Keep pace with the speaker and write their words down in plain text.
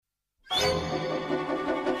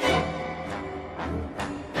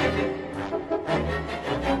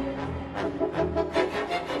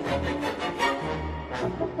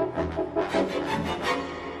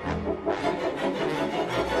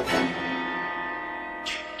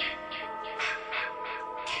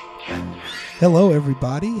Hello,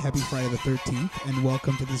 everybody. Happy Friday the 13th, and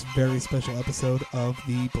welcome to this very special episode of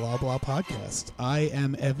the Blah Blah Podcast. I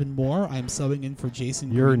am Evan Moore. I'm subbing in for Jason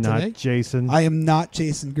Green You're today. not Jason. I am not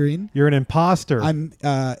Jason Green. You're an imposter. I'm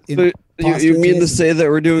you mean to say that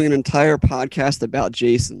we're doing an entire podcast about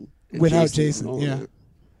Jason? Without Jason,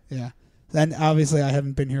 yeah. And obviously I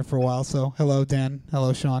haven't been here for a while, so hello, Dan.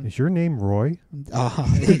 Hello, Sean. Is your name Roy?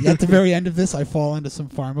 At the very end of this, I fall into some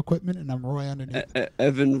farm equipment, and I'm Roy underneath.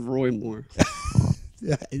 Evan Roy Moore.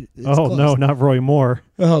 Yeah, it's oh, close. no, not Roy Moore.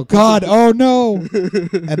 Oh, God. Oh, no.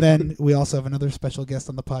 And then we also have another special guest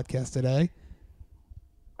on the podcast today.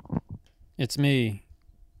 It's me,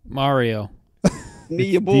 Mario. Me,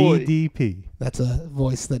 your boy. DDP. That's a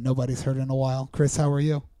voice that nobody's heard in a while. Chris, how are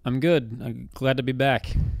you? I'm good. I'm glad to be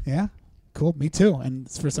back. Yeah? Cool. Me too. And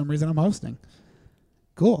for some reason, I'm hosting.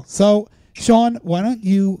 Cool. So, Sean, why don't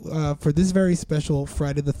you, for this very special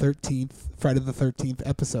Friday the 13th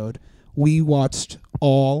episode, we watched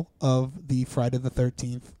all of the Friday the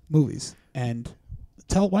 13th movies. And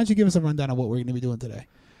why don't you give us a rundown of what we're going to be doing today?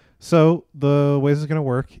 So the way this is going to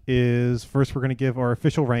work is first we're going to give our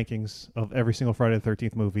official rankings of every single Friday the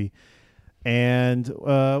 13th movie. And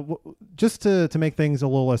just to make things a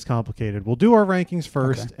little less complicated, we'll do our rankings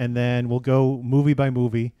first, Okay. and then we'll go movie by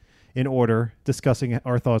movie in order, discussing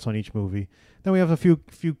our thoughts on each movie. Then we have a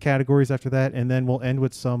few categories after that, and then we'll end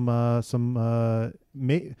with some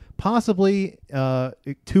possibly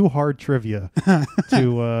too hard trivia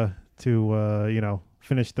to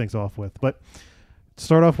finish things off with. But to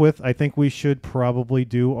start off with, I think we should probably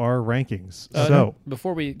do our rankings. So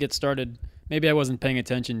Before we get started, maybe I wasn't paying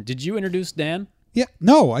attention. Did you introduce Dan? Yeah,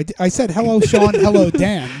 no, I said hello, Sean, hello,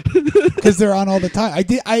 Dan, because they're on all the time.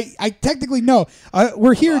 I technically know.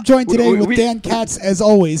 We're here joined today with Dan Katz as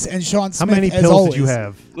always, and Sean Smith. how many as pills always. did you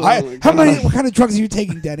have? How many? What kind of drugs are you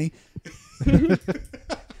taking, Denny?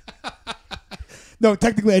 No,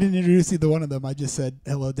 technically, I didn't introduce either one of them. I just said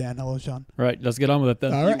hello, Dan, hello, Sean. Right, let's get on with it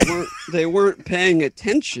then. All right, They weren't paying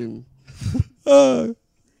attention. all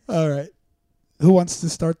right. Who wants to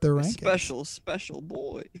start their ranking? Special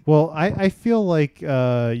boy. Well, I feel like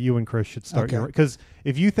you and Chris should start Okay. because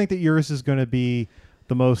if you think that yours is going to be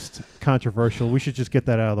the most controversial, we should just get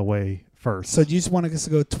that out of the way first. So do you just want us to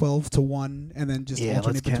go 12-1 and then just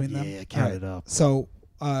alternate between them? Yeah, count it up. So,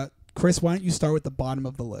 Chris, why don't you start with the bottom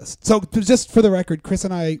of the list? So, just for the record, Chris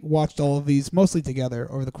and I watched all of these mostly together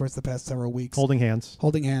over the course of the past several weeks. Holding hands.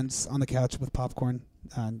 Holding hands on the couch with popcorn.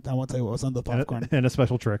 And I won't tell you what was on the popcorn. And a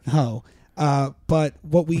special trick. Oh. But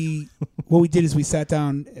what we did is we sat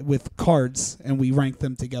down with cards and we ranked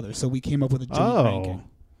them together. So we came up with a joint ranking.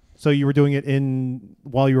 So you were doing it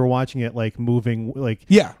while you were watching it, like moving, like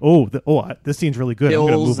Yeah. This scene's really good. I'm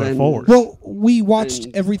going to move it forward. Well, we watched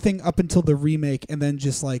everything up until the remake and then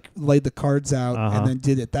just like laid the cards out and then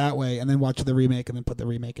did it that way and then watched the remake and then put the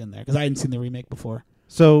remake in there because I hadn't seen the remake before.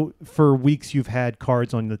 So for weeks you've had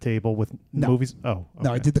cards on the table with movies? Oh, okay.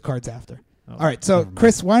 No, I did the cards after. Oh, all right, so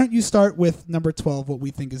Chris, why don't you start with number 12, what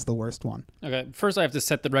we think is the worst one? Okay, first I have to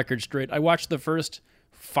set the record straight. I watched the first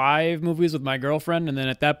 5 movies with my girlfriend, and then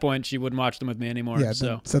at that point she wouldn't watch them with me anymore. Yeah,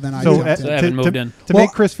 so then I So jumped in. Evan moved in. To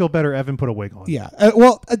make Chris feel better, Evan put a wig on. Yeah.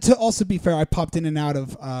 To also be fair, I popped in and out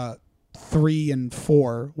of 3 and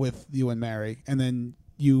 4 with you and Mary, and then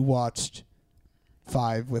you watched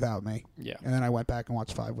 5 without me. Yeah. And then I went back and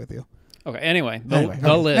watched 5 with you. Okay, anyway, the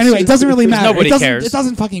Okay. list. Anyway, it doesn't really matter. Nobody cares. It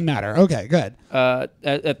doesn't fucking matter. Okay, good. At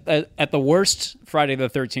the worst Friday the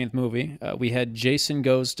 13th movie, we had Jason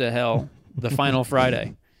Goes to Hell, the final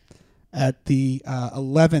Friday. At the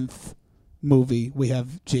 11th movie, we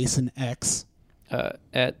have Jason X.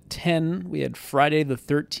 At 10, we had Friday the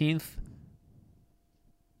 13th,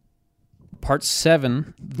 Part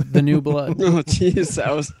 7, The New Blood. Oh, jeez,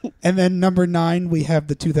 that was. And then number 9, we have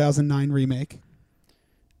the 2009 remake.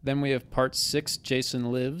 Then we have Part 6,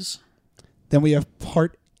 Jason Lives. Then we have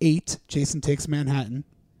Part 8, Jason Takes Manhattan.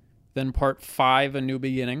 Then Part 5, A New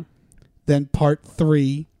Beginning. Then Part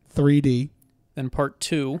 3, 3D. Then Part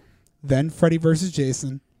 2, Then Freddy vs.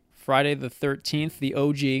 Jason. Friday the 13th, The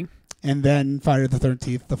OG. And then Friday the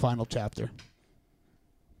 13th, the final chapter.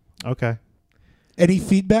 Okay. Any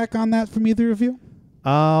feedback on that from either of you?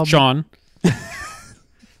 Sean.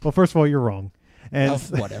 Well, first of all, you're wrong. And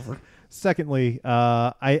Whatever. secondly,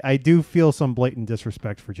 I do feel some blatant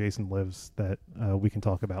disrespect for Jason Lives that we can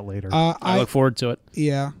talk about later. I look forward to it.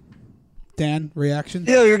 Yeah. Dan, reaction?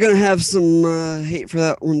 Yeah, you're gonna have some hate for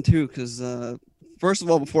that one too, because first of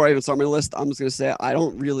all, before I even start my list, I'm just gonna say I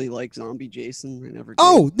don't really like Zombie Jason. I never. Did.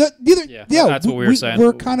 Oh, neither. Yeah, Yeah, that's what we were saying.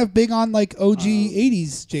 We're kind of big on like OG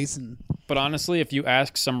 '80s Jason. But honestly, if you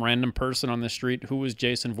ask some random person on the street who was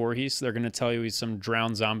Jason Voorhees, they're going to tell you he's some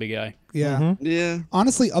drowned zombie guy. Yeah. Yeah.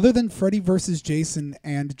 Honestly, other than Freddy vs. Jason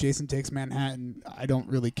and Jason Takes Manhattan, I don't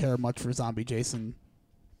really care much for Zombie Jason,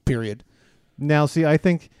 period. Now, see, I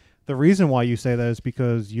think the reason why you say that is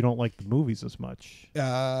because you don't like the movies as much.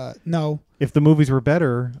 No. If the movies were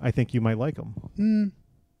better, I think you might like them.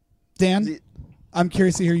 Dan, I'm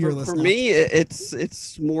curious to hear your list. For now. me,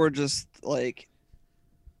 it's more just like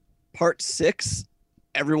part 6,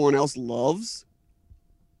 everyone else loves,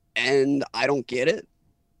 and I don't get it.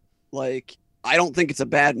 Like, I don't think it's a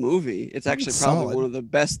bad movie. It's actually probably solid. one of the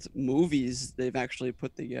best movies they've actually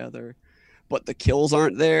put together. But the kills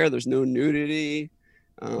aren't there. There's no nudity.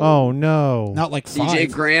 Oh, no. Not like 5. DJ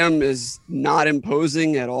Graham is not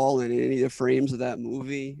imposing at all in any of the frames of that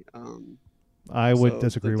movie. I would so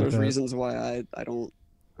disagree with there's that. reasons why I don't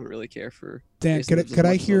really care for Dan, Jason Lives as could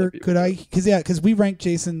I much as hear? other people Could I? do. Because we ranked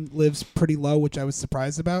Jason Lives pretty low, which I was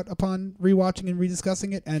surprised about upon rewatching and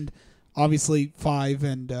rediscussing it, and obviously 5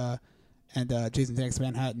 and Jason Takes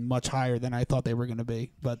Manhattan much higher than I thought they were going to be.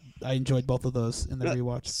 But I enjoyed both of those in the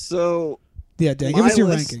rewatch. So Yeah, Dan, my give us your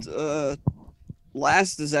list, ranking.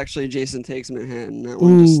 Last is actually Jason Takes Manhattan. That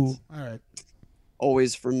one just Ooh, all right.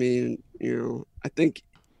 always for me. I think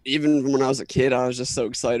even when I was a kid, I was just so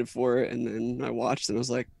excited for it, and then I watched and I was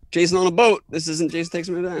like, Jason on a boat. This isn't Jason Takes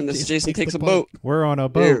Manhattan. This is Jason Takes the a boat. We're on a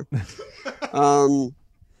boat.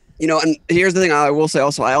 And here's the thing I will say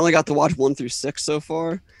also, I only got to watch 1 through 6 so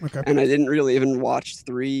far, Okay. and I didn't really even watch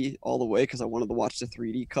 3 all the way because I wanted to watch the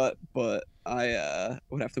 3D cut, but I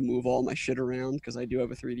would have to move all my shit around because I do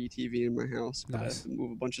have a 3D TV in my house, but I Nice. have to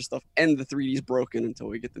move a bunch of stuff, and the 3D's broken until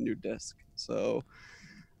we get the new disc. So,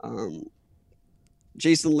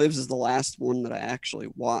 Jason Lives is the last one that I actually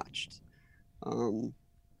watched.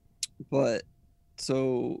 But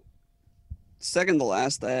so second to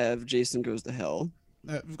last, I have Jason Goes to Hell.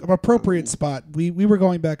 Appropriate spot. We were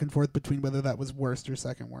going back and forth between whether that was worst or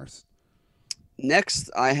second worst. Next,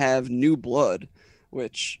 I have New Blood,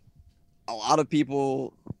 which a lot of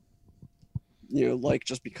people, like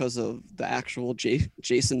just because of the actual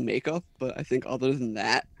Jason makeup. But I think other than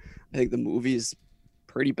that, I think the movie is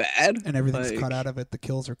pretty bad. And everything's cut out of it. The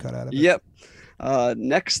kills are cut out of it. Yep.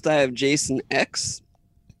 Next, I have Jason X.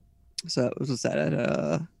 So was that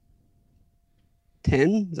at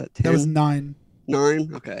 10? Is that 10? That was 9.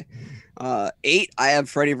 9. Okay. 8. I have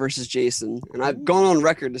Freddy versus Jason, and I've gone on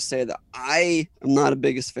record to say that I am not a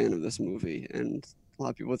biggest fan of this movie, and a lot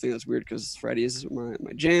of people think that's weird because Freddy is my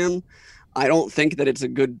jam. I don't think that it's a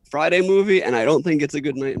good Friday movie, and I don't think it's a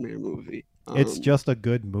good Nightmare movie. It's just a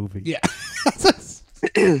good movie. Yeah.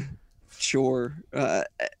 Sure.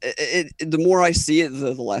 The more I see it,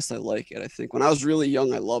 the less I like it. I think when I was really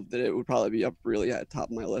young, I loved it. It would probably be up really at the top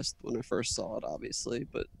of my list when I first saw it, obviously,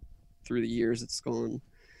 but through the years, it's gone.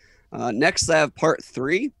 Next, I have part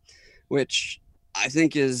 3, which I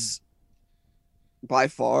think is by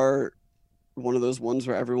far one of those ones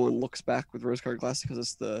where everyone looks back with rose-colored glasses because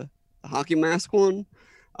it's the hockey mask one.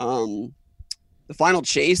 The final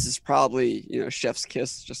chase is probably, chef's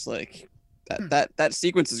kiss. Just like that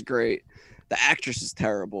sequence is great. The actress is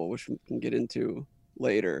terrible, which we can get into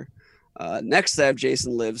later. Next, I have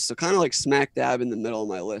Jason Lives. So kind of like smack dab in the middle of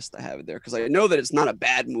my list, I have it there because I know that it's not a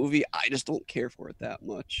bad movie. I just don't care for it that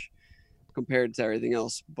much compared to everything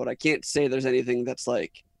else. But I can't say there's anything that's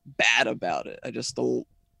like bad about it. I just don't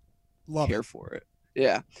care for it.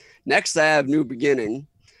 Yeah. Next, I have New Beginning,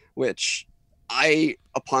 which I,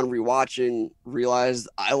 upon rewatching, realized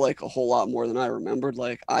I like a whole lot more than I remembered.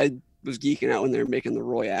 Like, I was geeking out when they were making the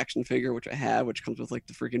Roy action figure, which I have, which comes with like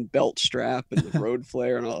the freaking belt strap and the road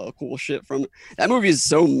flare and all the cool shit from it. That movie is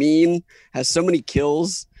so mean, has so many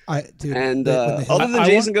kills. Other than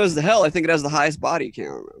Jason Goes to Hell, I think it has the highest body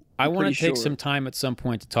count. I want to take some time at some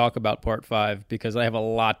point to talk about part 5 because I have a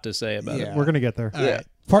lot lot to say about it. We're gonna get there.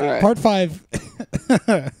 Part 5.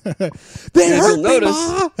 They As hurt you'll me, notice,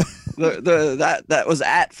 Ma! that was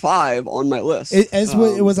at 5 on my list.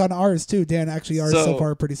 It was on ours too, Dan. Actually, ours so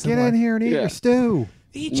far are pretty similar. Get in here and eat your stew.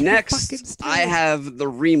 Next, I have the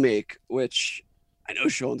remake, which I know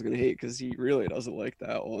Sean's gonna hate because he really doesn't like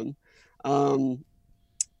that one.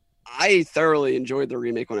 I thoroughly enjoyed the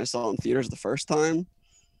remake when I saw it in theaters the first time.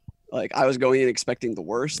 Like, I was going in expecting the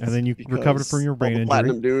worst, and then you recovered from your brain injury.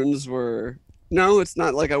 Platinum Dunes were. No, it's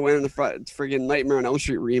not like I went in the friggin' Nightmare on Elm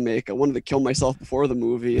Street remake. I wanted to kill myself before the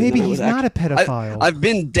movie. Maybe he's not a pedophile. I've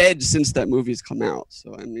been dead since that movie's come out.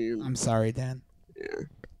 So, I mean. I'm sorry, Dan.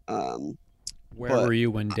 Yeah. Where But were you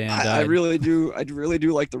when Dan died? I really do. I really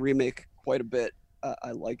do like the remake quite a bit. I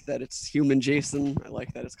like that it's human Jason. I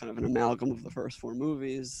like that it's kind of an amalgam of the first 4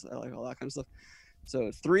 movies. I like all that kind of stuff.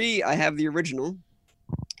 So 3, I have the original,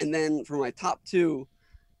 and then for my top 2,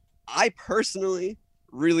 I personally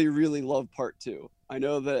really, really love Part 2. I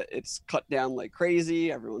know that it's cut down like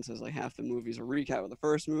crazy. Everyone says like half the movie's a recap of the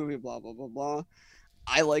first movie, blah blah blah blah.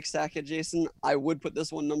 I like Sackhead Jason. I would put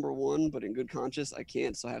this one number 1, but in good conscience, I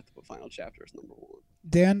can't, so I have to put Final Chapter as number 1.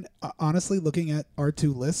 Dan, honestly, looking at our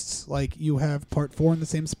 2 lists, like you have Part 4 in the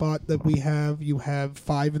same spot that we have. You have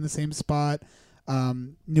 5 in the same spot.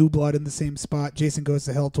 New Blood in the same spot. Jason Goes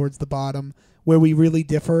to Hell towards the bottom. Where we really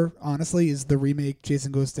differ, honestly, is the remake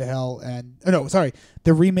Jason Goes to Hell and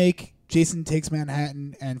the remake Jason Takes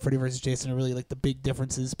Manhattan and Freddy vs. Jason are really like the big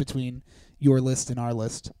differences between your list and our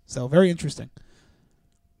list. So very interesting.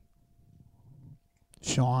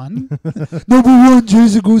 Sean, number 1,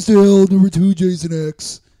 Jason Goes to Hell. Number 2, Jason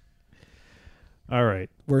X. All right.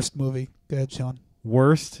 Worst movie. Go ahead, Sean.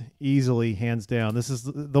 Worst, easily, hands down. This is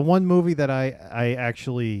the one movie that I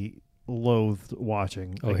actually loathed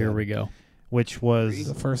watching. Oh, here we go. Which was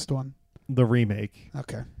The first one. the remake.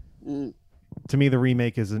 Okay. To me, the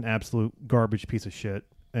remake is an absolute garbage piece of shit,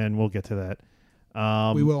 and we'll get to that.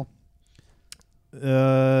 We will.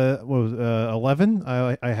 What was 11?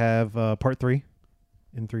 I have Part 3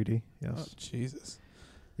 in 3D. Yes. Oh, Jesus.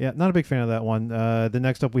 Yeah, not a big fan of that one. The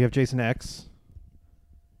next up, we have Jason X.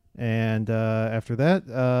 And after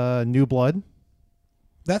that, New Blood.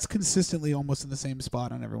 That's consistently almost in the same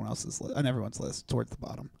spot on everyone's list towards the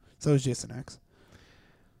bottom. So is Jason X.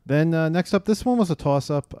 Then next up, this one was a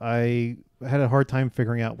toss-up. I had a hard time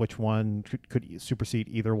figuring out which one could supersede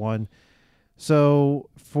either one. So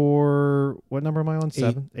for what number am I on?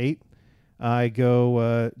 7? 8? I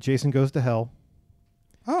go Jason Goes to Hell.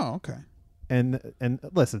 Oh, okay. And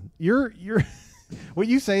listen, you're what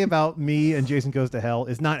you say about me and Jason Goes to Hell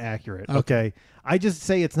is not accurate. Okay. I just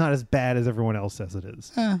say it's not as bad as everyone else says it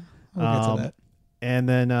is. We'll get to that. And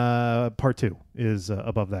then Part 2 is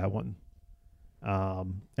above that one.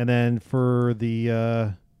 And then for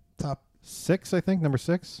the Top 6, I think, number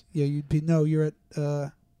 6. Yeah, you're at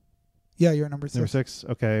you're at number 6. Number 6.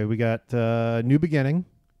 Okay, we got New Beginning.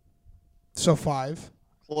 So 5.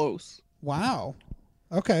 Close. Wow.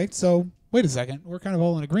 Okay, so wait a second. We're kind of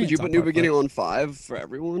all in agreement. Did you put New Beginning on 5 for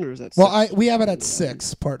everyone, or is that? Well, 6? we have it at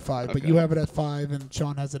 6, Part 5, but Okay. you have it at 5, and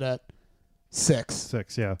Sean has it at 6.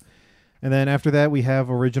 6, yeah. And then after that, we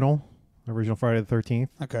have Original Friday the 13th.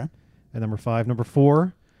 Okay. At number 5. Number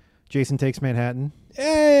 4, Jason Takes Manhattan.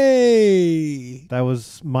 Hey! That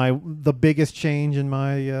was the biggest change in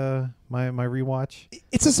my my rewatch.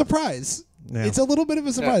 It's a surprise. Yeah. It's a little bit of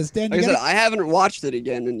a surprise. Dan, Like you I said, gotta I haven't watched it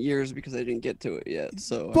again in years because I didn't get to it yet.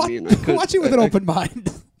 So I mean, watch it with an open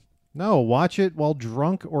mind. No, watch it while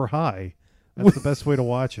drunk or high. That's the best way to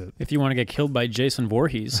watch it. If you want to get killed by Jason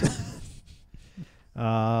Voorhees.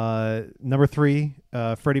 Number 3,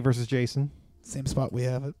 Freddy vs. Jason. Same spot we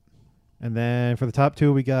have it. And then for the top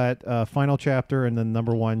 2, we got Final Chapter, and then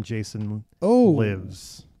number 1, Jason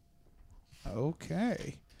Lives.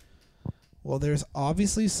 Okay. Well, there's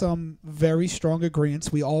obviously some very strong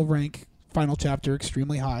agreements. We all rank Final Chapter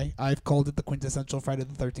extremely high. I've called it the quintessential Friday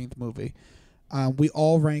the 13th movie. We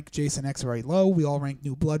all rank Jason X very low. We all rank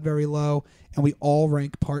New Blood very low. And we all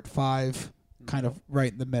rank Part 5 kind of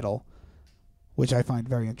right in the middle, which I find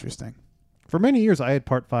very interesting. For many years, I had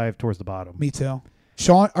Part 5 towards the bottom. Me too.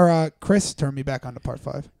 Chris turned me back onto Part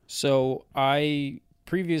 5. So I,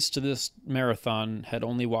 previous to this marathon, had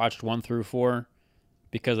only watched 1 through 4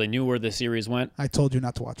 because I knew where the series went. I told you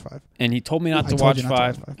not to watch 5. And he told me not to told watch you not to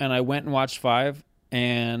 5, watch 5. and I went and watched 5,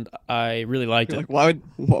 and I really liked it. Like,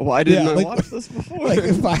 why didn't I like- watch this before? Like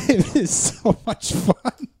 5 is so much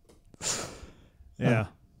fun. Yeah.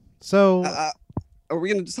 So Are we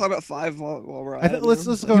gonna just talk about 5 while we're at it? let's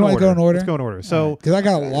now? go You in wanna order. go in order? Let's go in order. So Because I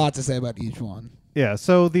got a lot to say about each one. yeah,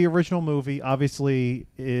 so the original movie, obviously,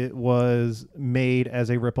 it was made as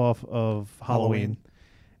a ripoff of Halloween.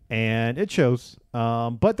 And it shows.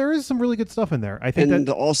 But there is some really good stuff in there. I think And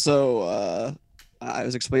that also, I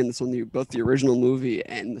was explaining this one. Both the original movie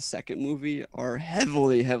and the second movie are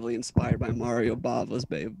heavily, heavily inspired by Mario Bava's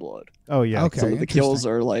Bay of Blood. oh yeah. Okay. Some of the kills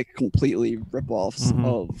interesting. are like completely rip-offs Mhm.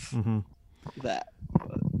 of Mhm. that.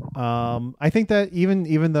 I think that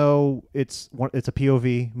even though it's a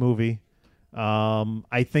POV movie,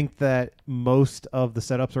 I think that most of the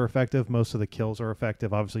setups are effective. Most of the kills are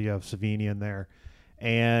effective. Obviously, you have Savini in there,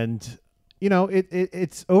 and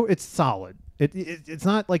it's solid. It's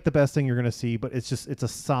not like the best thing you're gonna see, but it's a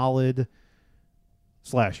solid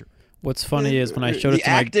slasher. What's funny is when I showed the it to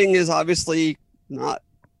my acting is obviously not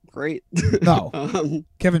great. No.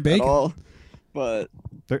 Kevin At Bacon. all. But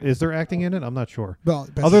Is there acting in it? I'm not sure. Well,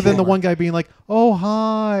 Betsy Other than the Palmer. one guy being like, "Oh,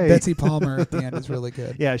 hi." Betsy Palmer at the end is really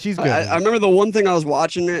good. Yeah, she's good. I remember the one thing I was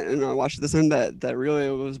watching it, and I watched it this time that really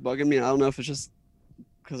was bugging me. I don't know if it's just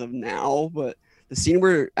because of now, but the scene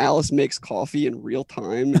where Alice makes coffee in real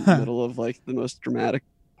time in the middle of like the most dramatic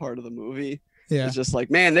part of the movie. Yeah. It's just like,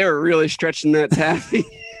 man, they were really stretching that taffy.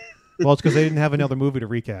 Well, it's because they didn't have another movie to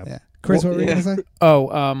recap. Yeah. Chris, what were you yeah. going to say? Oh,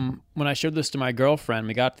 when I showed this to my girlfriend,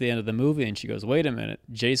 we got to the end of the movie, and she goes, "Wait a minute,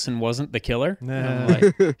 Jason wasn't the killer." And I'm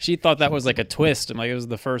like, she thought that was like a twist. I'm like, it was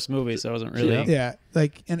the first movie, so it wasn't really. Yeah. Yeah.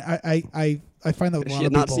 Like, and I find that a She lot had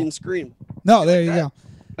of not people. seen Scream. No, there you go.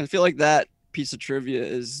 I feel like that piece of trivia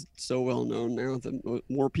is so well known now that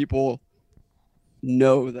more people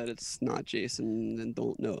know that it's not Jason than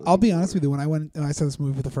don't know. I'll be honest with you. When I saw this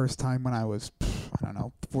movie for the first time when I was, I don't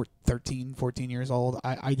know, 13, 14 years old,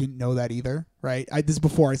 I didn't know that either, right? This is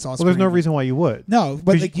before I saw Well, there's no Scream. reason why you would. No,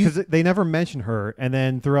 but like you, Because they never mention her, and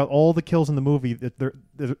then throughout all the kills in the movie, they're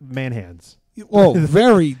man hands. oh,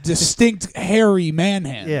 very distinct hairy man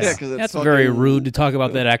hands. Yeah. Yeah, because That's very rude to talk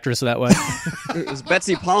about that actress that way.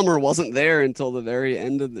 Betsy Palmer wasn't there until the very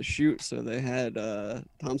end of the shoot, so they had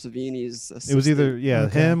Tom Savini's assistant. It was either Okay.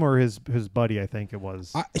 him or his buddy. I think it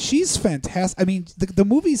was. She's fantastic. I mean, the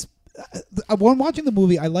movie's. When watching the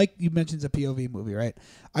movie, I like you mentioned it's a POV movie, right?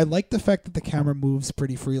 I like the fact that the camera moves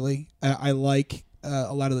pretty freely. I like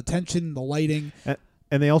a lot of the tension, the lighting.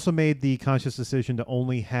 And they also made the conscious decision to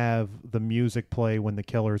only have the music play when the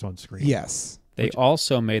killer's on screen. Yes, They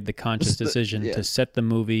also made the conscious the- decision yeah. to set the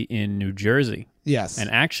movie in New Jersey. yes. And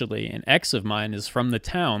actually, an ex of mine is from the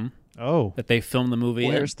town Oh, that they filmed the movie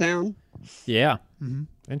in. Blairstown. Yeah.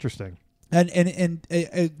 interesting. And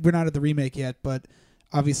we're not at the remake yet, but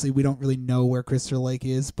obviously we don't really know where Crystal Lake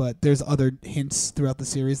is. But there's other hints throughout the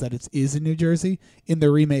series that it is in New Jersey. In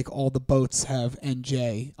the remake, all the boats have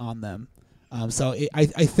NJ on them. So I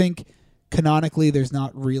think canonically there's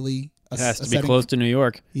not really a It has to be setting. close to New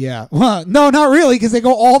York. Yeah. Well, no, not really, because they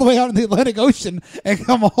go all the way out in the Atlantic Ocean and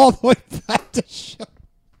come all the way back to show.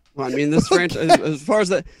 Well, I mean, this franchise, as far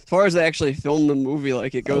as they actually filmed the movie,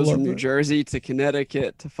 like it goes love from New it. Jersey to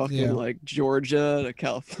Connecticut to fucking Yeah. like Georgia to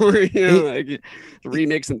California, like the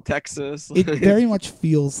remakes in Texas. It like, very much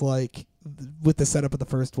feels like, with the setup of the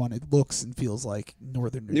first one, it looks and feels like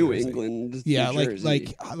northern New Jersey. England. Yeah, New like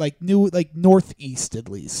Jersey. like northeast at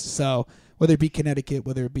least. So whether it be Connecticut,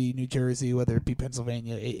 whether it be New Jersey, whether it be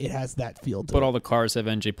Pennsylvania, it has that feel to But it. all the cars have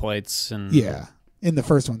NJ plates. And Yeah, in the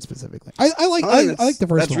first one specifically. I like I think I like the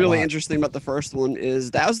first That's one. really a lot. interesting about the first one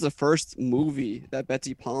is that was the first movie that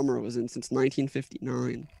Betsy Palmer was in since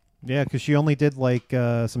 1959. Yeah, because she only did like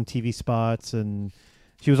some TV spots, and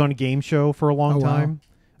she was on a game show for a long Oh, wow. time.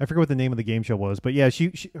 I forget what the name of the game show was, but yeah,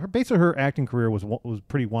 basically her acting career was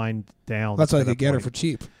pretty wind down. That's why at I could that get her point. for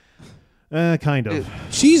cheap. Kind of.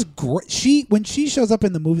 She's great. When she shows up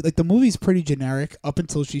in the movie, like the movie's pretty generic up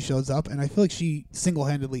until she shows up, and I feel like she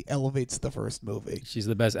single-handedly elevates the first movie. she's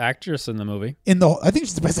the best actress in the movie. I think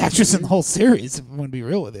she's the best actress in the whole series. If I'm going to be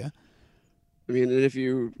real with you. I mean, and if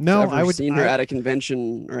you No, ever I would- seen her I- at a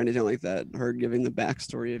convention or anything like that, her giving the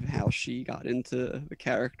backstory of how she got into the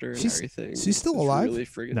character and She's- everything. she's still is alive? Really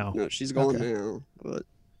friggin- No. no, she's gone Okay. now. But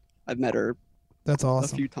I've met her That's a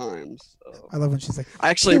awesome. few times. So. I love when she's like, I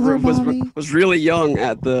actually "Kill her, was mommy." really young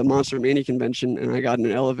at the Monster Mania convention, and I got in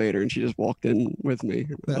an elevator, and she just walked in with me.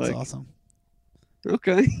 "That's like, awesome."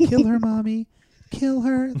 Okay. Kill her, mommy. Kill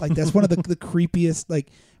her. Like that's one of the creepiest. Like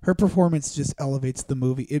her performance just elevates the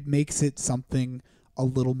movie. It makes it something a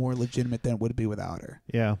little more legitimate than it would be without her.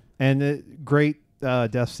 Yeah, and great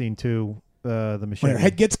death scene too. The machine. When her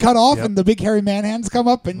head gets cut off Yep. and the big hairy man hands come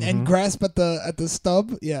up and Mhm. grasp at the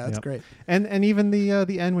stub. Yeah, that's Yep. great. and even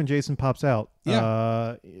the end when Jason pops out.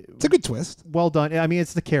 Yeah. It's a good twist. Well done. I mean,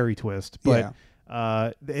 it's the Carrie twist, but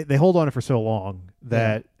they hold on it for so long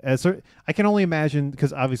that I can only imagine,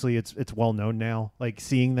 because obviously it's well known now. Like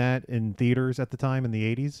seeing that in theaters at the time in the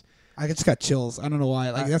 80s. I just got chills. I don't know why.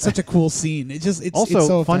 Like that's such a cool scene. It's Also, it's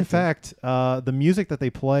so fun effective. fact: the music that they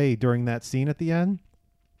play during that scene at the end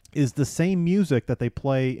is the same music that they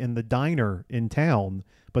play in the diner in town,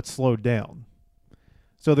 but slowed down.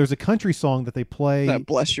 So there's a country song that they play. That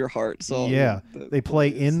bless your heart song. Yeah, that they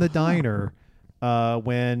play plays. in the diner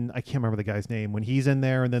when I can't remember the guy's name, when he's in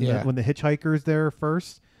there, and then Yeah. when the hitchhiker's there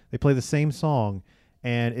first, they play the same song,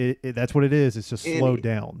 and that's what it is. It's just slowed Annie.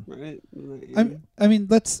 down. Right. I mean,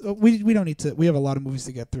 let's we don't need to. We have a lot of movies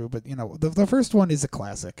to get through, but you know, the first one is a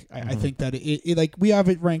classic. I think that it like we have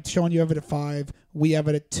it ranked. Sean, you have it at 5. We have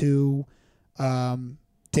it at 2.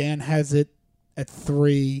 Dan has it at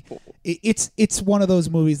 3. It's one of those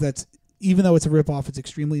movies that's even though it's a ripoff, it's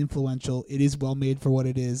extremely influential. It is well made for what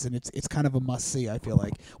it is, and it's kind of a must see. I feel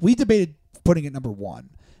like we debated putting it number 1,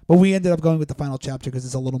 but we ended up going with the final chapter because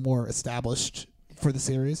it's a little more established for the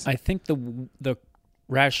series. I think the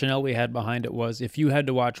rationale we had behind it was if you had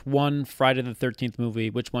to watch one Friday the 13th movie,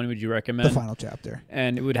 which one would you recommend? The final chapter.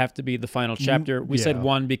 And it would have to be the final chapter. We said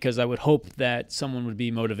 1 because I would hope that someone would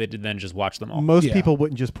be motivated to then just watch them all. Most people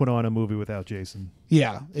wouldn't just put on a movie without Jason.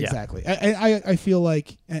 Yeah, exactly. I feel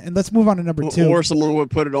like, and let's move on to number 2. Or someone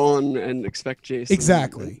would put it on and expect Jason.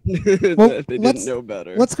 Exactly. If they didn't know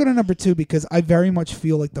better. Let's go to number 2 because I very much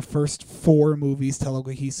feel like the first 4 movies tell a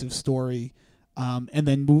cohesive story. And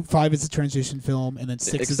then 5 is a transition film, and then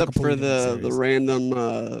 6 is a except for complete the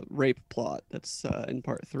random rape plot that's in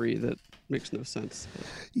part 3 that makes no sense.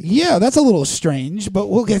 Yeah, that's a little strange, but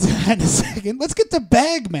we'll get to that in a second. Let's get to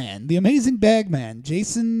Bagman, the amazing Bagman,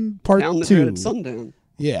 Jason Part Down the 2. at sundown.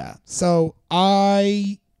 Yeah, so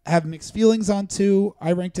I have mixed feelings on 2.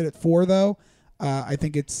 I ranked it at 4 though. I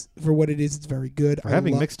think it's for what it is. It's very good. For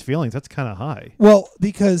having mixed feelings, that's kind of high. Well,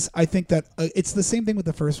 because I think that it's the same thing with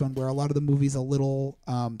the first one, where a lot of the movie's a little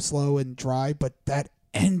slow and dry, but that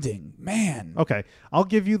ending, man. Okay, I'll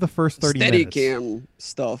give you the first 30 minutes. Steadicam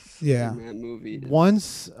stuff. Yeah. In that movie.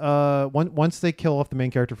 Once they kill off the main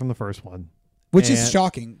character from the first one, which is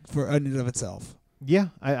shocking for in and of itself. Yeah,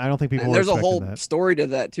 I don't think people. And were there's a expecting whole that. story to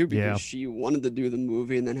that too, because Yeah. she wanted to do the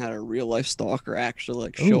movie and then had a real life stalker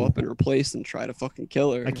actually show up in her place and try to fucking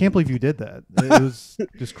kill her. I can't believe you did that. It was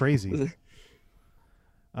just crazy.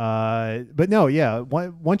 But no, yeah.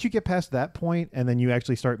 Once you get past that point, and then you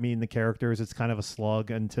actually start meeting the characters, it's kind of a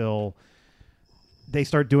slug until they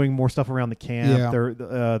start doing more stuff around the camp.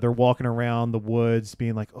 Yeah. They're walking around the woods,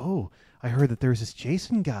 being like, "Oh, I heard that there's this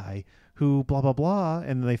Jason guy who blah blah blah,"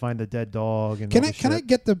 and then they find the dead dog. And Can I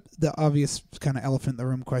get the obvious kind of elephant in the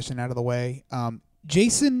room question out of the way?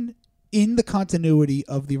 Jason, in the continuity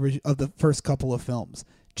of the first couple of films,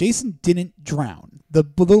 Jason didn't drown. The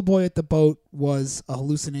little boy at the boat was a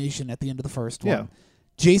hallucination at the end of the first one. Yeah.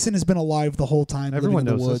 Jason has been alive the whole time, Everyone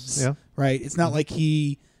living in the knows woods. this, yeah. Right? It's not like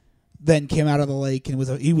he then came out of the lake and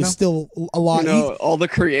he was still alive. All the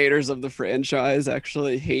creators of the franchise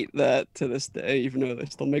actually hate that to this day, even though they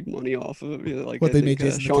still make money off of it. Like What, I they think, made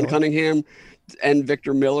Jason the Sean Killer? Cunningham and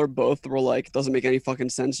Victor Miller both were like, doesn't make any fucking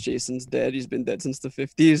sense. Jason's dead. He's been dead since the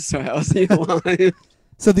 50s. So how is he alive?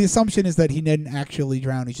 So the assumption is that he didn't actually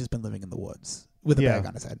drown. He's just been living in the woods with a bag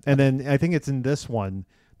on his head. And then I think it's in this one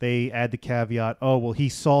they add the caveat, "Oh, well, he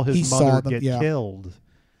saw his He mother saw them, get yeah. killed."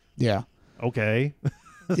 Yeah. Okay.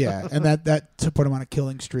 Yeah, and that to put him on a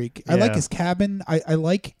killing streak. I like Yeah. his cabin. I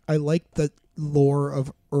like the lore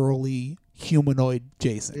of early humanoid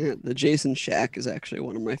Jason. Yeah, the Jason Shack is actually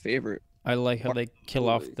one of my favorite. I like how they kill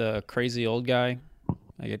off the crazy old guy.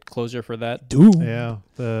 I get closure for that. Dude. Yeah,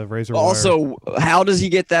 the razor wire. Also, how does he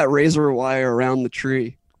get that razor wire around the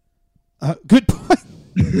tree? Good point.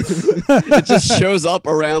 It just shows up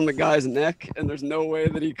around the guy's neck, and there's no way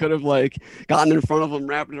that he could have like gotten in front of him,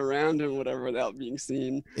 wrapped it around him, whatever, without being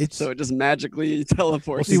seen. So it just magically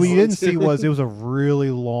teleports. Well, see, what you didn't see was it was a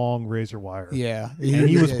really long razor wire. Yeah. And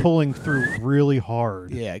he was pulling through really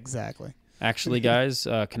hard. Yeah, exactly. Actually, guys,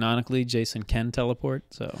 canonically, Jason can teleport.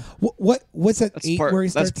 So what's that? That's 8 part, where he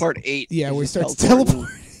starts? that's part 8. Yeah, He's where he just starts teleporting.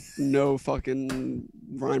 No fucking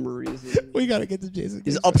rhyme or reason. We gotta get to Jason.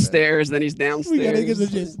 He's Diggs right upstairs, then he's downstairs. now. We gotta get to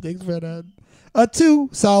Jason Diggs right on. 2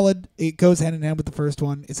 solid. It goes hand in hand with the first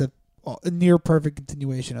one. It's a near perfect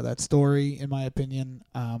continuation of that story, in my opinion.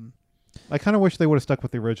 I kind of wish they would have stuck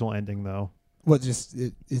with the original ending, though.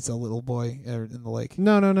 It's a little boy in the lake.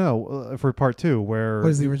 No. For part 2, where What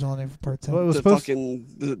is the original name for part 2? Well, it was The supposed. fucking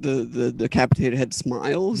the decapitated head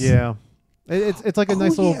smiles. Yeah, it's like a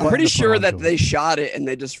nice little. yeah. I'm pretty button to put sure that onto. they shot it and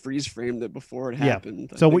they just freeze framed it before it happened.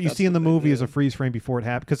 I So think what you that's see in the they movie is did. a freeze frame before it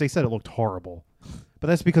happened, because they said it looked horrible, but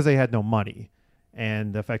that's because they had no money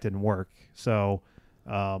and the effect didn't work. So,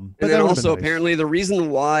 but And that then would've also been nice. apparently the reason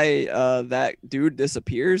why that dude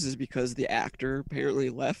disappears is because the actor apparently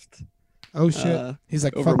left Oh shit! He's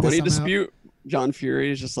like, over fuck money this, I'm out. dispute. John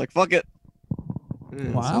Fury is just like, fuck it.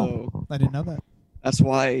 And Wow. so I didn't know that. that's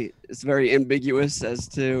why it's very ambiguous as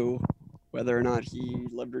to whether or not he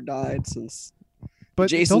lived or died, since But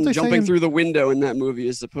Jason don't they say jumping in- through the window in that movie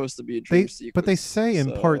is supposed to be a dream They, sequence. but they say in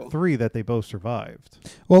so- part 3 that they both survived.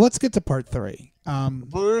 Well, let's get to part 3.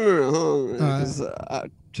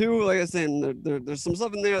 Two, like I said, there's some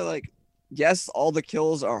stuff in there like, yes, all the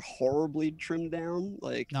kills are horribly trimmed down.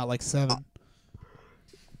 Like, Not like 7.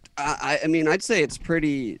 I mean, I'd say it's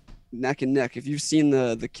pretty neck and neck. If you've seen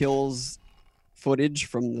the kills footage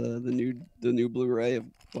from the new Blu-ray of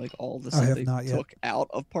like all the I stuff have they not yet. took out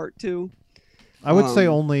of part 2, I would say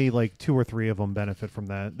only like 2 or 3 of them benefit from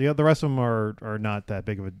that. The rest of them are not that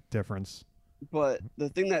big of a difference. But the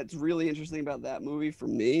thing that's really interesting about that movie for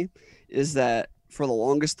me is that for the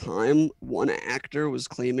longest time, one actor was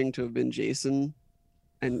claiming to have been Jason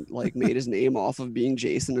and like made his name off of being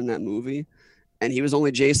Jason in that movie. And he was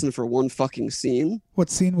only Jason for one fucking scene. What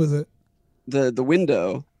scene was it? The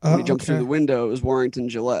window. When he jumps through the window, it was Warrington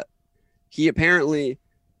Gillette. He apparently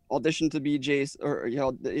auditioned to be Jason, or he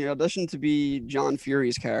auditioned to be John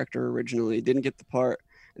Fury's character originally, didn't get the part,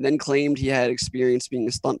 and then claimed he had experience being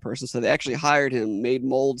a stunt person. So they actually hired him, made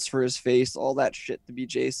molds for his face, all that shit to be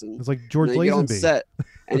Jason. It's like George Lazenby. On Lazenby. set,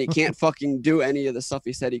 and he can't fucking do any of the stuff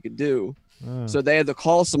he said he could do. So they had to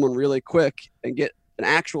call someone really quick and get an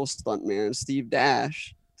actual stuntman, Steve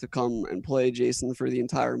Dash, to come and play Jason for the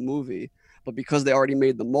entire movie. But because they already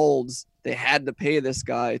made the molds, they had to pay this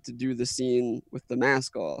guy to do the scene with the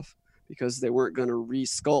mask off because they weren't going to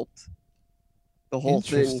re-sculpt the whole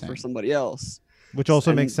thing for somebody else. Which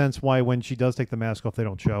also makes sense why when she does take the mask off, they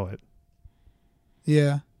don't show it.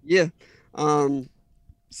 Yeah. Yeah.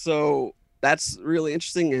 So that's really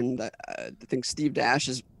interesting. And I think Steve Dash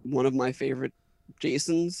is one of my favorite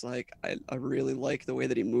Jasons. Like, I really like the way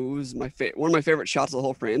that he moves. One of my favorite shots of the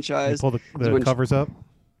whole franchise. Pull the covers up.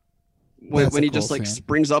 When he just like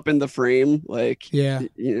springs up in the frame, like, yeah,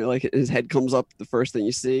 you know, like his head comes up the first thing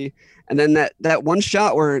you see. And then that one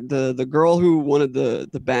shot where the girl who wanted the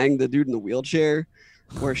bang the dude in the wheelchair,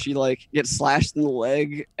 where she like gets slashed in the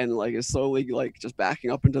leg and like is slowly like just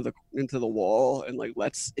backing up into the wall and like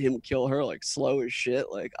lets him kill her like slow as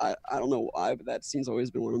shit. Like I don't know why, but that scene's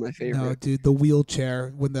always been one of my favorites. No, dude, the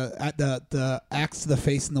wheelchair when the axe to the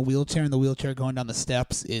face in the wheelchair and the wheelchair going down the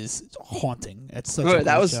steps is haunting. It's such a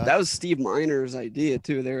cool shot. That was Steve Miner's idea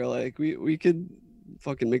too. They were like, we could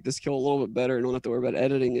fucking make this kill a little bit better and don't have to worry about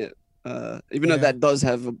editing it. Even though that does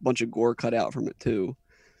have a bunch of gore cut out from it too.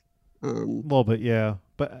 A little bit, yeah,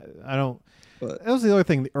 but I don't. That was the other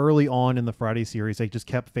thing. Early on in the Friday series, they just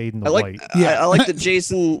kept fading to white. I like that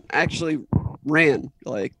Jason actually ran.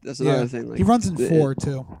 Like that's another thing. Like, he runs in 4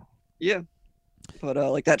 too. Yeah, but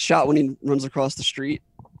like that shot when he runs across the street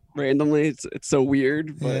randomly, it's so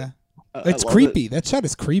weird. But yeah, it's creepy. That shot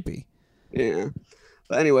is creepy. Yeah.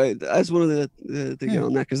 But anyway, I just wanted to get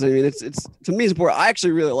on that because I mean, it's to me it's important. I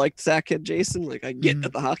actually really liked Sackhead Jason. Like I get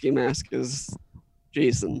that the hockey mask is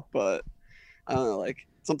Jason, but I don't know, like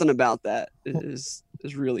something about that is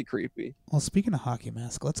really creepy. Well, speaking of hockey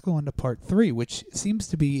mask, let's go on to part 3, which seems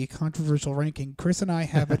to be a controversial ranking. Chris and I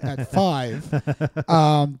have it at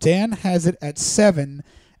 5. Dan has it at 7,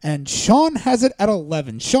 and Sean has it at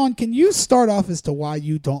 11. Sean, can you start off as to why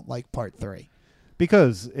you don't like part 3?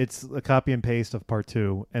 Because it's a copy and paste of part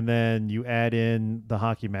 2, and then you add in the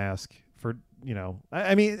hockey mask for, you know,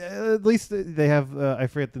 I mean, at least they have, I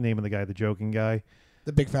forget the name of the guy, the joking guy.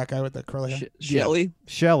 The big fat guy with the curly hair? Shelley?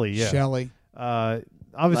 Shelley, yeah. Shelley.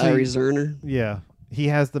 Obviously, Larry Zerner. Yeah. He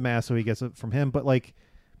has the mask, so he gets it from him. But, like,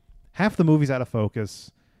 half the movie's out of focus.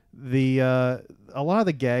 A lot of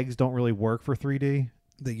the gags don't really work for 3D.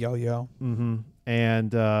 The yo-yo. Mm-hmm.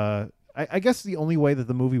 And I guess the only way that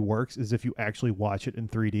the movie works is if you actually watch it in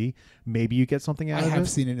 3D. Maybe you get something out of it. I have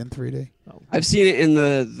seen it in 3D. I've seen it in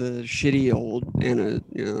the shitty old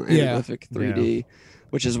anaglyphic 3D,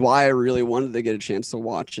 which is why I really wanted to get a chance to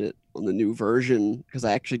watch it on the new version because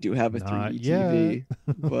I actually do have a 3D TV,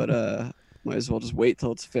 but might as well just wait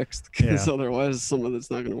till it's fixed because otherwise some of it's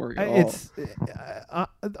not going to work at all. It's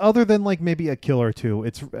other than like maybe a kill or two.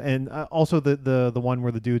 It's and also the one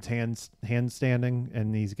where the dude's hand standing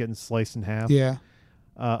and he's getting sliced in half. Yeah.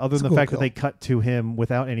 Other than the fact that they cut to him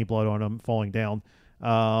without any blood on him falling down.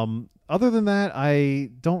 Other than that, I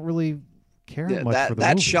don't really care much for the movie.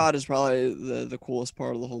 That shot is probably the coolest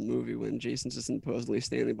part of the whole movie when Jason's just supposedly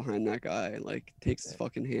standing behind that guy and like takes his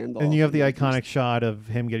fucking hand off. And you have the iconic shot of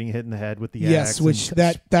him getting hit in the head with the axe. Yes, which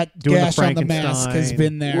that gash on the mask has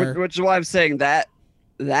been there. Which is why I'm saying that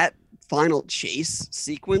final chase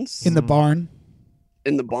sequence in the barn.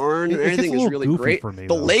 And everything is really great. For me,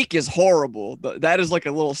 the lake is horrible. That is like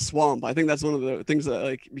a little swamp. I think that's one of the things that,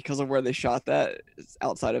 like, because of where they shot that, it's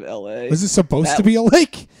outside of LA. Was it supposed to be a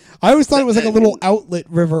lake? I always thought it was like a little outlet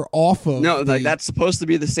river off of. No, like that's supposed to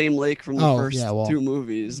be the same lake from the first 2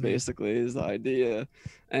 movies. Basically, is the idea,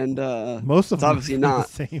 and most of it's obviously not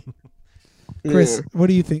the same. Chris, what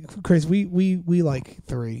do you think? Chris, we like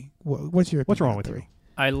 3. What's wrong with 3?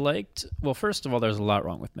 I liked. Well, first of all, there's a lot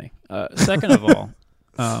wrong with me. Second of all.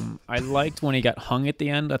 I liked when he got hung at the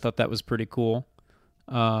end. I thought that was pretty cool.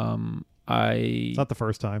 It's not the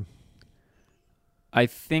first time. I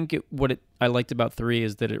think I liked about 3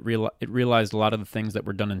 is that it realized a lot of the things that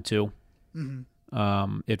were done in 2. Mm-hmm.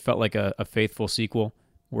 It felt like a faithful sequel,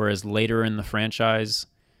 whereas later in the franchise,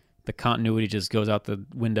 the continuity just goes out the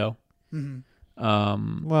window.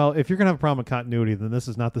 Well, if you're gonna have a problem with continuity, then this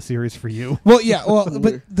is not the series for you. Well, yeah. Well,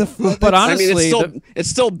 but But I mean, honestly, it's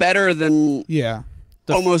still better than yeah.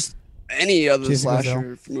 almost any other Jason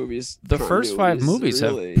slasher movies. the first 5 movies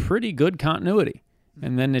really... have pretty good continuity,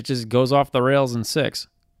 and then it just goes off the rails in 6.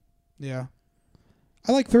 Yeah.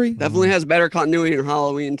 I like 3. Definitely has better continuity than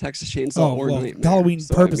Halloween, Texas Chainsaw, or Nightmare. Halloween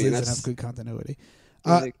So, purposely I mean, doesn't that's- have good continuity.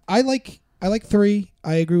 like- I like 3.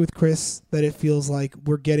 I agree with Chris that it feels like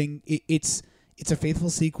we're getting it's a faithful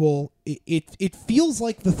sequel. It feels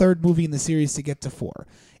like the third movie in the series to get to 4.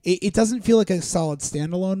 It doesn't feel like a solid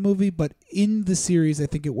standalone movie, but in the series, I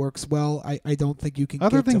think it works well. I don't think you can.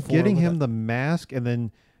 Other get than to 4 getting with him it. the mask and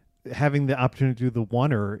then having the opportunity to do the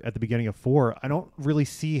oneer at the beginning of 4, I don't really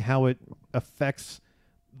see how it affects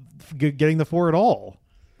getting the 4 at all.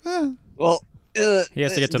 Well, He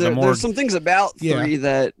has to get to the morgue. There's some things about 3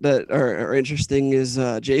 Yeah. that are interesting. Is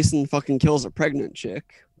Jason fucking kills a pregnant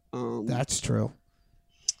chick. That's true.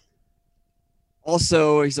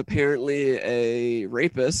 Also, he's apparently a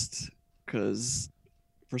rapist because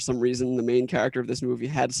for some reason the main character of this movie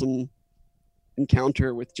had some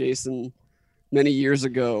encounter with Jason many years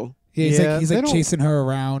ago. Yeah, he's they like don't- chasing her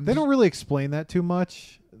around. They don't really explain that too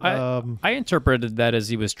much. I interpreted that as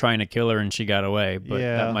he was trying to kill her and she got away, but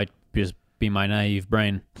Yeah. that might just be my naive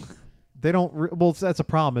brain. They don't. Well, that's a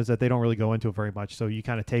problem, is that they don't really go into it very much. So you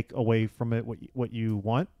kind of take away from it what you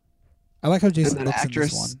want. I like how And Jason that looks in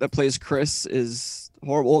this one. actress that plays Chris is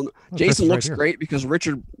horrible. Chris Jason is right looks here. great because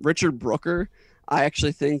Richard Brooker, I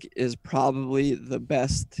actually think, is probably the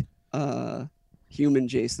best human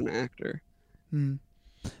Jason actor. Hmm.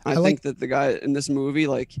 I like- think that the guy in this movie,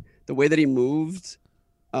 like the way that he moved,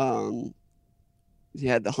 he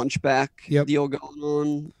had the hunchback Yep. deal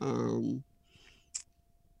going on.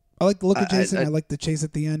 I like the look of Jason. I I- like the chase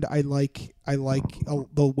at the end. I like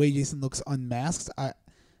the way Jason looks unmasked.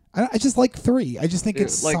 I just like 3. I just think Yeah,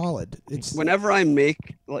 it's like, solid. It's Whenever I make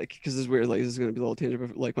because this is weird, like this is gonna be a little tangent,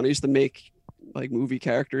 but like when I used to make like movie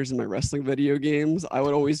characters in my wrestling video games, I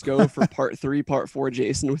would always go for part 3, part 4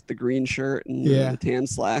 Jason with the green shirt and Yeah. the tan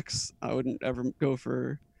slacks. I wouldn't ever go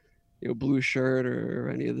for blue shirt or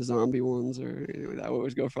any of the zombie ones or I would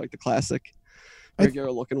always go for like the classic I-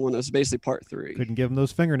 regular looking one. That's basically part 3. Couldn't give him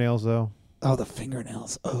those fingernails though. oh, the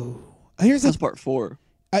fingernails. Oh, here's That's a part 4.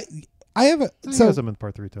 I have a He so has them in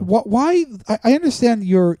part 3 too. why I understand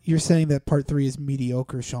you're saying that part 3 is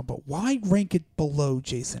mediocre, Sean, but why rank it below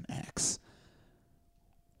Jason X?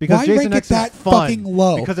 Because why Jason rank X it that is fun. fucking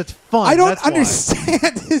low? Because it's fun. I don't that's why.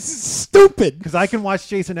 understand. This is stupid. Because I can watch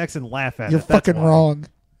Jason X and laugh at You're it. That's fucking why. wrong.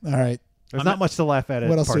 All right. There's not much to laugh at.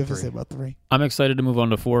 What else do part you have to 3. say about 3? I'm excited to move on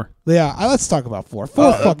to 4. Yeah, let's talk about 4.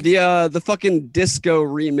 4 fucking. The fucking disco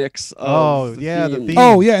remix of the the theme. theme.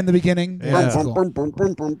 Oh yeah, in the beginning. Yeah. That's Bum, cool. bum,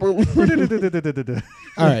 bum, bum, bum, bum.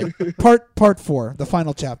 All right, part 4, the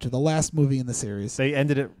final chapter, the last movie in the series. They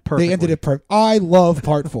ended it perfectly. They ended it perfect. I love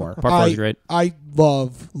part 4. Part 4 is great. I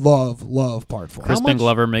love part 4. Crispin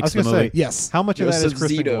Glover I makes was the gonna movie. say, Yes, How much of that is Joseph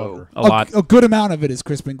Crispin Zito. Glover? A lot. A good amount of it is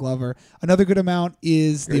Crispin Glover. Another good amount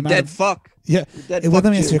is the You're a amount dead of fuck. yeah. You're a dead Hey, well, fuck,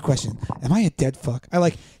 let me answer Jim. your question. Am I a dead fuck? I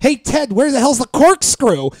like, hey Ted, where the hell's the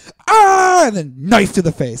corkscrew? Ah, and then knife to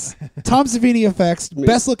the face. Tom Savini effects,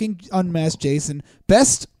 best looking unmasked Jason,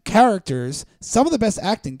 best characters, some of the best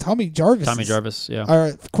acting. Tommy Jarvis,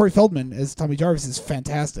 Yeah. Corey Feldman as Tommy Jarvis is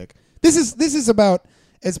fantastic. This is about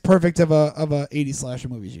as perfect of a 80s slasher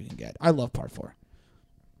movie as you can get. I love part 4.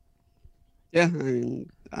 Yeah, I mean,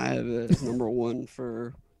 I have it as number 1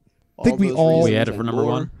 for. I think all we those all- reasons We had it for and number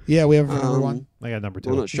more. 1. Yeah, we have it for number 1. I got number 2.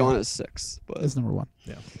 Well, no, Sean is 6, but That's number 1.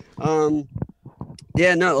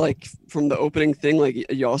 yeah, no, like from the opening thing,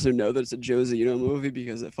 like you also know that it's a Joe Zito movie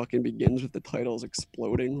because it fucking begins with the titles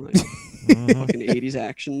exploding, like fucking 80s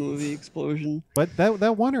action movie explosion. But that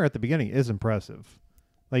oneer at the beginning is impressive.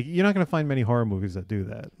 Like, you're not going to find many horror movies that do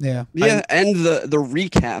that. Yeah. Yeah, and the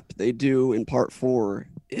recap they do in part 4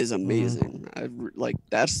 is amazing.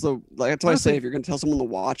 That's why I say if you're gonna tell someone to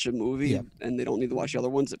watch a movie Yeah. and they don't need to watch the other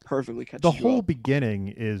ones, it perfectly catches The you whole up.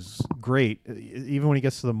 beginning is great, even when he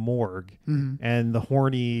gets to the morgue Mhm. and the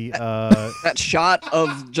horny. That shot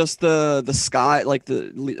of just the sky, like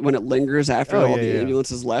when it lingers after Oh, all yeah, the yeah.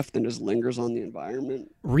 ambulances left and just lingers on the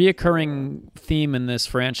environment. Reoccurring theme in this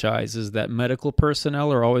franchise is that medical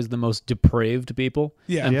personnel are always the most depraved people.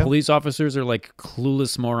 Yeah. And Yeah. police officers are like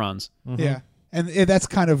clueless morons. Yeah. And that's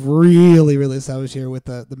kind of really, really established here with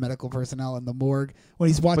the medical personnel in the morgue when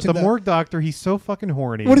he's But watching the morgue doctor, he's so fucking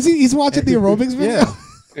horny. What is he? He's watching the aerobics video.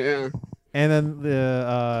 Yeah. Yeah. And then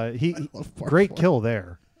the love part great 4. kill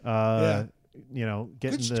there.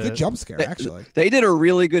 getting Good jump scare, They- actually. They did a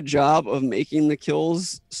really good job of making the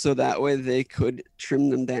kills so that way they could trim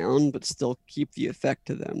them down, but still keep the effect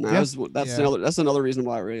to them. That's Yeah. that's another reason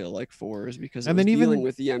why I really like 4 is because And it was then even- dealing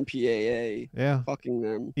with the MPAA Yeah. fucking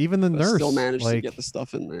them, Even the but nurse still managed to like, get the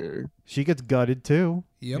stuff in there. she gets gutted too.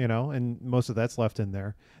 Yep. And most of that's left in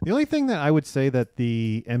there. The only thing that I would say that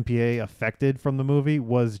the MPA affected from the movie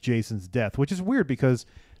was Jason's death, which is weird because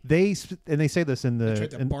they say this in They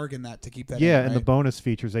tried the to bargain that to keep that. yeah, in, in the right? bonus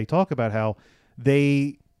features, they talk about how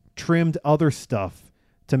they trimmed other stuff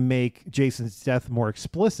to make Jason's death more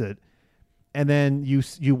explicit, and then you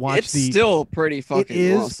watch It's the still pretty fucking it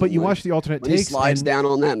is, awesome. but you like, watch the alternate when he takes. slides and- down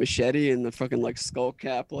on that machete and the fucking like skull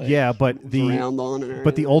cap, like yeah, but moves the around on and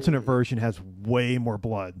but the everything. alternate version has way more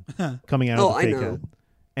blood coming out Oh, of the I fake know. head,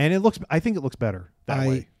 and I think it looks better that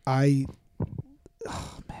way.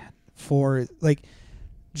 Oh man, 4 like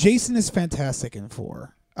Jason is fantastic in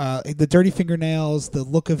 4. The dirty fingernails, the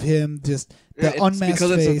look of him, just the It's unmasked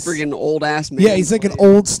because face. it's a freaking old ass man. Yeah, he's like an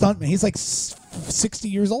playing. old stuntman. He's like 60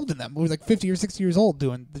 years old in them. He was like 50 or 60 years old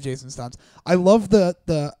doing the Jason stunts. I love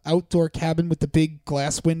the outdoor cabin with the big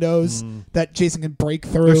glass windows that Jason can break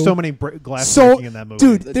through. There's so many glass So- breaking in that movie.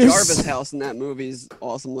 dude, The There's- Jarvis house in that movie is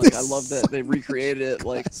awesome. Like I There's love that they recreated it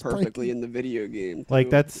like Glass perfectly breaking. in the video game. like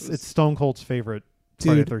too. that's It was- it's Stone Cold's favorite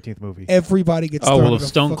Friday Dude, the 13th movie. Everybody gets. Oh thrown well, in if a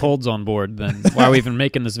Stone fucking- Cold's on board, then why are we even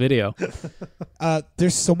making this video?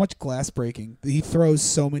 There's so much glass breaking. He throws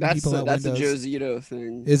so many that's people a, out that's a windows. Joe Zito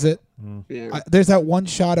thing. Is it? Yeah. There's that one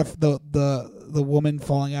shot of the woman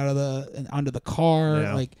falling out of onto the car.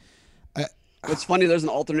 Yeah. Like It's funny. There's an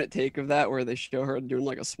alternate take of that where they show her doing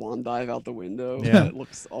like a swan dive out the window. Yeah. It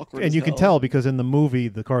looks awkward. And as you can hell. tell because in the movie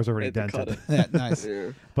the car's They already had to cut dented. it. yeah, nice. Yeah.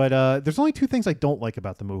 But there's only 2 things I don't like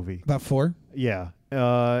about the movie. About 4. Yeah,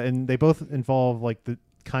 and they both involve like the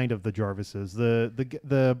kind of the Jarvises.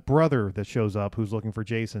 The brother that shows up who's looking for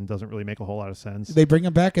Jason doesn't really make a whole lot of sense. They bring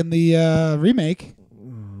him back in the remake.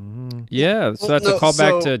 Yeah, so Well, that's a no,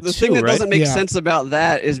 callback so to the 2, thing that right? doesn't make Yeah. sense about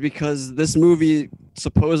that is because this movie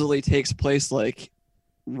supposedly takes place like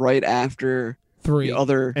right after 3. the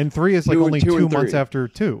other. And 3 is like 2 and only 2 2 and months 3. after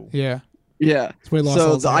 2. Yeah. Yeah. That's where he lost So all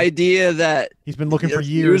the his hair. idea that He's been looking for there's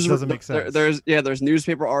years news- doesn't make sense. There's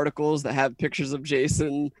newspaper articles that have pictures of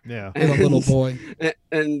Jason yeah. With a little boy.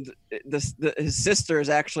 and his sister is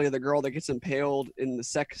actually the girl that gets impaled in the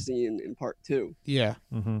sex scene in part 2. Yeah.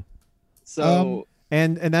 hmm So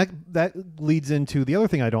And that leads into the other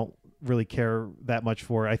thing I don't really care that much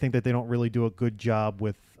for. I think that they don't really do a good job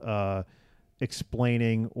with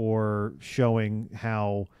explaining or showing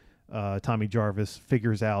how Tommy Jarvis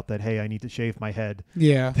figures out that, hey, I need to shave my head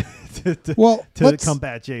Yeah. to Well, let's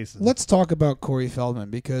combat Jason. let's talk about Corey Feldman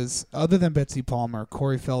because other than Betsy Palmer,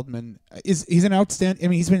 Corey Feldman he's an outstanding. I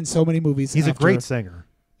mean, he's been in so many movies. He's a after- great singer.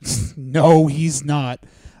 No, he's not.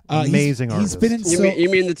 Amazing He's been in artist. so. you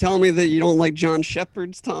mean to tell me that you don't like John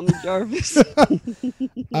Shepard's Tommy Jarvis?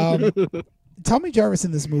 Tommy Jarvis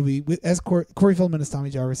in this movie, as Corey Feldman as Tommy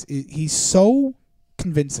Jarvis, he's so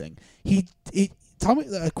convincing.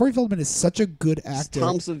 Corey Feldman is such a good It's actor.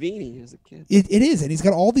 Tom Savini as a kid. It is, and he's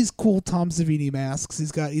got all these cool Tom Savini masks.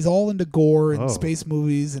 He's all into gore and Oh. space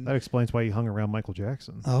movies and That explains why he hung around Michael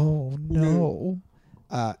Jackson. oh no.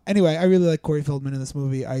 Anyway, I really like Corey Feldman in this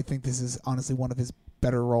movie. I think this is honestly one of his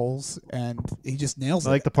better roles, and he just nails I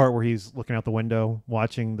it. like the part where he's looking out the window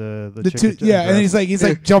watching the The chick two, yeah, and he's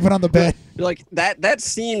like jumping on the bed. Like that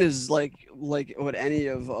scene is like what any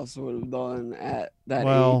of us would have done at that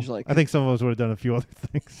well, age. Like, I think some of us would have done a few other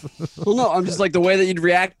things. well, no, I'm just like the way that you'd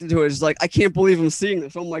reacted to it is like, I can't believe I'm seeing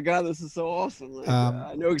this. Oh my god, this is so awesome. Like,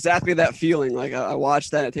 I know exactly that feeling. Like I watched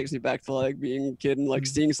that, and it takes me back to like being a kid and like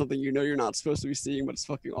seeing something you know you're not supposed to be seeing, but it's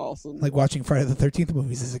fucking awesome. Like watching Friday the 13th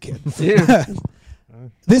movies as a kid. yeah.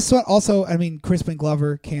 This one also, I mean, Crispin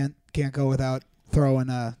Glover can't go without throwing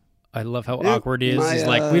a. I love how Yeah, awkward he is. my, He's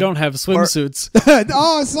like, we don't have swimsuits.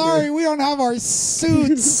 Oh, sorry, we don't have our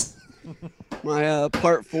suits. My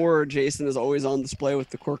part 4, Jason is always on display with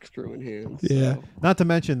the corkscrew in hand. So. Yeah. Not to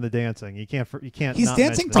mention the dancing. You can't. He's not dancing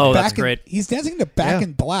mention to that. Oh, that's Back in, great. He's dancing to Back Yeah.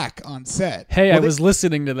 in Black on set. Hey, Well, I was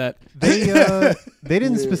listening to that. They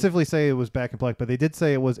didn't specifically say it was Back in Black, but they did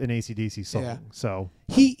say it was an AC/DC song. Yeah. So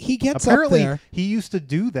He gets up apparently there. he used to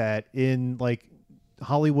do that in like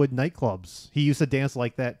Hollywood nightclubs. He used to dance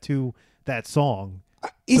like that to that song.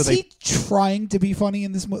 Is they- he trying to be funny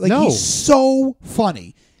in this movie? Like No. he's so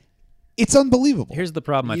funny. It's unbelievable. Here's the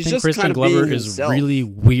problem. I He's think just Crispin kind of Glover being is himself. really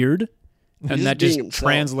weird, and just that being just himself.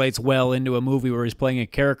 translates well into a movie where he's playing a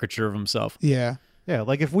caricature of himself. Yeah. Yeah,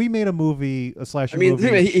 like if we made a movie, a slasher I mean,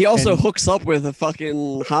 movie, he also and- hooks up with a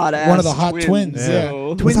fucking hot ass One of the hot twins, yeah.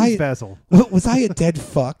 so- Twins Was I- Basil. Was I a dead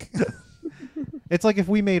fuck? It's like if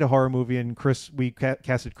we made a horror movie and we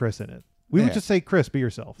casted Chris in it. We would Yeah. just say, Chris, be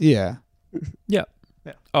yourself. Yeah. Yeah.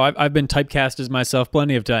 Yeah. Oh, I've been typecast as myself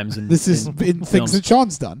plenty of times. This is in things films. that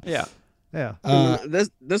Sean's done. Yeah. Yeah.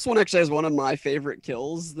 This one actually has one of my favorite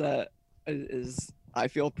kills that is I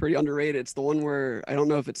feel pretty underrated. It's the one where I don't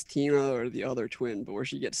know if it's Tina or the other twin, but where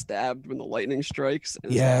she gets stabbed when the lightning strikes,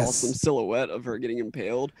 and it's an awesome silhouette of her getting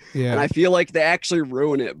impaled. Yeah. And I feel like they actually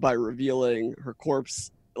ruin it by revealing her corpse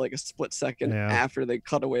like a split second after they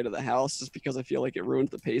cut away to the house, just because I feel like it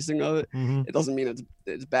ruins the pacing of it. Mm-hmm. It doesn't mean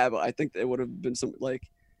it's bad, but I think it would have been some like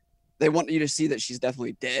they want you to see that she's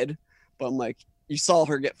definitely dead, but I'm like, you saw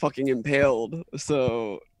her get fucking impaled,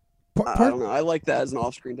 so I don't know. I like that as an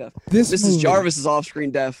off-screen death. Mrs. Jarvis's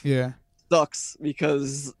off-screen death sucks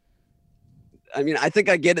because, I mean, I think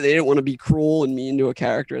I get it. They didn't want to be cruel and mean to a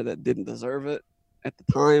character that didn't deserve it at the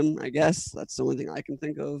time. I guess that's the only thing I can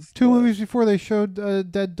think of. Two movies before they showed a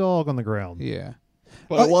dead dog on the ground. Yeah,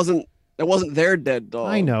 but it wasn't their dead dog.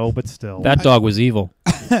 I know, but still, that dog was evil.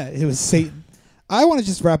 It was Satan. I want to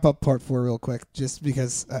just wrap up part 4 real quick, just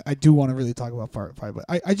because I do want to really talk about part 5.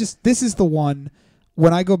 But I just this is the one.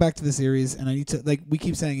 When I go back to the series, and I need to, like we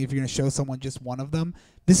keep saying, if you're going to show someone just one of them,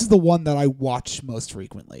 this is the one that I watch most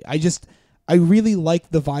frequently. I really like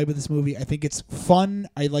the vibe of this movie. I think it's fun.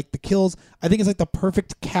 I like the kills. I think it's like the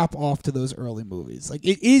perfect cap off to those early movies. Like,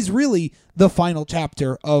 it is really the final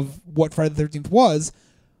chapter of what Friday the 13th was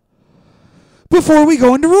before we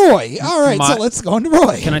go into Roy. All right, so let's go into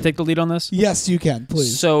Roy. Can I take the lead on this? Yes, you can,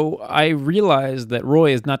 please. So I realized that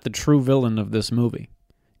Roy is not the true villain of this movie.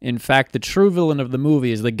 In fact, the true villain of the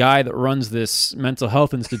movie is the guy that runs this mental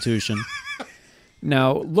health institution.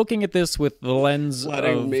 Now, looking at this with the lens of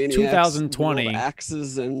 2020,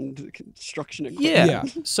 axes and construction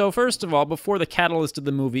equipment. Yeah. So first of all, before the catalyst of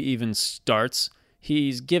the movie even starts,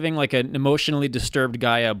 he's giving like an emotionally disturbed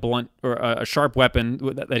guy a blunt or a sharp weapon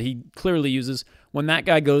that he clearly uses. When that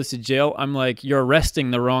guy goes to jail, I'm like, you're arresting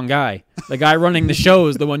the wrong guy. The guy running the show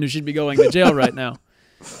is the one who should be going to jail right now.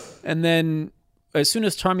 And then as soon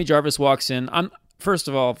as Tommy Jarvis walks in, first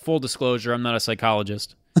of all, full disclosure, I'm not a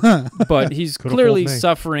psychologist, but he's clearly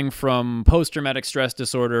suffering from post-traumatic stress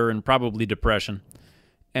disorder and probably depression.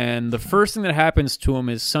 And the first thing that happens to him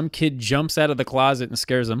is some kid jumps out of the closet and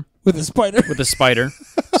scares him with a spider.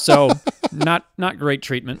 So not great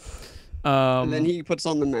treatment. And then he puts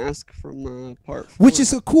on the mask from part 4. Which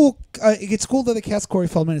is a cool. It's cool that they cast Corey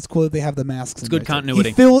Feldman. It's cool that they have the masks. It's good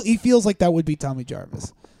continuity. He feels like that would be Tommy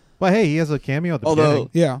Jarvis. Well, hey, he has a cameo at the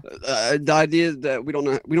beginning. Yeah, the idea that we don't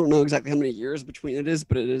know exactly how many years between it is,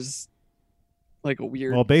 but it is like a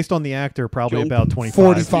weird. Well, based on the actor, probably about 25.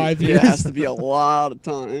 45 years. It has to be a lot of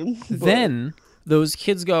time. Then those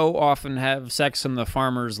kids go off and have sex on the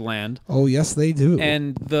farmer's land. Oh, yes, they do.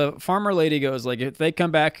 And the farmer lady goes like, if they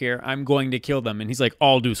come back here, I'm going to kill them. And he's like,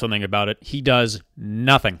 I'll do something about it. He does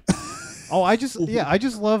nothing. Oh, I just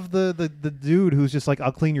love the dude who's just like,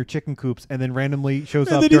 I'll clean your chicken coops, and then randomly shows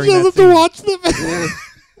up during that scene. To watch them.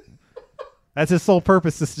 That's his sole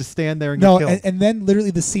purpose, is to stand there and get killed. And then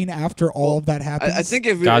literally the scene after all of that happens. I think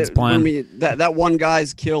if God's plan. that one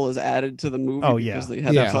guy's kill is added to the movie because they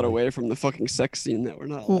had to cut away from the fucking sex scene that we're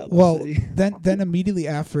not allowed to see. then immediately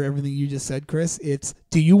after everything you just said, Chris, it's,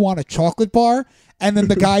 do you want a chocolate bar? And then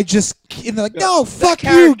the guy just, and they're like, no, fuck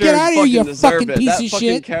you, get out of here, you fucking piece of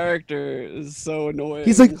shit. That character is so annoying.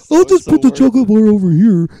 He's like, I'll just put the chocolate bar over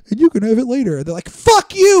here, and you can have it later. And they're like,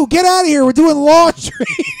 fuck you, get out of here, we're doing laundry.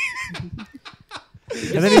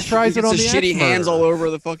 And then he tries it on the shitty hands all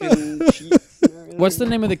over the fucking sheets. What's the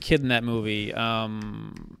name of the kid in that movie?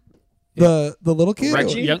 The little kid?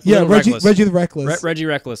 Reggie? Reggie the Reckless. Reggie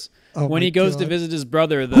Reckless. Oh when my he goes God. to visit his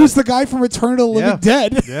brother. Who's the guy from Return of the Living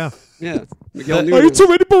Dead? Yeah. Yeah. Miguel I Nunez. ate too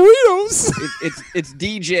many burritos. It's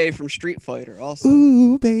DJ from Street Fighter also.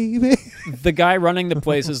 Ooh, baby. The guy running the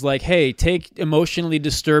place is like, hey, take emotionally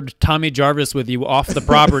disturbed Tommy Jarvis with you off the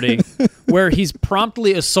property, where he's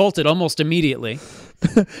promptly assaulted almost immediately,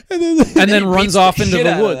 and then runs off into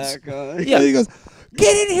the woods. Yeah, he goes,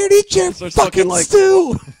 get in here and eat your fucking like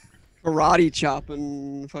stew. Karate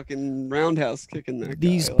chopping, fucking roundhouse kicking that guy.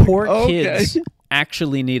 These Like, poor kids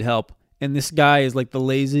actually need help, and this guy is like the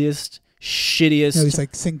laziest, shittiest. No, he's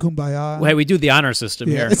like, sing Kumbaya. Hey, we do the honor system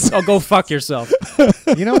here. it's- Oh, go fuck yourself.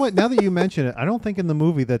 You know what? Now that you mention it, I don't think in the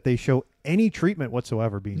movie that they show any treatment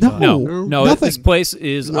whatsoever being done. No, nothing. this place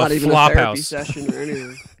is not a even flop a therapy house. session or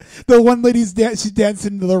anything. The one lady's she's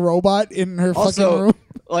dancing to the robot in her fucking Also, room.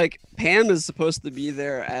 like Pam is supposed to be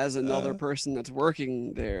there as another person that's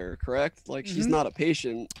working there, correct? Like she's not a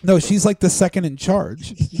patient. No, she's like the second in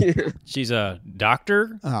charge. Yeah. She's a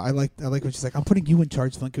doctor. I like what she's like. I'm putting you in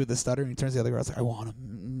charge, Linky with the stutter, and he turns to the other girl. I was like, I want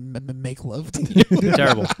him. make love to you.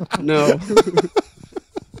 Terrible. No.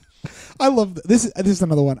 I love this. This is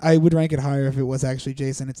another one. I would rank it higher if it was actually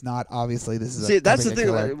Jason. It's not. Obviously, this is. See, that's the having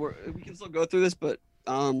a thing. killer. Like, we can still go through this, but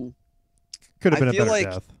Could have been I a feel better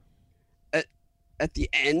like death. at the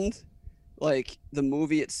end, like the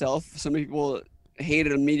movie itself, so many people hate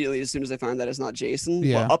it immediately as soon as they find that it's not Jason.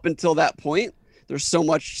 Yeah. But up until that point, there's so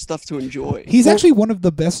much stuff to enjoy. He's actually one of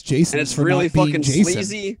the best Jasons. And it's for really not being fucking Jason.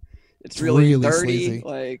 sleazy. It's really, really dirty. sleazy.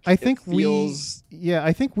 Like I think it feels...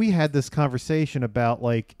 I think we had this conversation about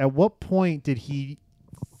like at what point did he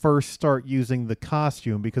first start using the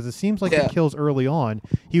costume, because it seems like Yeah. the kills early on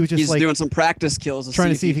he was just He's like doing some practice kills trying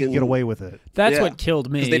to see if he can get away with it. That's Yeah. what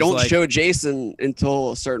killed me. 'Cause they is don't like, show Jason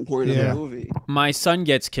until a certain point Yeah. of the movie. my son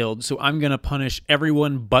gets killed, so I'm gonna punish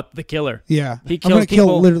everyone but the killer. Yeah, He I'm kills gonna kill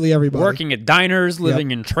people literally everybody. Working at diners, living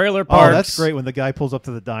in trailer Oh, parks. that's great when the guy pulls up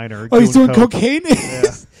to the diner. Oh, he's doing coke. cocaine. Yeah.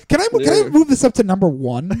 Can I Yeah. move this up to number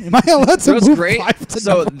 1? Am I allowed to So it's move great. 5 to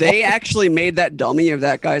So number they 1? actually made that dummy of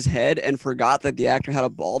that guy's head and forgot that the actor had a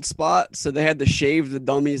bald spot. So they had to shave the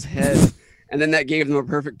dummy's head, and then that gave them a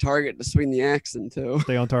perfect target to swing the axe into.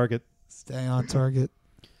 Stay on target. Stay on target.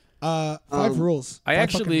 5 Um, rules. I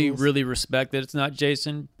 5 fucking actually rules. really respect that it's not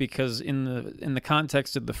Jason, because in the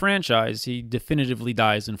context of the franchise, he definitively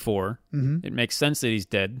dies in 4. Mhm. It makes sense that he's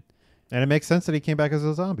dead. And it makes sense that he came back as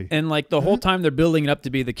a zombie. And like the whole time they're building it up to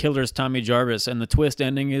be the killer's Tommy Jarvis, and the twist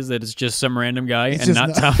ending is that it's just some random guy It's and just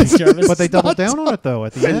not not- Tommy Jarvis. But they It's double not down on it though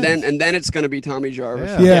at the end. And then it's gonna be Tommy Jarvis.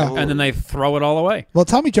 Yeah. from Yeah. now and then on. they throw it all away. Well,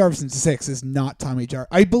 Tommy Jarvis in 6 is not Tommy Jarvis.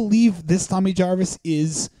 I believe this Tommy Jarvis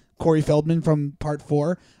is Corey Feldman from Part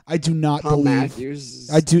 4. I do not Tom believe. Matthews.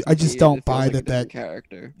 I just to me, don't it feels buy like a that different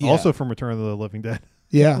character. Yeah. Also from Return of the Living Dead.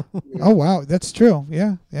 Yeah. Oh wow, that's true.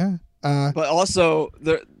 Yeah, yeah. But also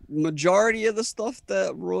the majority of the stuff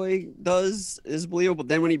that Roy does is believable.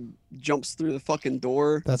 Then when he jumps through the fucking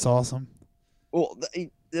door, That's awesome. well,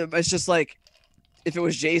 it's just like if it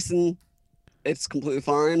was Jason, it's completely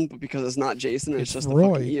fine. But because it's not Jason, it's just the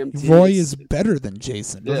fucking Roy. EMT. Roy is better than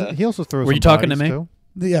Jason. Yeah. He also throws Were some you talking to bodies, me?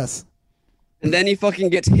 too. Yes. And then he fucking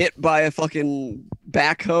gets hit by a fucking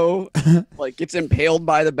backhoe, like gets impaled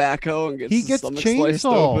by the backhoe and gets He his gets stomach sliced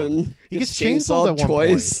chainsawed. open. He gets chainsawed at one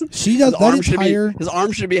twice. She does that entire his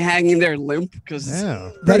arm should be hanging there limp because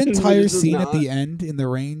Yeah. that entire It's scene not. at the end in the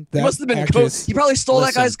rain. He That must have been actress, coke. He probably stole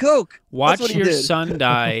Listen, that guy's coke. Watch That's what he your did. son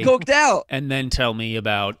die, Coked out. and then tell me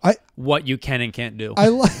about I- what you can and can't do. I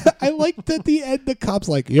like that the end. The cops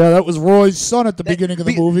like, yeah, that was Roy's son at the beginning of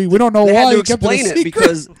the movie. We don't know They why had to he kept it a explain it secret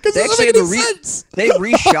because they it doesn't actually make had to any sense. They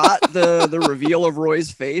reshot the reveal of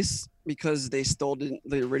Roy's face because they still didn't.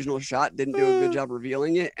 The original shot didn't do a good job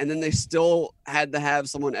revealing it, and then they still had to have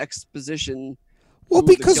someone exposition. Well, who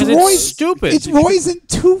the because killer it's Roy's stupid. It's Roy's in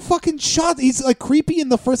 2 fucking shots. He's like creepy in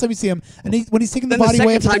the first time you see him, and when he's taking the Then body the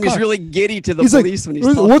away second from time the he's car. really giddy to the He's like, police when he's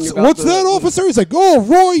talking what's about that, officer? He's like, oh,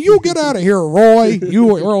 Roy, you get out of here, Roy.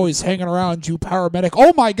 You're always hanging around, you paramedic.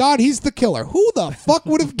 Oh my God, he's the killer. Who the fuck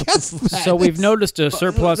would have guessed that? So we've noticed a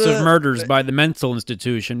surplus the- of murders by the mental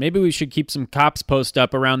institution. Maybe we should keep some cops post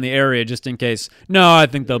up around the area just in case. No, I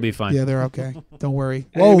think they'll be fine. Yeah, they're okay. Don't worry.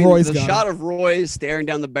 And Whoa, I mean, Roy's the gone. shot of Roy staring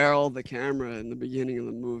down the barrel of the camera in the beginning of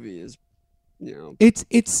the movie is, you know.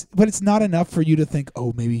 But it's not enough for you to think,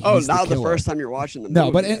 oh, maybe he's Oh, the not the killer. first time you're watching the movie.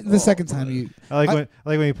 No, but at the all, second time but- you. I like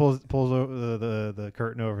I- when he pulls over the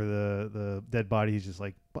curtain over the dead body. He's just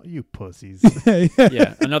like, you pussies.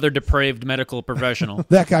 Yeah, another depraved medical professional.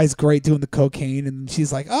 That guy's great doing the cocaine, and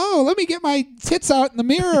she's like, "Oh, let me get my tits out in the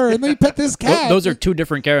mirror and let me pet this cat." Those are two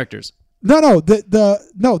different characters. no, the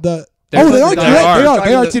They're- oh, they are. they You're right. are. They are.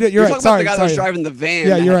 They Driving are the- two. You're you're right. talking Sorry, about the guy that was sorry. driving the van.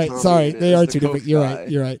 Yeah, you're that right. Tommy Sorry, is, they are the two coke different. You're guy. right.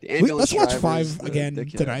 You're right. The ambulance Let's watch driver 5 is the again killer.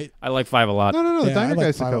 tonight. I like 5 a lot. No. The Yeah, I diner like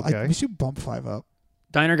guy's the 5. coke guy. We should bump 5 up.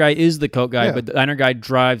 Diner guy is the coke guy, Yeah. but the diner guy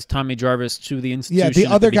drives Tommy Jarvis to the institution. Yeah, the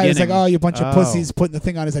at other guy is like, beginning, "Oh, you bunch of Oh. pussies," putting the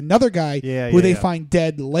thing on. Is another guy Yeah, who yeah, they yeah. find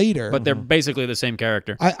dead later. but they're basically the same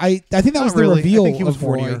character. I think that Not was the really. reveal I think he was of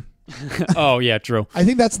Roy. hornier. Oh yeah, true. I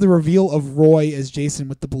think that's the reveal of Roy as Jason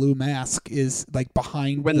with the blue mask is like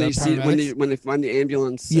behind When the they see paramedics. when they find the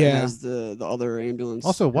ambulance, Yeah. it has the other ambulance.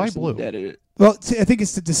 Also, why person blue? Dead in it. Well, I think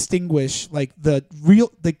it's to distinguish like the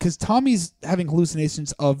real, because Tommy's having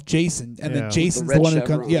hallucinations of Jason, and Yeah. then Jason's The the, red one who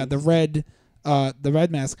comes. Yeah, chevrons. the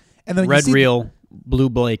red mask, and then you Red see real, blue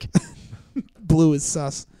Blake. blue is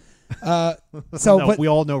sus. So, No, but we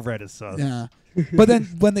all know red is sus. yeah, but then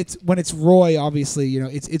when it's Roy, obviously, you know,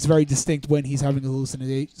 it's very distinct when he's having a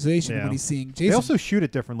hallucination Yeah. when he's seeing They Jason. also shoot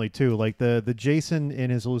it differently too. Like the Jason in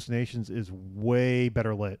his hallucinations is way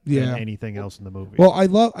better lit Yeah. than anything else in the movie. well, I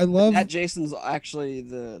love. That Jason's actually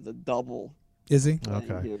the double. Is he?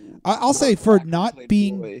 Okay. Him I'll say for acting not played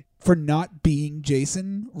being Roy. for not being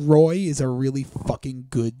Jason, Roy is a really fucking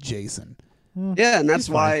good Jason. Yeah, and that's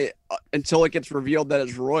He's fine. why until it gets revealed that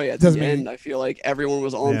it's Roy at Doesn't the mean- end, I feel like everyone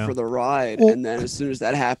was on Yeah. for the ride, Well- and then as soon as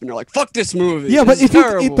that happened, they're like, "Fuck this movie." Yeah, but This is if you,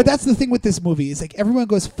 terrible." but that's the thing with this movie is like everyone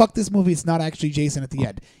goes, "Fuck this movie." It's not actually Jason at the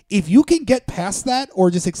end. If you can get past that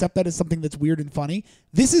or just accept that as something that's weird and funny,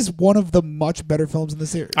 this is one of the much better films in the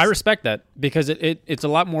series. I respect that because it's a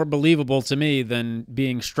lot more believable to me than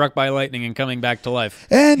being struck by lightning and coming back to life.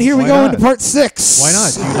 And here we Why go not? into part 6. Why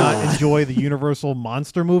not? Do you not enjoy the Universal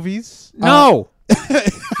monster movies? No.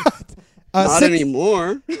 not six-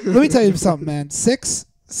 anymore. Let me tell you something, man. Six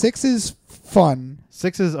is fun,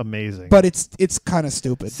 6 is amazing. but it's kind of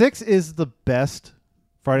stupid. 6 is the best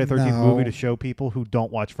Friday the 13th No. movie to show people who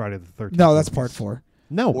don't watch Friday the 13th. No, that's movies. part 4.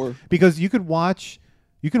 No, Or- because you can watch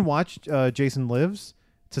Jason Lives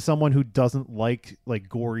to someone who doesn't like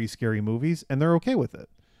gory, scary movies, and they're okay with it.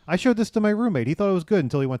 I showed this to my roommate. He thought it was good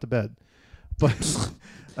until he went to bed. But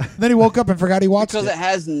Then he woke up and forgot he watched because it. it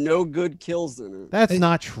has no good kills in it. that's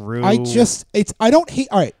not true. I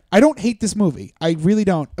don't hate this movie. I really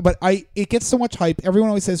don't. But it gets so much hype. Everyone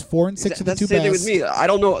always says 4 and 6 are the That's two the same thing best. with me. I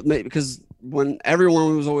don't know because when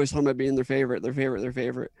everyone was always talking about being their favorite,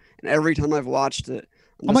 and every time I've watched it,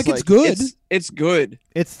 I'm just like, it's good. It's good.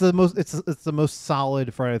 It's the most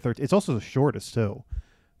solid Friday the 13th. It's also the shortest too,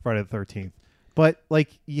 Friday the 13th. But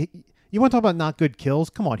like you want to talk about not good kills?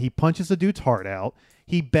 Come on, he punches the dude's heart out.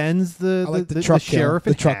 He bends I like the truck kill. sheriff The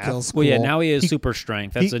in truck half. kills. Well, yeah. cool. Now he has He- super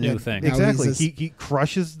strength. That's he- a new yeah, thing. Now Exactly. he's this- He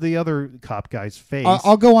crushes the other cop guy's face.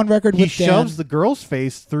 I'll go on record he with Dan. shoves the girl's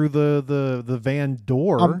face through the van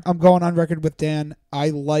door. I'm going on record with Dan. I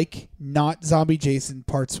like not Zombie Jason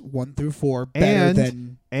parts 1 through 4 better And-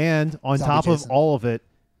 than and on Zombie top Jason. of all of it,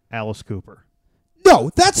 Alice Cooper.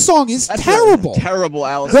 No, that song is That's terrible. A terrible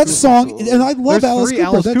Alice. That Cooper song, and I love There's Alice 3 Cooper.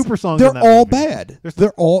 Alice That's- Cooper songs They're in that all movie. bad. There's-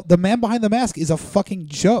 They're all. The Man Behind the Mask is a fucking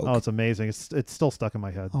joke. Oh, it's amazing. It's still stuck in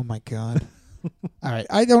my head. Oh my god. All right,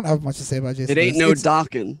 I don't have much to say about Jason. It ain't Lives. no It's-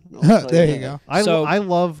 Dockin. There you go. I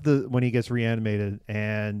love when he gets reanimated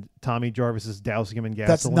and Tommy Jarvis is dousing him in gasoline.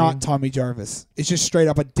 That's not Tommy Jarvis. It's just straight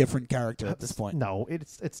up a different character at this point. No,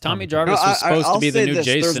 it's Tommy Jarvis. Jarvis was supposed to I'll be the say new this,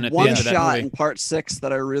 Jason there's at the one end of that shot movie. in part 6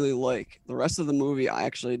 that I really like. The rest of the movie, I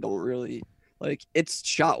actually don't really like. It's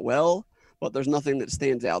shot well, but there's nothing that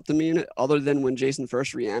stands out to me in it other than when Jason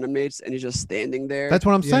first reanimates and he's just standing there. That's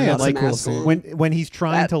what I'm Yeah, saying. that's Like a cool scene. when he's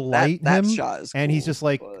trying to light that him, shot is and he's cool, just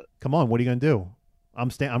like, but- "Come on, what are you gonna do?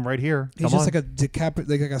 I'm right here. He's Come just on."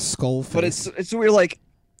 like a skull face. But it's weird. Like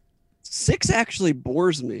 6 actually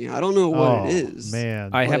bores me. I don't know what it is. Man,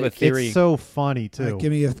 I have a Like, theory. it's so funny All too. right,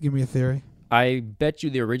 give me a theory. I bet you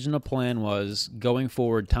the original plan was going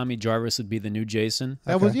forward, Tommy Jarvis would be the new Jason.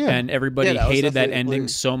 that was Okay. yeah. And everybody Yeah, that was hated that definitely the ending plan.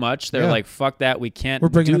 so much. They're Yeah. like, fuck that. We can't We're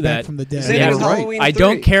bringing do him back that. from the dead. Same Yeah, as right. Halloween I 3.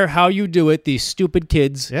 don't care how you do it. These stupid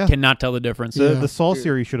kids Yeah. cannot tell the difference. the Yeah. the Saw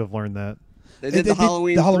series should have learned that. They did the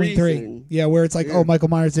Halloween, the Halloween 3. thing. Yeah, where it's like, Yeah. oh, Michael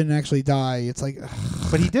Myers didn't actually die. It's like, ugh,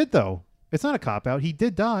 But he did though. It's not a cop out. He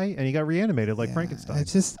did die, and he got reanimated like yeah, Frankenstein.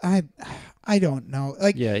 It's just I don't know.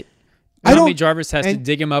 Like Yeah. I Tommy don't- Jarvis has to and-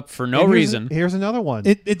 dig him up for no And reason. Here's another one.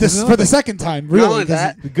 it Here's this another for the thing. second time, Not really. only 'cause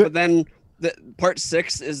that, good- but then part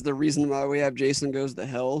 6 is the reason why we have Jason Goes to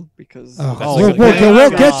Hell because Oh, That's we'll, like we'll, a- we'll,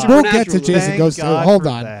 Thank get God. we'll get to Supernatural. Jason Thank Goes to God hold for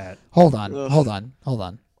on. that. Hold on. Ugh. Hold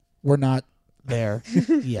on. We're not there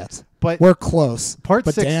yet. But We're close. Part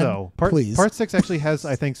but 6 Dan, though. please. Part 6 actually has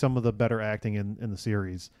I think some of the better acting in the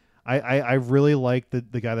series. I really like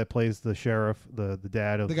the guy that plays the sheriff, the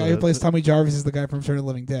dad of The guy who plays Tommy Jarvis is the guy from Return of the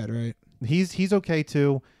Living Dead, right? He's okay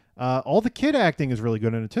too. All the kid acting is really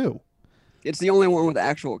good in it too. it's the only one with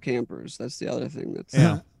actual campers. That's the other thing. That's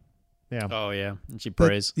Yeah. Yeah. Oh, yeah. And she But-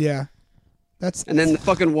 prays. yeah. That's And then the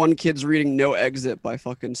fucking one kid's reading No Exit by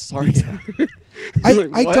fucking Sartre. Like, I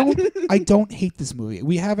what? I don't hate this movie.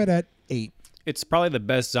 We have it at 8. It's probably the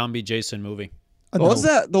best zombie Jason movie. What was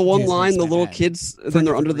that? The one Jason's line, the little bad. kids, For then they're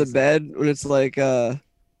different under the reasons. bed when it's like,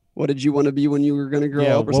 what did you want to be when you were gonna grow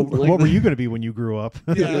Yeah. up, or What, something like what that? were you going to be when you grew up?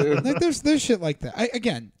 Yeah. Like, there's shit like that.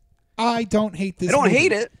 I don't hate this. I don't movie.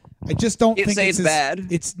 hate it. I just don't Can't think say it's it's bad.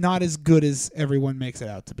 It's not as good as everyone makes it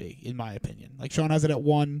out to be, in my opinion. Like Sean has it at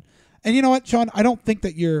 1, and you know what, Sean? I don't think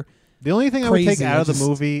that you're. The only thing I would take Crazy, out I of the just-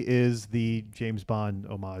 movie is the James Bond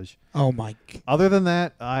homage. Oh my! Other than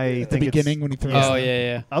that, I At the think beginning it's, when he throws. Oh, the-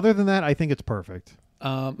 yeah. Other than that, I think it's perfect.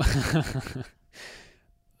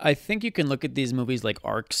 I think you can look at these movies like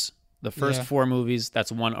arcs. The first Yeah. 4 movies,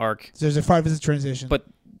 that's one arc. There's a 5 as a transition. But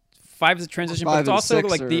 5 is a transition, but 5 it's and also 6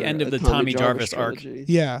 like the are end of a the Tommy Jarvis arc. trilogy.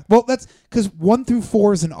 yeah, well, that's because 1 through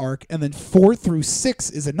 4 is an arc, and then 4 through 6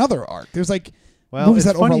 is another arc. There's like Well, movies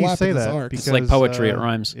it's that funny you overlap say in this that arc. because It's like poetry, it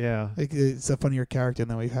rhymes. Yeah, Like, it's a funnier character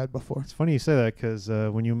than we've had before. it's funny you say that because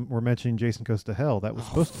when you were mentioning Jason Goes to Hell, that was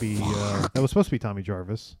supposed to be Tommy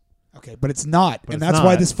Jarvis. Okay, but it's not, But and it's that's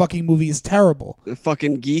why not. this fucking movie is terrible. The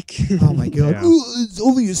fucking geek. Oh my god! Yeah. Ooh, it's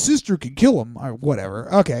only his sister can kill him, or whatever.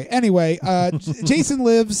 Okay. Anyway, Jason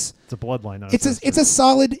Lives. It's a bloodline. Not It's a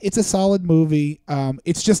solid movie.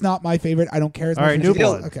 It's just not my favorite. I don't care as All much. right, as New you.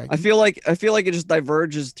 Blood. Okay. I feel like it just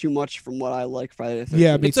diverges too much from what I like Friday the 13th.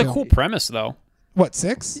 Yeah, me It's a too. cool premise, though. What,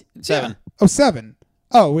 6? 7. Oh, 7.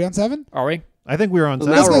 Oh, are we on 7? Are we? I think we were on. Well,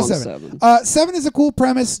 seven. now we're Let's on go 7. 7. 7 is a cool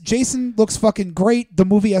premise. Jason looks fucking great. The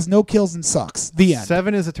movie has no kills and sucks. The end.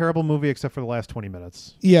 7 is a terrible movie except for the last 20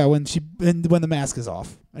 minutes. Yeah, when the mask is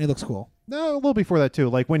off and he looks cool. No, a little before that too.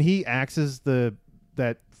 Like when he axes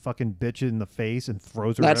that fucking bitch in the face and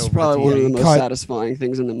throws her. That's over probably one of the most Cut. satisfying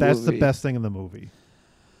things in the movie. That's the best thing in the movie.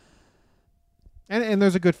 And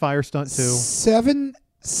there's a good fire stunt too. 7.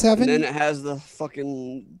 And then it has the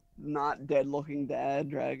fucking not dead looking dad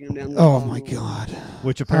dragging him down the Oh tunnel. my god.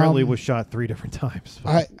 Which apparently Um, was shot 3 different times.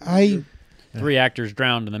 I 3 actors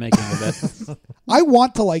drowned in the making of it. I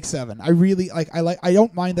want to like 7. I really like. I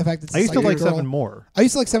don't mind the fact that it's I used to a like girl. 7 more. I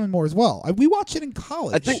used to like 7 more as well. We watched it in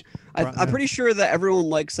college. I think I'm pretty sure that everyone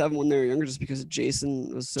liked 7 when they were younger, just because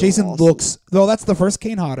Jason was so Jason awesome. looks. Though that's the first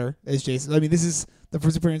Kane Hodder as Jason. I mean, this is the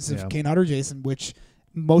first appearance of Yeah. Kane Hodder Jason, which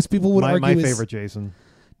most people would My argue is favorite Jason.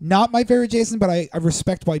 not my favorite Jason, but I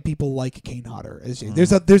respect why people like Kane Hodder as Jason.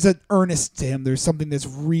 Mm. There's an earnest to him. There's something that's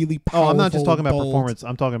really powerful. Oh, I'm not just talking about bold. performance.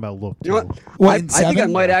 I'm talking about look. You know too. what? What, I in think I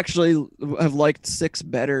 7? might actually have liked 6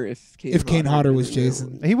 better if Kane Hodder was had been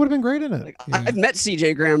Jason. there. He would have been great in it. Like, Yeah. I've met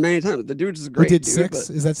CJ Graham many times. The dude's a Who great did dude, 6?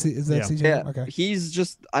 but- Is that Yeah. CJ? Yeah, Okay. he's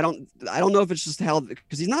just I don't know if it's just how,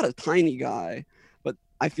 because he's not a tiny guy, but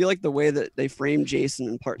I feel like the way that they framed Jason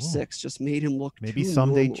in part Oh. 6 just made him look Maybe too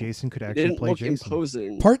someday normal. Jason could He actually didn't play look Jason.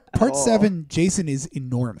 imposing. Part at all. 7, Jason is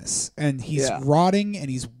enormous, and he's Yeah. rotting,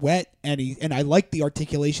 and he's wet, and I like the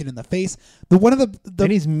articulation in the face. One of the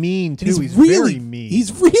And he's mean and too. He's really very mean.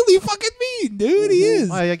 He's really fucking mean, dude. He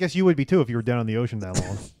is. I guess you would be too if you were down in the ocean that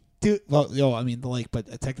long. Dude, well, I mean the lake, but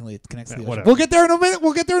technically it connects to the ocean. whatever. We'll get there in a minute.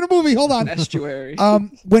 We'll get there in a movie. Hold on. Estuary.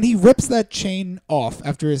 When he rips that chain off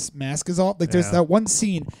after his mask is off, like there's Yeah. that one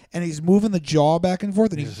scene, and he's moving the jaw back and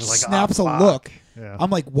forth, and he He's just like, snaps "Ah, a fuck." look. Yeah.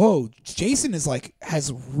 I'm like, whoa, Jason is like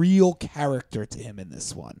has real character to him in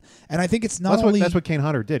this one, and I think it's not That's only what Kane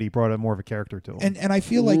Hodder did. He brought more of a character to him. and I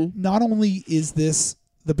feel like not only is this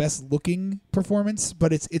the best looking performance,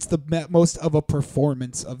 but it's the most of a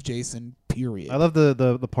performance of Jason. Period. I love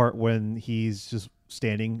the part when he's just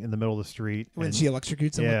standing in the middle of the street. when and- she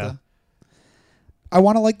electrocutes him. Yeah. With the... I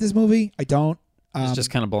want to like this movie. I don't. It's just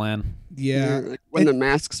kind of bland. yeah. Like when the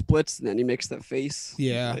mask splits and then he makes that face.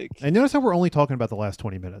 Yeah. Like, and notice how we're only talking about the last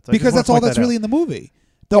 20 minutes. I just Because wanna that's all point that's that really out. in the movie.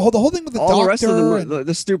 The whole thing with the all doctor. the rest of them, and-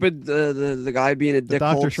 the stupid the guy being a dickhole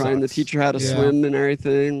doctor trying to sucks. teach her how to Yeah. swim and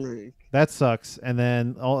everything. Like, That sucks. And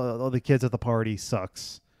then all the kids at the party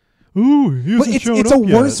sucks. Ooh, he but hasn't shown it's a up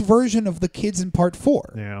yet. worse version of the kids in part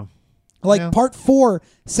 4. Yeah. Like Yeah. part 4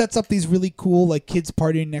 sets up these really cool like kids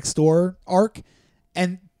partying next door arc,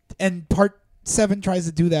 and part 7 tries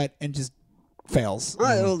to do that and just fails.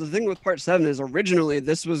 well, the thing with part 7 is originally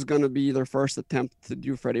this was going to be their first attempt to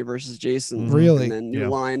do Freddy versus Jason. Really? And then New Yeah.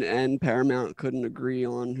 Line and Paramount couldn't agree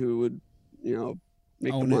on who would,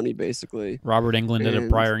 make Own the it. money basically. Robert Englund did a And-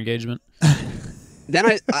 prior engagement. Then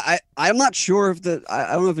I'm not sure if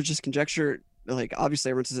I don't know if it's just conjecture. Like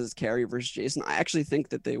obviously everyone says it's Carrie versus Jason. I actually think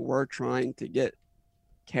that they were trying to get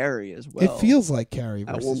Carrie as well. It feels like Carrie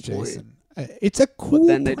at versus one point. Jason. It's a cool but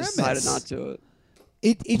then they premise. decided not to.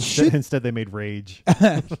 It should Instead, they made Rage.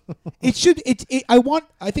 it should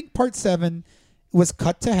I think part 7 was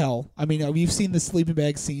cut to hell. I mean, you've seen the sleeping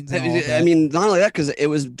bag scenes and all of I that. mean, not only that, because it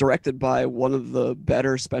was directed by one of the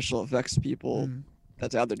better special effects people Mm.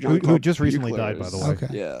 that's out there. John who just recently died, by Bucklers. the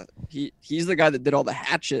way. Okay. Yeah, he's the guy that did all the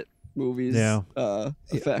Hatchet movies. Yeah.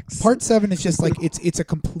 Effects. Part 7 is just like it's a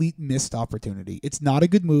complete missed opportunity. It's not a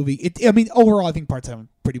good movie. I mean, overall, I think part 7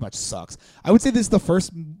 pretty much sucks. I would say this is the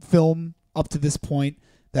first film up to this point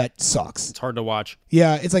that sucks. It's hard to watch.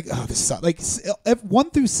 Yeah, it's like this sucks. Like 1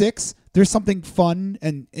 through 6, there's something fun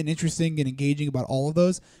and interesting and engaging about all of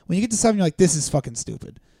those. When you get to 7, you're like, this is fucking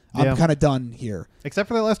stupid. I'm Yeah. kind of done here. Except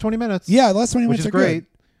for that last 20 minutes. Yeah, the last 20 Which minutes is are great. good.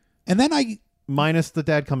 And then Minus the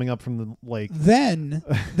dad coming up from the lake. Then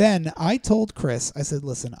I told Chris, I said,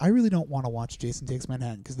 listen, I really don't want to watch Jason Takes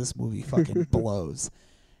Manhattan because this movie fucking blows.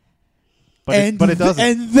 But it doesn't.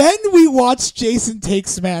 And then we watched Jason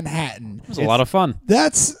Takes Manhattan. It was a lot of fun.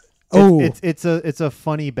 That's It's a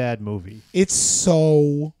funny bad movie. it's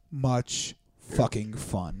so much fucking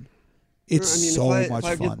fun. It's so much if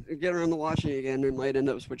I fun. Get around to watching it again, it might end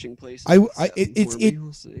up switching places.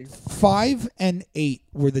 We'll see. 5 and 8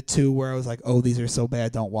 were the two where I was like, oh, these are so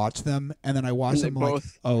bad, don't watch them. And then I watched them like,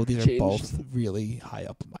 oh, these are both really high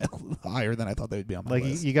up, higher than I thought they would be on my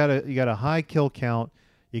list. You got a high kill count.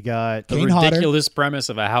 You got the ridiculous premise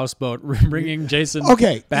of a houseboat bringing Jason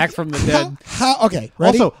back from the dead. Okay,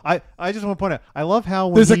 ready? Also, I just want to point out, I love how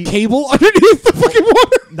when there's a cable underneath the fucking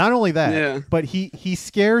water. Not only that, but he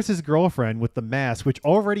scares his girlfriend with the mask, which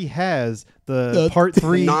already has the part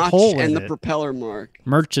 3 hole in and the it. propeller mark.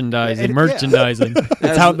 Merchandising.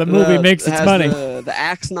 That's how the movie makes its money. The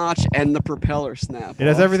axe notch and the propeller snap. It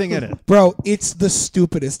has everything in it. Bro, it's the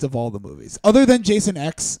stupidest of all the movies. Other than Jason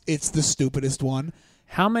X, it's the stupidest one.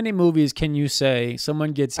 How many movies can you say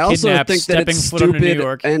someone gets I also kidnapped think that stepping it's foot into New stupid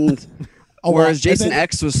York? And whereas Jason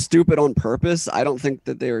X was stupid on purpose, I don't think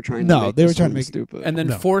that they were trying to make it stupid. And then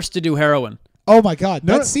forced to do heroin. Oh my God,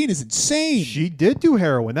 that scene is insane. She did do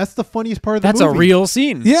heroin. That's the funniest part of the movie. That's a real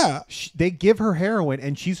scene. Yeah. They give her heroin,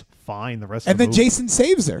 and she's fine the rest of the movie. And then Jason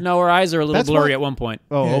saves her. No, her eyes are a little blurry at one point.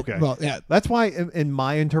 Oh, okay. Well, yeah. That's why, in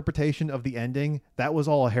my interpretation of the ending, that was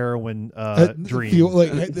all a heroin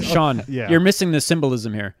dream. Sean, you're missing the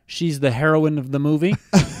symbolism here. She's the heroine of the movie.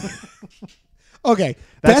 Okay.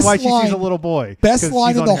 That's why she sees a little boy. Best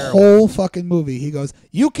line in the whole fucking movie. He goes,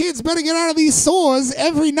 "You kids better get out of these sewers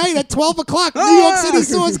every night at 12 o'clock. New York City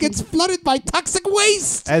sewers gets flooded by toxic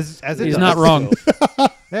waste." As he's not wrong.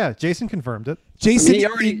 Yeah, Jason confirmed it. Jason, he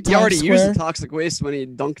already used the toxic waste when he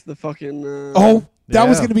dunked the fucking. That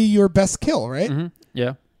was going to be your best kill, right? Mm-hmm.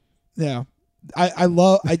 Yeah. Yeah.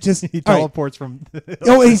 I just he teleports from.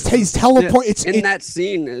 He's teleport. It's in that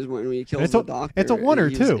scene is when we kill the doctor. It's a 1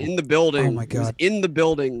 or 2 in the building. Oh my God! He was in the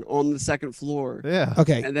building on the second floor. Yeah.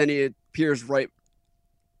 Okay. And then he appears right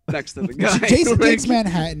next to the guy. Jason Takes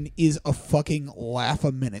Manhattan is a fucking laugh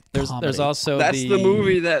a minute. There's also that's the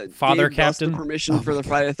movie that Father gave Captain us the permission for the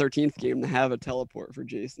Friday the 13th game to have a teleport for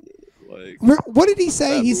Jason. What did he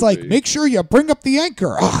say? He's like, make sure you bring up the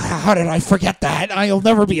anchor. Oh, how did I forget that? I'll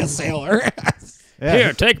never be a sailor.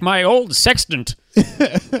 Here, take my old sextant.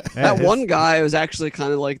 That one guy was actually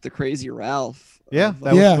kind of like the Crazy Ralph. Yeah,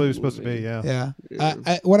 that was what he was supposed to be. Yeah.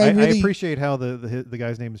 I appreciate how the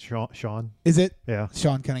guy's name is Sean. Is it? Yeah.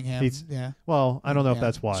 Sean Cunningham. Well, I don't know if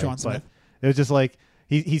that's why. Sean Smith. It was just like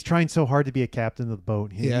he's trying so hard to be a captain of the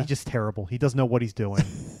boat. He's just terrible. He doesn't know what he's doing.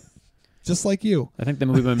 Just like you. I think the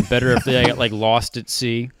movie would have been better if they got lost at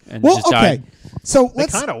sea and just died. So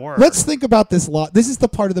let's think about this lot. This is the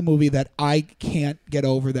part of the movie that I can't get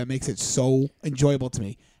over that makes it so enjoyable to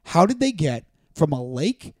me. How did they get from a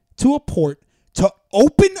lake to a port to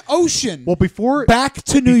open ocean? Well, back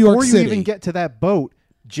to New York City. Before you even get to that boat,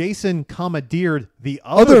 Jason commandeered the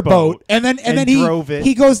other boat and then drove it.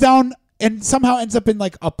 He goes down and somehow ends up in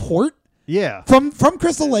a port. Yeah. From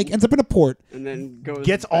Crystal Lake, ends up in a port. And then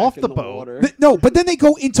gets off the boat. No, but then they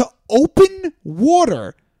go into open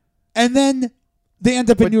water. And then they end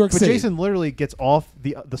up in New York City. But Jason literally gets off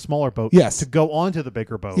the smaller boat to go onto the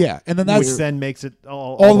bigger boat. Yeah. And then which then makes it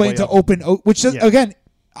all the way into open, which is, again,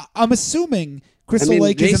 I'm assuming Crystal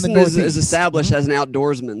Lake Jason is in the Northeast. is established as an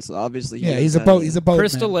outdoorsman, so obviously he's a boat. He's a boat.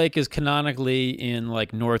 Crystal Lake is canonically in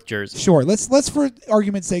North Jersey. Sure, let's for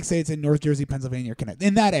argument's sake say it's in North Jersey, Pennsylvania,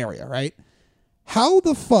 in that area, right? How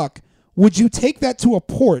the fuck would you take that to a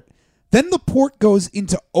port? Then the port goes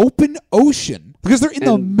into open ocean because they're in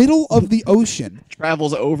the middle of the ocean.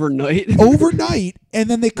 Travels overnight, and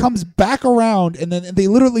then it comes back around, and then they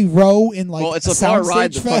literally row in Well, it's a far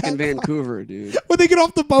ride to fucking Vancouver, dude. When they get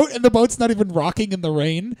off the boat and the boat's not even rocking in the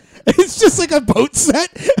rain, it's just like a boat set.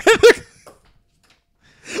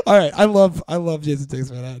 All right, I love Jason Takes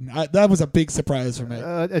Manhattan. That was a big surprise for me.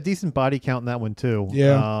 A decent body count in that one too.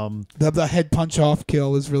 Yeah, the head punch off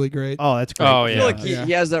kill is really great. Oh, that's great. Oh I yeah, feel like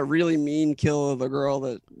he has that really mean kill of a girl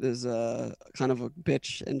that is kind of a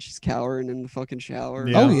bitch and she's cowering in the fucking shower.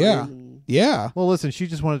 Yeah. Oh yeah, yeah. Well, listen, she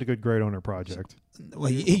just wanted a good grade on her project.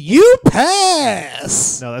 Well, you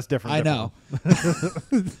pass. No, that's different. I know.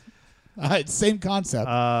 Same concept.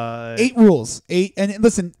 8 rules. 8. And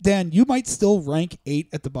listen, Dan, you might still rank 8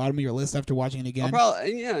 at the bottom of your list after watching it again.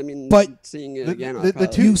 But seeing it again,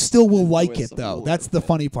 you still will like it though. That's the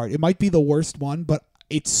funny part. It might be the worst one, but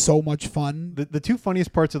it's so much fun. The two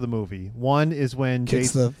funniest parts of the movie. One is when Kicks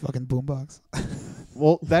Jason the fucking boombox.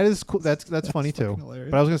 Well, that is cool. That's funny too.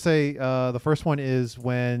 Hilarious. But I was gonna say the first one is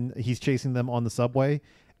when he's chasing them on the subway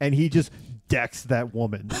and he just decks that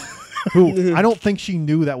woman, who I don't think she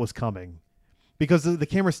knew that was coming, because the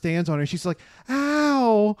camera stands on her and she's like,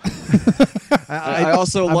 "Ow!" I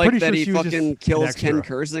also I'm like pretty that sure he she was fucking just kills an Ken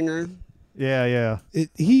extra. Kersinger. Yeah.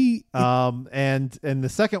 And the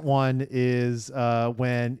second one is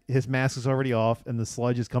when his mask is already off and the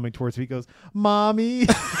sludge is coming towards him. He goes, "Mommy."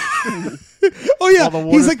 Oh yeah, All the he's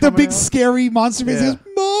water's like the coming big out. scary monster face. Yeah. He goes,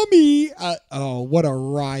 "Mommy!" Oh, what a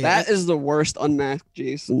riot! That is the worst unmasked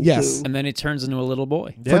Jason. Yes. too. And then he turns into a little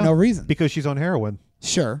boy. for no reason. because she's on heroin.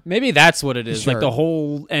 Sure. Maybe that's what it is. Sure. Like the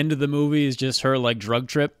whole end of the movie is just her like drug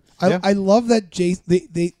trip. Yeah. I love that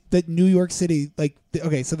that New York City, like,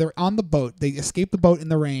 okay, so they're on the boat. They escape the boat in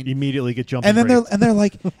the rain. Immediately get jumped. And then they're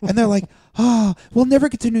like, oh, we'll never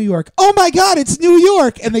get to New York. Oh my God, it's New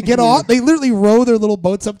York! And they get off. They literally row their little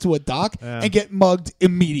boats up to a dock and get mugged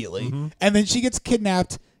immediately. Mm-hmm. And then she gets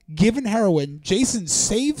kidnapped, given heroin. Jason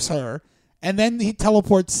saves her, and then he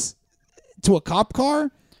teleports to a cop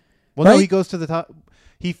car. Well, no, right? he goes to the top.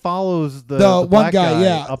 He follows the one black guy,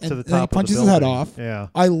 yeah, up to and the then he top. punches of his the head building. off. Yeah,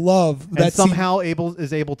 I love and that. somehow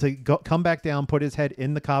is able to come back down, put his head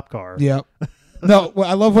in the cop car. Yeah. No, well,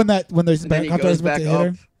 I love when there's And then he cop goes cars about back to hit her.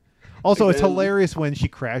 up. Also, it's Again. hilarious when she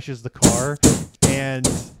crashes the car, and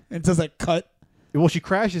And it says like cut. well, she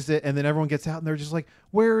crashes it, and then everyone gets out, and they're just like,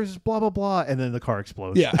 "Where's blah blah blah?" And then the car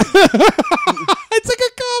explodes. Yeah. It's like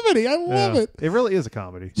a comedy. I love Yeah. it. It really is a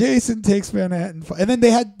comedy. Jason Takes Manhattan. And then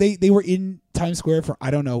they were in Times Square for,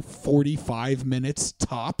 I don't know, 45 minutes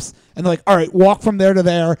tops. And they're like, all right, walk from there to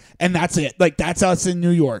there, and that's it. Like, that's us in New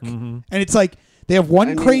York. Mm-hmm. And it's like they have one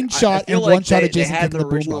I mean, crane I shot feel and like one shot they, of Jason They had kicking the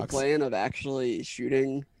the original boombox. plan of actually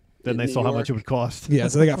shooting. Then in they New saw how much it York. would cost. Yeah,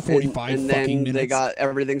 so they got And- 45 and fucking then minutes. they got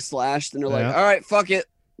everything slashed, and they're like, Yeah. "All right, fuck it,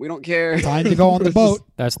 we don't care." time to go on the boat.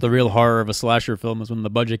 That's the real horror of a slasher film is when the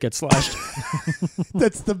budget gets slashed.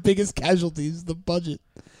 That's the biggest casualties, the budget.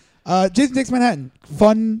 Jason Takes Manhattan.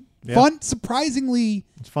 Fun, surprisingly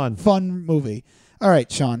It's fun. fun movie. All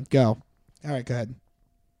right, Sean, go. All right, go ahead.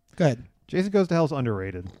 Go ahead. Jason Goes to Hell's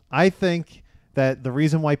underrated. I think that the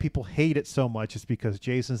reason why people hate it so much is because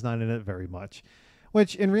Jason's not in it very much,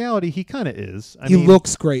 which in reality he kind of is. I He mean,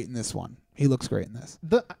 looks great in this one. He looks great in this.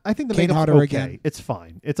 I think the Kane makeup's Hodder okay. again. It's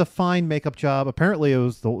fine. It's a fine makeup job. Apparently, it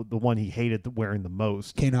was the one he hated wearing the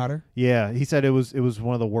most. Kane Hodder. Yeah, he said it was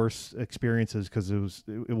one of the worst experiences because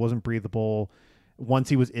it wasn't breathable. Once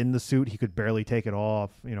he was in the suit, he could barely take it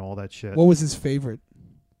off. You know, all that shit. What was his favorite?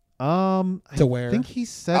 To to wear? I think he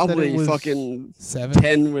said that Probably it was fucking 7.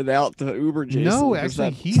 10 without the Uber Jason. No, 'cause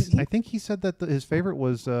actually, that- I think he said that his favorite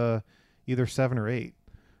was either 7 or 8.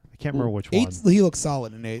 I can't remember which one. 8. He looks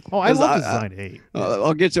solid in 8. Oh, I 'Cause love I- design 8.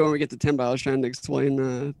 I'll get to it when we get to 10, but I was trying to explain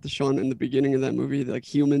to Sean in the beginning of that movie, like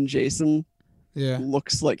human Jason Yeah.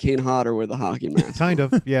 looks like Kane Hodder with a hockey mask. Kind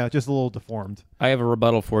of, yeah, just a little deformed. I have a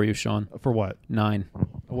rebuttal for you, Sean. For what? 9.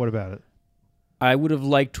 What about it? I would have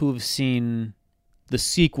liked to have seen the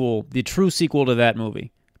sequel, the true sequel to that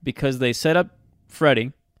movie, because they set up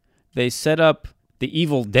Freddy, they set up the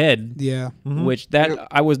Evil Dead, Yeah. Mhm. which that Yep.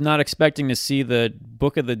 I was not expecting to see the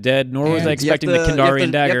Book of the Dead, nor was And I you expecting the You have Kandarian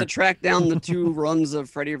to Dagger. track down the 2 runs of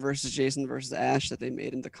Freddy versus Jason versus Ash that they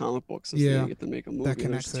made into comic books. So Yeah. they didn't get to make a movie.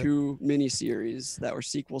 connects There's it. 2 miniseries that were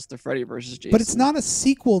sequels to Freddy versus Jason. But it's not a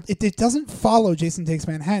sequel. It doesn't follow Jason Takes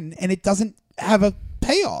Manhattan, and it doesn't have a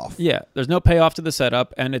payoff. Yeah, there's no payoff to the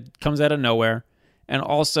setup, and it comes out of nowhere. And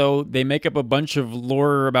also, they make up a bunch of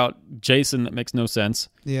lore about Jason that makes no sense.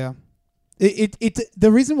 Yeah. It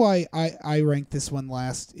the reason why I rank this one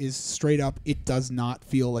last is straight up it does not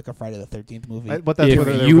feel like a Friday the 13th movie. But that's what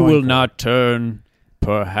If they're you going will for. not turn,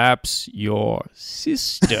 perhaps your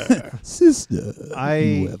sister. Sister, I-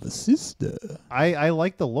 you have a sister. I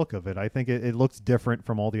like the look of it. I think it looks different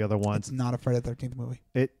from all the other It's ones. not a Friday the 13th movie.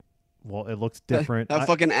 It looks different. That I-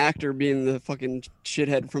 fucking actor being the fucking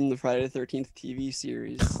shithead from the Friday the 13th TV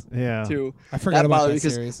series, yeah. too. I forgot about bothered that me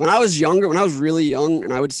 'cause series. When I was younger, when I was really young,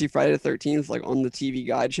 and I would see Friday the 13th like on the TV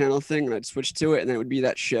Guide channel thing, and I'd switch to it, and then it would be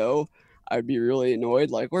that show. I'd be really annoyed,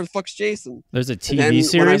 like, where the fuck's Jason? There's a And then TV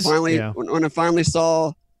series. Yeah. when I finally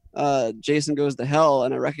saw Jason Goes to Hell,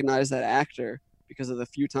 and I recognized that actor because of the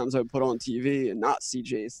few times I would put on TV and not see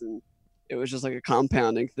Jason, it was just like a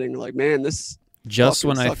compounding thing. Like, man, this. Just fucking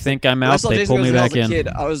when I sucks. think I'm When I out, saw they Jason pull Goes me to Hell back as a in. kid,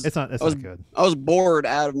 It's not. It's I was- not good. I was bored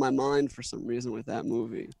out of my mind for some reason with that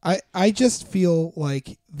movie. I just feel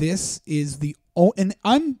like this is and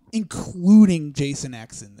I'm including Jason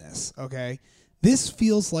X in this, okay? This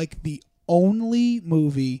feels like the only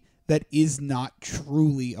movie that is not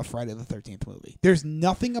truly a Friday the 13th movie. There's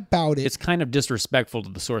nothing about it. It's kind of disrespectful to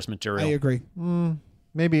the source material. I agree.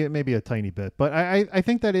 Maybe a tiny bit, but I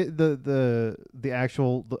think that the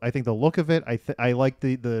actual I think the look of it I like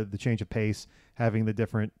the change of pace, having the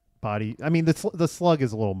different body. I mean, the slug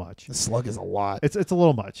is a little much. The slug is a lot. It's a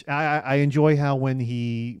little much. I enjoy how when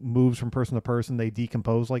he moves from person to person, they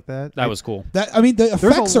decompose like that. That was cool. That I mean, the There's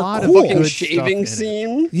effects a are lot cool. of Fucking good stuff in shaving it.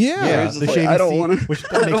 scene. Yeah. Yeah, It's the like, shaving I don't scene, want which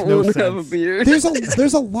I makes don't no want to have a sense. beard.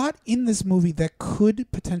 There's a lot in this movie that could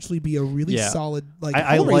potentially be a really Yeah. solid like.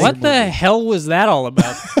 I horror like What movie. the hell was that all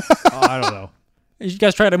about? I don't know. You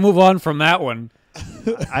guys try to move on from that one.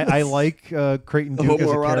 I like Creighton The Duke as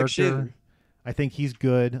a homoerotic character. shaving. I think he's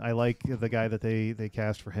good. I like the guy that they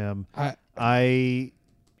cast for him. I- I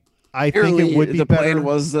think Apparently, it would be the better. plan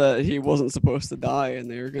was that he wasn't supposed to die, and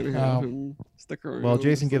they were going to have Oh. him stick around. Well,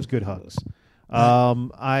 Jason gives good hugs.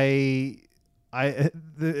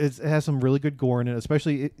 It has some really good gore in it,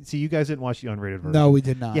 especially. See, you guys didn't watch the unrated version. No, we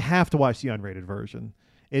did not. You have to watch the unrated version.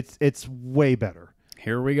 It's way better.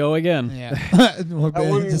 Here we go again. Yeah.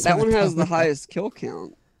 That one has the highest kill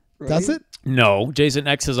count. Right? Does it? No, Jason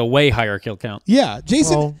X has a way higher kill count. Yeah,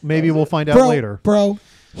 Jason. Well, maybe we'll find out bro, later. Bro,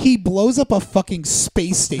 he blows up a fucking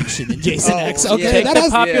space station in Jason Oh, X. yeah. Okay, Take that the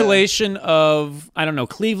has population of, I don't know,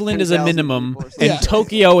 Cleveland is a 10,000 minimum people or and Yeah.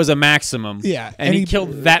 Tokyo is a maximum. Yeah, And he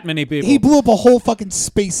killed that many people. he blew up a whole fucking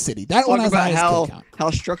space city. That one Talk has the about highest kill how, count. how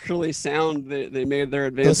structurally sound they made their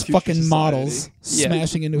advanced Those future fucking society. models Yeah.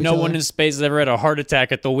 smashing into each No other. one in space has ever had a heart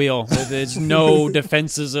attack at the wheel. There's no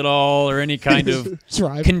defenses at all or any kind of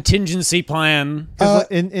Drive. contingency plan. 'Cause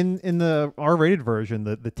in the R-rated version,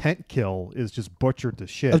 the tent kill is just butchered to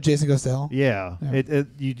shit. of Jason Goes to Hell. Yeah, Yeah.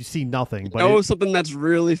 you see nothing. But know something that's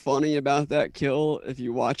really funny about that kill? If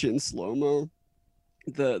you watch it in slow mo,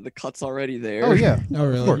 the cut's already there. oh yeah, Oh,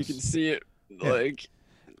 really? of course. You can see it. Yeah. Like,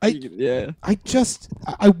 I- yeah.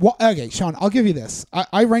 Okay, Sean, I'll give you this.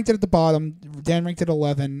 I ranked it at the bottom. Dan ranked it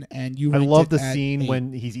 11, and you I ranked love it the at scene 8.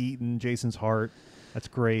 when he's eating Jason's heart. That's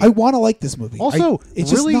great. I want to like this movie. Also,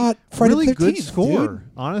 it's really, just not Friday really the 13th, good score. dude.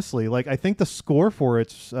 Honestly, like I think the score for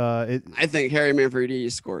it's I think Harry Manfredi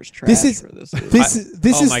scores trash This is- for this. One.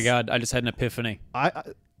 This Oh is my God, I just had an epiphany. I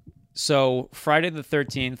So Friday the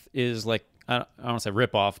 13th is like, I don't want to say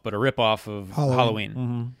rip-off, but a rip-off of Halloween.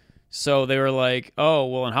 Halloween. So they were like, oh,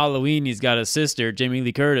 well, in Halloween, he's got a sister, Jamie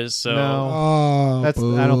Lee Curtis. So No. Oh, That's. I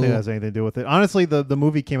don't think boo. that has anything to do with it. Honestly, the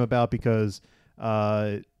movie came about because,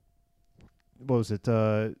 what was it?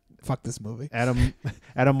 Fuck this movie. Adam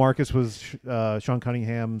Marcus was Sean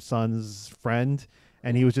Cunningham's son's friend,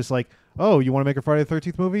 and he was just like, "Oh, you want to make a Friday the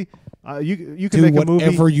 13th movie? You can Do make a movie.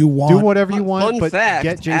 whatever you want. Do whatever you Fun- want, fun but fact,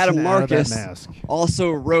 get Jason Adam out of that Marcus mask."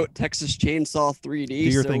 Also wrote Texas Chainsaw 3D. Do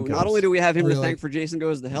Your So Thing, not Cuz. only do we have him Really? to thank for Jason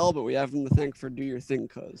Goes to Hell, but we have him to thank for Do Your Thing,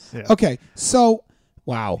 Cuz. Yeah. Okay, so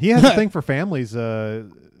wow. He has a thing for families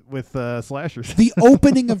with slashers. The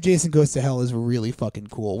opening of Jason Goes to Hell is really fucking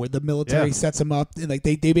cool, where the military Yeah. sets him up and like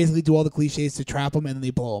they basically do all the cliches to trap him and then they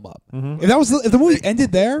blow him up. Mhm. If the movie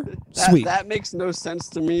ended there, sweet. That makes no sense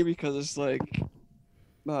to me because it's like,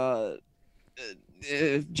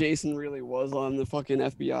 if Jason really was on the fucking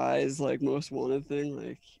FBI's like most wanted thing,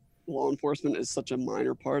 like law enforcement is such a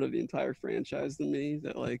minor part of the entire franchise to me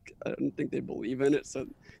that like I don't think they believe in it. So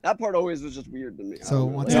that part always was just weird to me. I So don't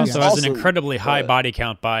know, once he like, again- also it's has an awesome, incredibly high but- body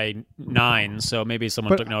count by 9, so maybe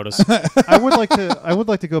someone But- took notice. I would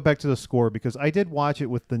like to go back to the score because I did watch it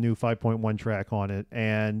with the new 5.1 track on it,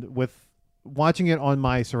 and with watching it on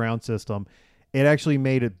my surround system, it actually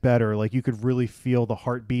made it better. Like you could really feel the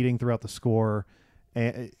heart beating throughout the score,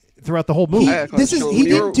 and throughout the whole movie. He- I got a this is- question. he When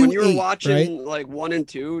you didn't were- do when you were 8, watching right? like 1 and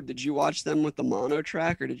 2, did you watch them with the mono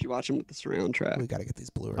track or did you watch them with the surround track? We gotta get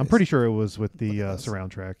these Blu-rays. I'm pretty sure it was with Look the at those.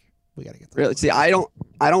 surround track. we gotta get those. Really? See, I don't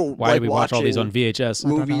Why like did we watch all these on watching VHS?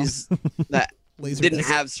 don't know. movies that Laser didn't disc.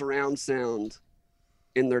 have surround sound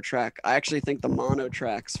in their track. I actually think the mono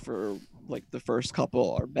tracks for like the first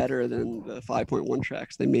couple are better than the 5.1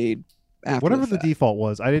 tracks they made after Whatever the fact. default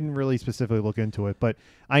was, I didn't really specifically look into it, but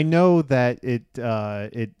I know that it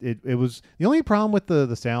was the only problem with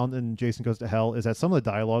the sound in Jason Goes to Hell is that some of the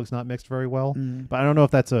dialogue's not mixed very well. Mm. But I don't know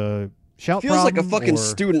if that's a shout. Feels like a problem fucking or-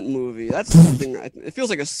 student movie. That's something. It feels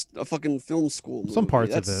like a fucking film school movie. Some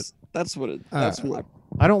parts of that's, That's what it. Uh, That's my.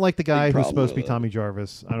 I don't like the guy who's problem supposed to be with it. Tommy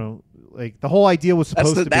Jarvis. I don't like the whole idea was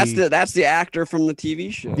supposed to be. That's the actor from the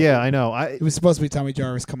TV show. Yeah, I know. It was supposed to be Tommy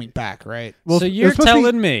Jarvis coming back, right? Well, So it was you're supposed to be-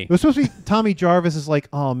 telling me It was supposed to be Tommy Jarvis is like,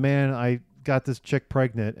 oh man, I got this chick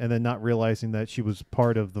pregnant, and then not realizing that she was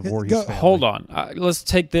part of the Voorhees go- family. Hold on. Let's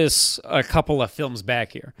take this a couple of films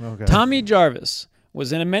back here. Okay. Tommy Jarvis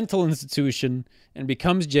was in a mental institution and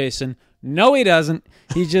becomes Jason. No, he doesn't.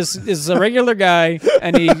 He just is a regular guy,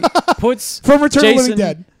 and he puts From Return of the Living Jason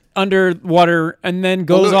Dead. underwater and then Well,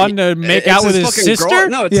 goes no, on to make it's out with his fucking sister.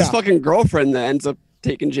 No, it's Yeah. his fucking girlfriend that ends up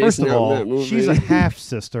taking First Jason of out in all, that movie. she's a half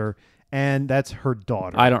sister, and that's her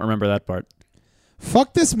daughter. I don't remember that part.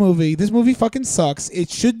 Fuck this movie. This movie fucking sucks. It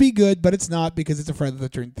should be good, but it's not because it's a Friday the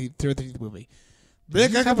 13th movie.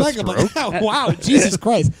 Wow, Jesus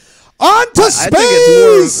Christ. On to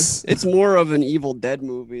space! I think it's more of an Evil Dead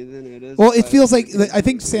movie than it is. Well, it feels like I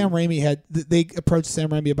think Sam Raimi they approached Sam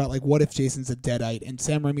Raimi about like what if Jason's a deadite, and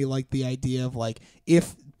Sam Raimi liked the idea of like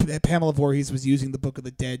if Pamela Voorhees was using the Book of the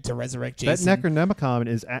Dead to resurrect Jason. That Necronomicon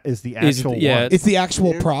is the actual one. It's the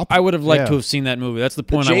actual prop. I would have liked to have seen that movie. That's the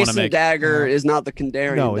point I want to Jason make. dagger is not the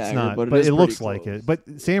Kandarian No, dagger, it's not. but it looks pretty like close. it.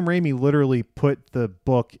 But Sam Raimi literally put the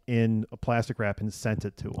book in a plastic wrap and sent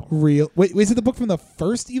it to him. Real. Wait, is it the book from the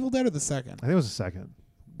first Evil Dead or the second? I think it was the second.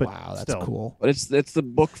 But wow, that's still. cool. But it's the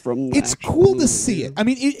book from. The It's actual cool movie, to see it. I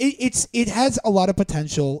mean, it has a lot of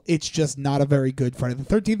potential. It's just not a very good Friday the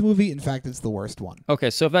 13th movie. In fact, it's the worst one. Okay,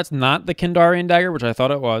 so if that's not the Kandarian dagger, which I thought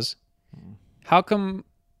it was, how come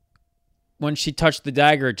when she touched the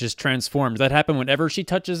dagger it just transformed? Does that happen whenever she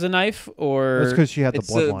touches a knife, or That's because she had the It's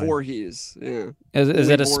bloodline. Voorhees. Yeah. is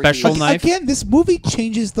it a Voorhees. special knife? Again, this movie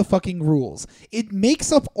changes the fucking rules. It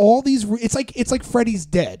makes up all these. It's like Freddy's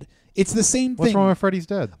dead. It's the same What's thing. wrong with Freddy's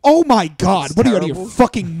Dead? Oh my God! It's What are you out of your terrible.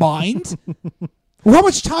 fucking mind? Well, how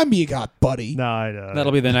much time do you got, buddy? No, I know.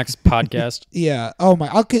 That'll be the next podcast. Yeah. Oh my!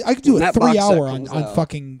 I could do When a that box set 3-hour on comes out,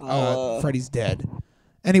 fucking I'll, Freddy's Dead.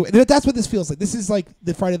 Anyway, that's what this feels like. This is like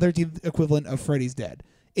the Friday the 13th equivalent of Freddy's Dead.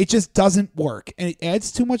 It just doesn't work, and it adds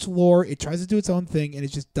too much lore. It tries to do its own thing, and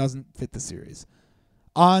it just doesn't fit the series.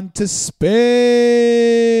 On to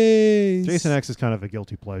space. Jason X is kind of a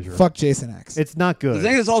guilty pleasure. Fuck Jason X. It's not good. The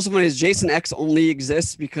thing that's also funny is Jason X only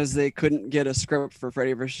exists because they couldn't get a script for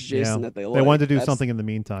Freddy vs. Jason that they liked. They wanted to do That's- something in the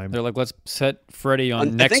meantime. They're like, let's set Freddy on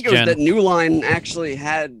I next think it was gen. that New Line actually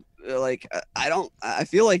had I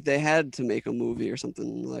feel like they had to make a movie or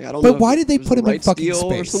something. Like I don't know. But why if did they it was put the him in rights fucking deal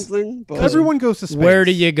space? or something? But Everyone goes to space. Where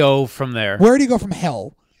do you go from there? Where do you go from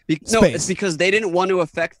hell? No, Space. it's because they didn't want to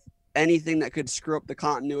affect anything that could screw up the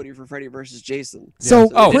continuity for Freddy versus Jason. So,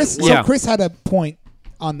 Oh, Chris, yeah. Chris had a point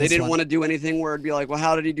on They this didn't one. want to do anything where it'd be like, well,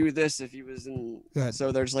 how did he do this if he was in? Go ahead.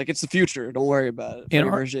 So there's like, it's the future. Don't worry about it. In Freddy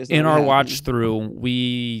our, versus Jason in never our happened. watch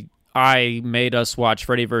through, I made us watch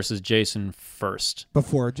Freddy versus Jason first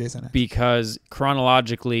Before Jason X. because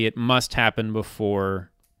chronologically it must happen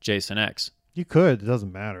before Jason X. You could. It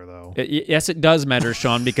doesn't matter though. Yes, it does matter,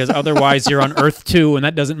 Sean, because otherwise you're on Earth 2 and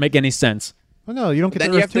that doesn't make any sense. Oh, no, you don't get Then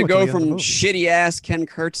to you Earth have to 2 go until the from end of the movie. shitty ass Ken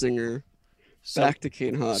Kurtzinger So, back to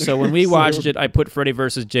Kane Hodder. so when we So- watched it, I put Freddy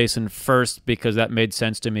versus Jason first because that made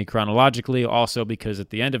sense to me chronologically. Also because at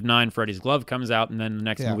the end of 9, Freddy's glove comes out and then the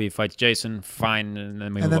next Yeah. movie fights Jason. Fine, and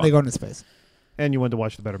then we And move then on. they go into space. And you wanted to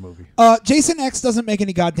watch the better movie. Jason X doesn't make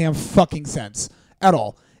any goddamn fucking sense at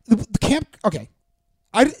all. The camp. Okay,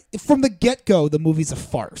 from the get-go, the movie's a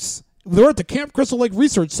farce. They're at the Camp Crystal Lake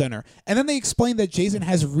Research Center, and then they explain that Jason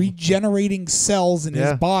has regenerating cells in his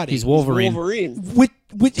Yeah. body. He's Wolverine.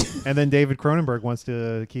 Which And then David Cronenberg wants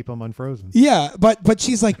to keep him unfrozen. yeah, but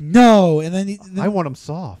she's like no, and then I want him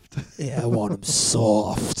soft. yeah, I want him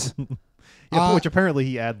soft. Yeah, which apparently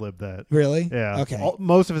he ad-libbed that. Really? Yeah. Okay.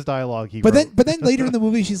 Most of his dialogue he But wrote. then later in the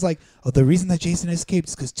movie, she's like, "Oh, the reason that Jason escaped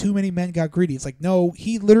is because too many men got greedy." It's like, no,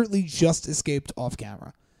 he literally just escaped off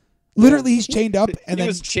camera. Literally, he's chained up, and he then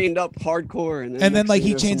was chained up hardcore, and then next like thing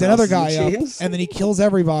he there's chains someone another else in guy up, chains. and then he kills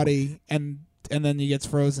everybody, and then he gets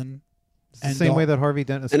frozen. It's the same way that Harvey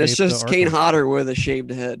Dent escaped. and it's just to Kane Arkham. Hodder with a shaved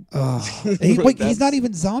head. He's not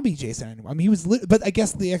even zombie Jason anymore. I mean, he was, but I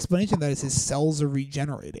guess the explanation of that is his cells are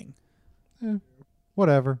regenerating.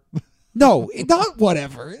 Whatever. No, not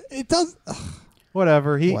whatever. It does.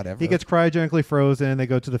 Whatever. Whatever. He gets cryogenically frozen. They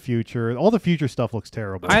go to the future. All the future stuff looks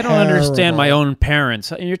terrible. I don't understand my Terrible. own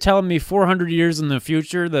parents. You're telling me 400 years in the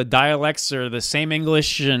future, the dialects are the same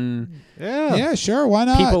English and Yeah. Yeah, sure. Why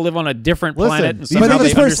not? people live on a different Listen, planet and these but somehow they they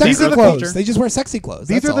just wear understand sexy Earth clothes. culture? They just wear sexy clothes.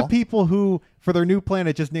 These That's are the all. people who, for their new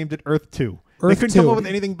planet, just named it Earth 2. they Earth couldn't 2. come up with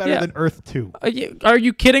anything better Yeah. than Earth 2. Are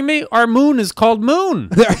you kidding me? Our moon is called Moon.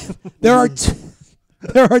 There are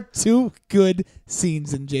there are two good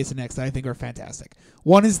scenes in Jason X that I think are fantastic.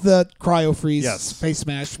 One is the cryo freeze Yes. face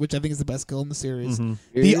smash, which I think is the best kill in the series. Mhm.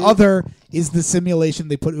 The other is the simulation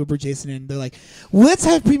they put Uber Jason in. They're like, let's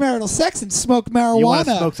have premarital sex and smoke You want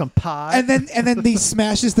to marijuana. smoke some pot? And then he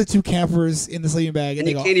smashes the two campers in the sleeping bag, And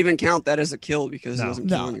they you go, can't even count that as a kill because he No. doesn't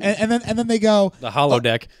no. kill anyone. And then they go, The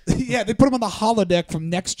holodeck. yeah, they put him on the holodeck from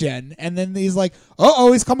Next Gen, and then he's like,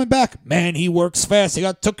 "Uh-oh, he's coming back. Man, he works fast. He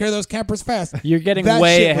took care of those campers fast." You're getting That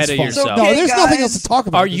way shit was ahead of fun. yourself. No, Okay, there's nothing guys. else to talk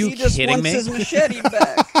about. Are you he just kidding wants me? his machete back.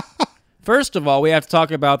 First of all, we have to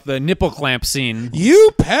talk about the nipple clamp scene.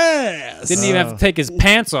 You pass. Didn't even have to take his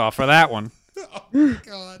pants off for that one.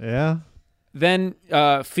 God. yeah. Then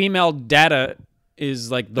female data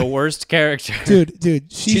is like the worst character.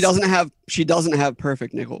 Dude, She doesn't have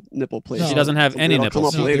perfect nipple placement. She doesn't have any It'll come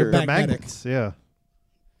nipples. up No, later. they're The magnets. Yeah,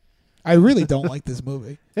 I really don't like this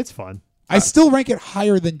movie. it's fun. I still rank it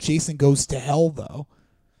higher than Jason Goes to Hell, though.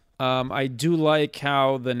 I do like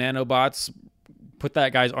how the nanobots put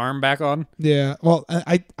that guy's arm back on. Yeah, well,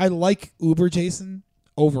 I like Uber Jason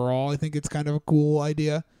overall. I think it's kind of a cool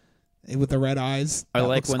idea with the red eyes. I That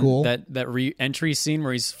like looks when cool. that re-entry scene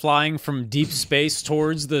where he's flying from deep space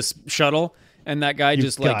towards this shuttle, and that guy You've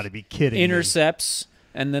just got to like be kidding me. intercepts,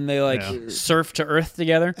 and then they like Yeah. surf to Earth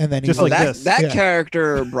together. and then Just he's like that this. that Yeah.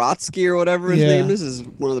 character Brodsky or whatever his Yeah. name is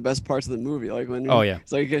one of the best parts of the movie. Like when Oh, yeah.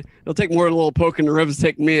 it's like it'll take more than a little poke in the ribs to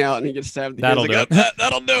take me out, and he gets stabbed. He's That'll like, do "Oh, it."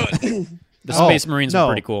 that'll do it. The Oh, Space Marines no,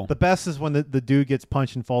 are pretty cool. The best is when the dude gets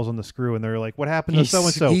punched and falls on the screw, and they're like, "What happened to He's- so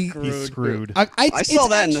and so?" he- He's screwed. I saw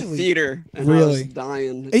that in the actually- theater, and I Really? was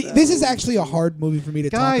dying. at This that is movie. actually a hard movie for me to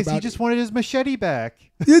Guys, talk he about. just wanted his machete back.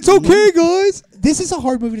 It's okay, guys. This is a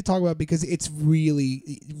hard movie to talk about because it's really,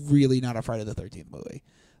 really not a Friday the 13th movie.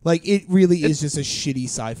 Like, it really is just a shitty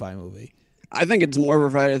sci-fi movie. I think it's more of a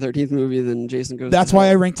Friday the 13th movie than Jason Goes. That's to why I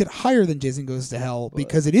Hell. ranked it higher than Jason Goes to Hell,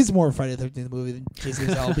 because it is more a Friday the 13th movie than Jason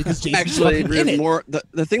Goes to Hell, because Jason's Actually, fucking in it. more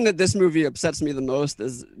the thing that this movie upsets me the most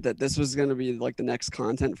is that this was going to be like the next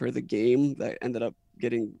content for the game that ended up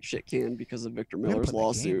getting shit canned because of Victor Miller's but the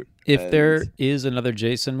lawsuit. If And there is another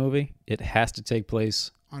Jason movie, it has to take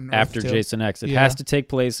place On Earth after 2. Jason X. It Yeah. has to take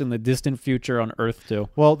place in the distant future on Earth 2.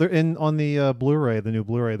 Well, they're on the Blu-ray, the new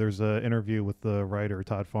Blu-ray. There's an interview with the writer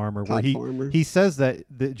Todd Farmer where Todd Farmer. he says that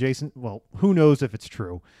Jason. Well, who knows if it's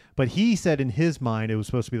true, but he said in his mind it was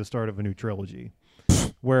supposed to be the start of a new trilogy,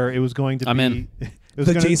 where it was going to I'm be. in. It was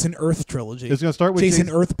The gonna, Jason Earth trilogy. It was going to start with Jason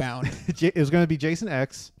Earthbound. It was going to be Jason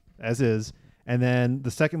X as is, and then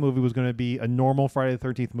the second movie was going to be a normal Friday the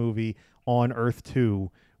 13th movie on Earth 2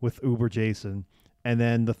 with Uber Jason, and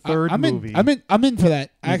then the third I'm movie. in. I'm in for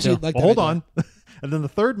that. I actually too. like. Well, that hold idea. on. And then the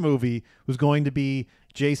third movie was going to be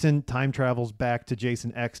Jason time travels back to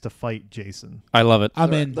Jason X to fight Jason. I love it.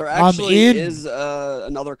 I'm there, in. there I'm actually in. is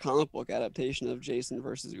another comic book adaptation of Jason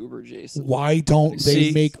versus Uber Jason. Why don't they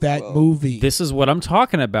See, make that well, movie? This is what I'm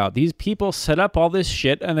talking about. These people set up all this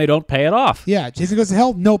shit and they don't pay it off. Yeah, Jason Goes to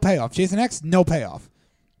Hell, no payoff. Jason X, no payoff.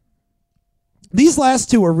 These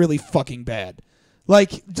last two are really fucking bad.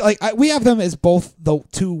 We have them as both the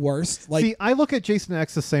two worst. Like, See, I look at Jason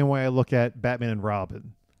X the same way I look at Batman and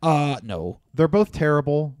Robin. no. They're both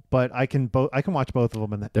terrible, but I can watch both of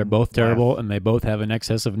them. And They're both laugh. terrible and they both have an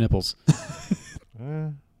excess of nipples.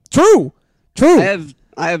 True.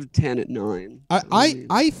 I have 10 at 9.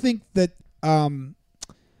 I think that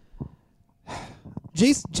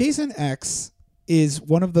Jason X is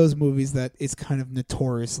one of those movies that is kind of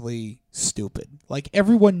notoriously stupid. Like,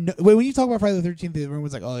 everyone when you talk about Friday the 13th,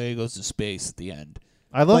 everyone's like, "Oh, he goes to space at the end."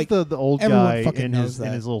 I love Like, the old everyone guy fucking in knows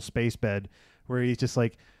that. his little space bed where he's just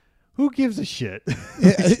like, "Who gives a shit?"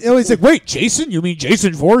 It's like, "Wait, Jason? You mean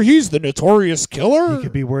Jason Voorhees, the notorious killer?" He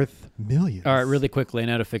could be worth millions. All right, really quickly,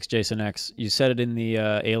 now to fix Jason X. You said it in the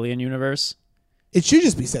Alien universe. It should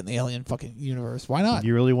just be set in the alien fucking universe. Why not?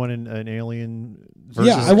 You really want an alien?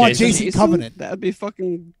 Yeah, I want Jason? Jason Covenant. That'd be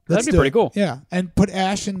fucking. Let's That'd be do pretty it. cool. Yeah, and put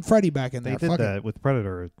Ash and Freddy back in They there. did Fuck it. that with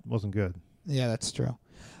Predator. It wasn't good. Yeah, that's true.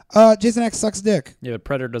 Jason X sucks dick, Yeah, but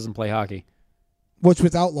Predator doesn't play hockey. which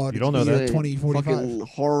was outlawed. You don't know in the that. year 2045. Fucking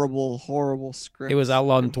horrible script. It was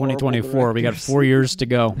outlawed in and horrible 2024. We got directors. 4 years to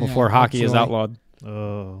go before hockey is actually.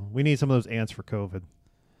 outlawed. We need some of those ants for COVID.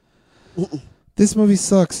 This movie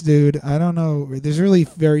sucks, dude. I don't know. There's really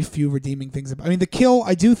very few redeeming things. I mean, the kill,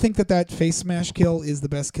 I do think that face smash kill is the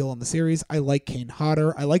best kill in the series. I like Kane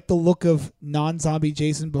Hodder. I like the look of non-zombie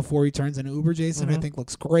Jason before he turns into Uber Jason. I think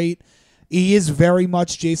looks great. He is very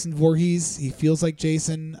much Jason Voorhees. He feels like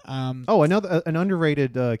Jason. Oh, another an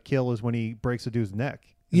underrated kill is when he breaks a dude's neck.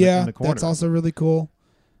 In Yeah, the corner. that's also really cool.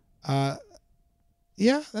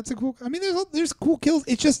 Yeah, that's a cool. I mean, there's cool kills.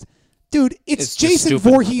 It's just, dude, it's It's just Jason stupid.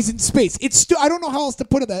 Voorhees in space. I don't know how else to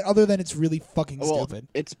put it that other than it's really fucking Well, stupid.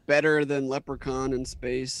 it's better than Leprechaun in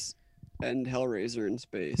space and Hellraiser in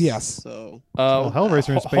space. Yes. So Well,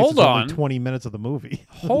 Hellraiser in space hold is on. only 20 minutes of the movie.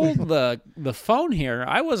 Hold the phone here.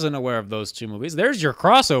 I wasn't aware of those two movies. There's your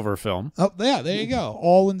crossover film. Oh, yeah, there you go.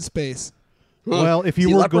 All in space. Well, if you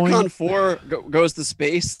See, were Leprechaun going, 4 goes to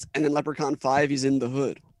space, and then Leprechaun 5 he's in the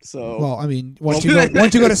hood. So Well, I mean, once you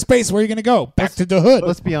go to space, where are you going to go? Back to the hood.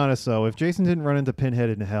 let's be honest though, if Jason didn't run into Pinhead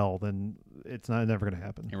in hell, then it's never going to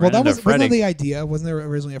happen. You Well, ran that into wasn't Freddy. the idea. Wasn't there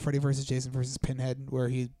originally a Freddy versus Jason versus Pinhead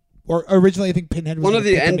where or originally I think Pinhead was one gonna of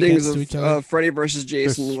the pit them endings against each other? of Freddy versus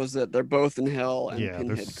Jason There's- was that they're both in hell, and Yeah,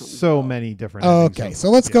 Pinhead there's comes so out. many different. Oh, endings okay, of- so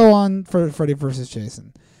let's yeah. go on for Freddy versus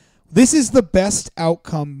Jason. This is the best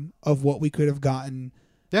outcome of what we could have gotten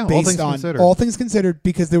Yeah, all based things on considered. all things considered,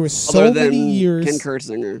 because there was so Other than many years Ken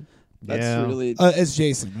Kurtzinger. That's Yeah. really as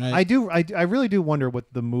Jason, right? I really do wonder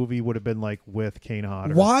what the movie would have been like with Kane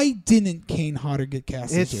Hodder. Why didn't Kane Hodder get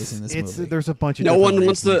cast as Jason in this movie? There's a bunch of no different one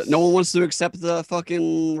wants to. reasons. No one wants to accept the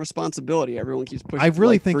fucking responsibility. Everyone keeps pushing. I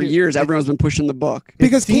really think for it- years everyone's been pushing the buck.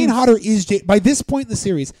 Because seems- Kane Hodder is by this point in the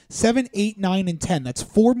series, 7, 8, 9, and 10. That's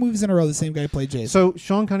 4 movies in a row. The same guy played Jason. So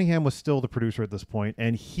Sean Cunningham was still the producer at this point,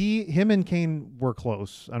 and him and Kane were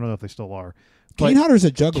close. I don't know if they still are. Kane But Hodder's a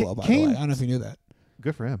juggalo, by the Kane- way. I don't know if you knew that.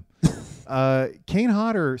 good for him. Kane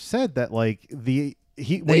Hodder said that like when They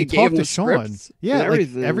he gave talked him to the Sean, scripts yeah, and like,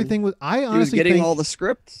 everything. everything was. I He was honestly getting think all the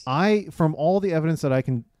scripts. from all the evidence that I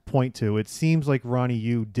can point to, it seems like Ronnie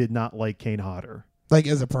Yu did not like Kane Hodder. Like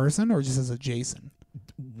as a person or just as a Jason?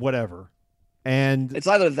 Whatever. And It's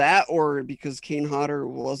either that or because Kane Hodder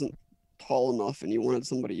wasn't tall enough, and you wanted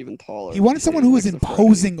somebody even taller. He wanted to someone stand who was next to Freddy.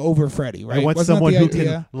 imposing over Freddy, right? I want Wasn't that someone the who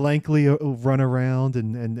idea? can lankily run around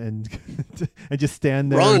and and just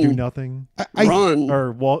stand there and Run. do nothing Run.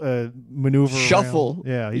 or maneuver, Shuffle.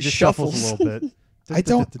 around. Yeah, he He just shuffles shuffles. a little bit.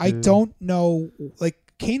 I don't know. Like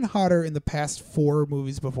Kane Hodder in the past 4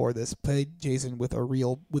 movies before this played Jason with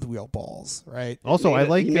real balls, right? Also, I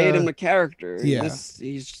like He made him a character. Yeah.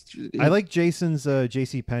 I like Jason's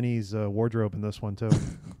J.C. Penney's wardrobe in this one too.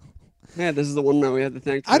 Yeah, this is the one that we had to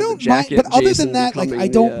thank. I for the don't mind, jacket, but other Jason than that, like becoming I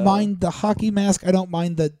don't the, mind the hockey mask. I don't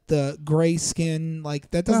mind the gray skin.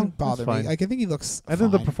 Like that doesn't No, that's bother fine. me. Like I think he looks. I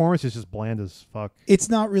think the fine. performance is just bland as fuck. It's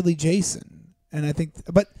not really Jason, and I think,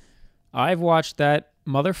 but I've watched that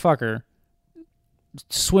motherfucker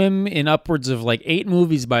swim in upwards of like 8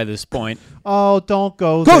 movies by this point, Oh, don't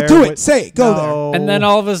go go there. do it. Say it. Go there. No. and then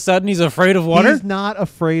all of a sudden he's afraid of water. He's not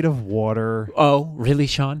afraid of water. Oh, really,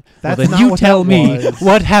 Sean? That's well, then not you what tell that me was.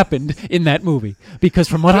 what happened in that movie, because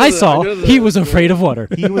from what I know I the- saw, I know the- he was afraid of water.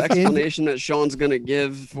 He was in. explanation that Sean's gonna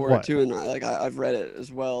give for What? it too, and I've read it as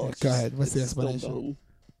well. It's Go just- ahead. What's the it's still explanation? dumb.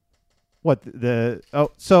 What the?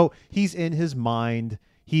 Oh, so he's in his mind.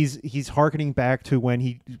 He's hearkening back to when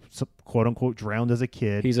he quote unquote drowned as a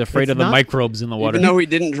kid. He's afraid It's of the not- microbes in the water. Even though he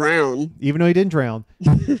didn't drown. even though he didn't drown.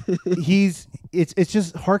 It's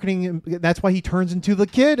just hearkening him. That's why he turns into the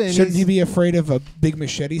kid. And Shouldn't he he's- be afraid of a big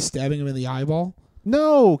machete stabbing him in the eyeball?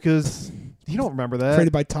 No, because you don't remember that.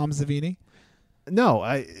 Created by Tom Savini.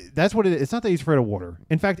 No, that's what it is. It's not that he's afraid of water.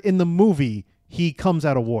 In fact, in the movie, he comes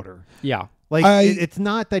out of water. Yeah. Like I- it's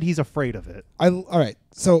not that he's afraid of it. All right.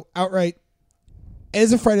 So outright,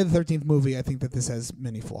 as a Friday the 13th movie, I think that this has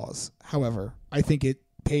many flaws. However, I think it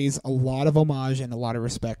pays a lot of homage and a lot of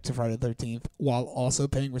respect to Friday the 13th, while also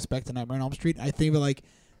paying respect to Nightmare on Elm Street. I think like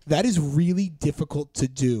that is really difficult to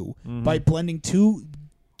do by blending 2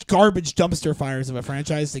 garbage dumpster fires of a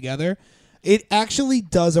franchise together. It actually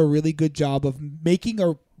does a really good job of making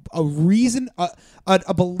a reason,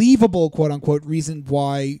 a believable quote unquote reason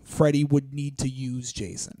why Freddy would need to use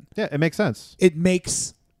Jason. Yeah, it makes sense. It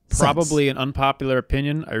makes Probably an unpopular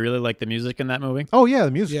opinion. I really like the music in that movie. Oh yeah,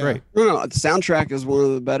 the music's Yeah. great. No, the soundtrack is one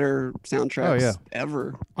of the better soundtracks yeah.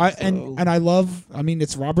 ever. And I love. I mean,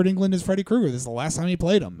 it's Robert Englund as Freddy Krueger. This is the last time he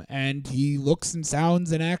played him, and he looks and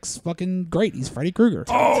sounds and acts fucking great. He's Freddy Krueger.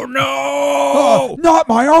 Oh no! Oh, not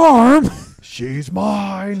my arm. She's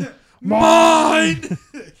mine. Mine.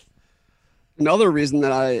 Another reason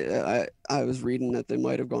that I was reading that they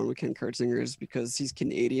might have gone with Ken Kurtzinger is because he's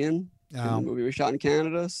Canadian. And Oh. the movie was shot in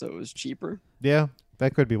Canada, so it was cheaper. Yeah,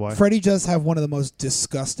 that could be why. Freddy does have one of the most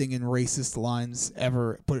disgusting and racist lines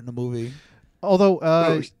ever put in a movie. Although,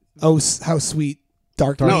 Oh, how sweet,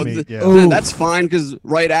 dark Dark meat. meat, yeah. Ooh. That's fine because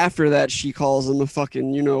right after that she calls him a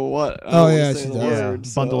fucking you know what. I don't Oh, wanna yeah, say she the does. yeah, word,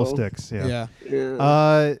 bundle of so, sticks. Yeah. Yeah.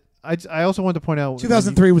 Yeah. I also wanted to point out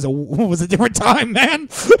 2003 was a different time, man.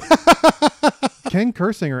 Ken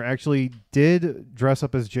Kursinger actually did dress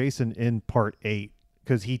up as Jason in Part 8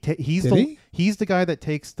 because he's Did the he's the guy that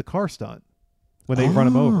takes the car stunt when they run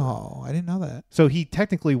him over. Oh, I didn't know that. So he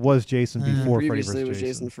technically was Jason before Freddy Previously, it vs. was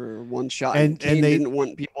Jason. Jason for one shot, And- and, and Kane they- didn't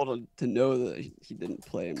want people to know that he didn't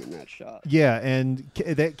play him in that shot. Yeah, and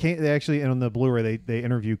they actually, and on the Blu-ray, they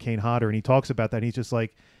interview Kane Hodder, and he talks about that. And he's just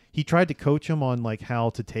like, he tried to coach him on like how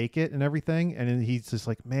to take it and everything, and then he's just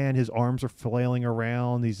like, man, his arms are flailing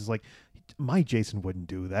around. He's just like, my Jason wouldn't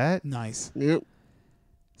do that. Nice. Yep.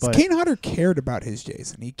 But Kane Hodder cared about his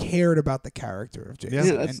Jason. He cared about the character of Jason. Yeah.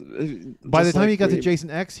 Yeah, that's, by the just time like he got to me. Jason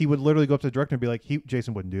X, he would literally go up to the director and be like,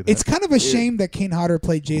 Jason wouldn't do that. It's kind of a shame that Kane Hodder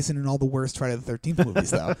played Jason in all the worst Friday the 13th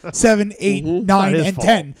movies, though. 7, 8, 9, Not his and fault.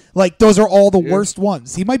 10. Like, those are all the Yeah. worst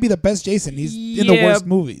ones. He might be the best Jason. He's in the Yeah, worst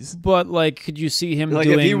movies. But like, could you see him Like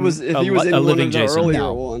doing if he was in a one living of the Jason? earlier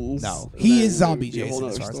No. ones, No. He then is zombie it would be a whole Jason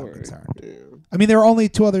as nother far as I'm story. concerned. Yeah. I mean, there are only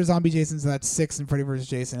 2 other zombie Jasons, and that's Six and Freddy vs.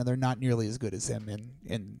 Jason, and they're not nearly as good as him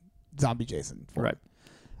in Zombie Jason. Right.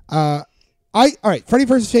 All right, Freddy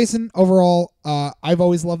vs. Jason. Overall, I've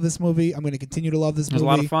always loved this movie. I'm going to continue to love this It was movie.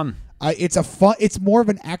 a lot of fun. It's more of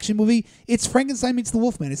an action movie. It's Frankenstein meets the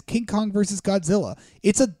Wolfman. It's King Kong versus Godzilla.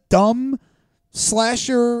 It's a dumb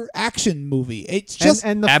slasher action movie. It's just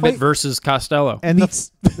and the Abbott fight, versus Costello. and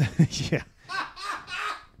meets. yeah.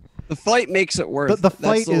 The fight makes it worth. The That's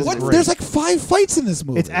fight is What? great. There's like 5 fights in this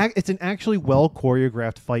movie. It's an actually well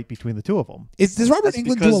choreographed fight between the two of them. Does Robert That's Englund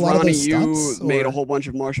do a because lot Ronnie of those stunts? Yu made or- a whole bunch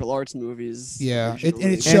of martial arts movies. Yeah, and it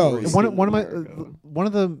originally. shows. And one in of my America. one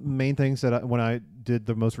of the main things that when I did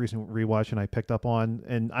the most recent rewatch and I picked up on,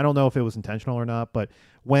 and I don't know if it was intentional or not, but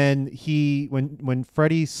when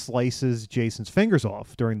Freddy slices Jason's fingers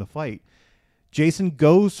off during the fight, Jason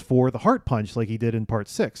goes for the heart punch like he did in part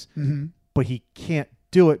 6, but he can't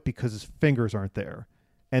do it because his fingers aren't there.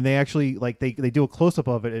 And they actually they do a close up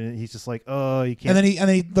of it, and he's just like, oh, you can't. And then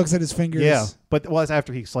he looks at his fingers. Yeah, but well, it's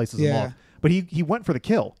after he slices them Yeah. off. But he went for the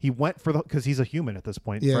kill. He went for because he's a human at this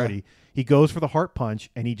point, Yeah. Freddy. He goes for the heart punch,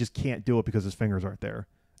 and he just can't do it because his fingers aren't there.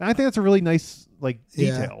 And I think that's a really nice Yeah.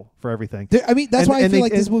 detail for everything. I mean, that's And- why I and feel they-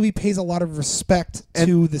 like this and- movie pays a lot of respect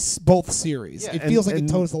to both series. Yeah, It feels like it and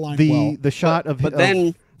toes the line the well. the shot of But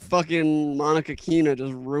then fucking Monica Keena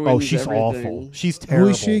just ruins oh, she's everything. awful. She's terrible.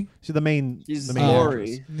 Who is she? She's the main. She's the main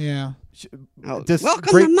Lori. actress. Yeah. This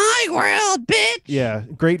Welcome great- to my world, bitch. Yeah,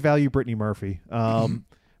 great value, Brittany Murphy.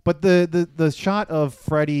 But the shot of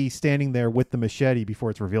Freddy standing there with the machete before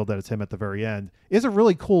it's revealed that it's him at the very end is a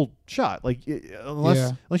really cool shot. Like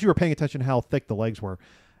unless you were paying attention to how thick the legs were,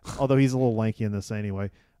 although he's a little lanky in this anyway.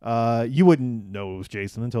 You wouldn't know it was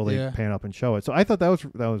Jason until they pan up and show it. So I thought that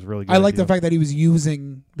was really good. I like the idea. fact that he was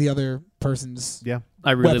using the other person's. Yeah.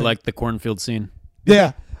 I really weapon. liked the cornfield scene.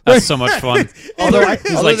 Yeah. That's so much fun. Although,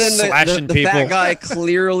 He's other like than slashing the people. fat guy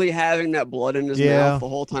clearly having that blood in his Yeah. mouth the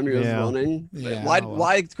whole time he was Yeah. running. Yeah. Why Oh, well.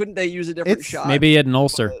 why couldn't they use a different It's- shot? Maybe he had an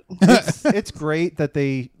ulcer. it's great that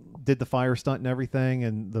they did the fire stunt and everything,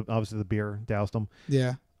 and obviously the beer doused them.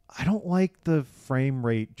 Yeah. I don't like the frame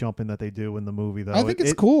rate jumping that they do in the movie, though. I think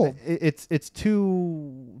it's cool. It's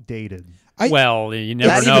too dated. Well, you That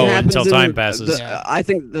never even know happens until in time the- passes. Yeah. I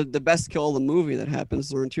think the best kill of the movie that happens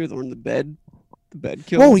during the one in the bed. The bed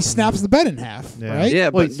kill. Whoa, he snaps the bed in half, Yeah. right? yeah,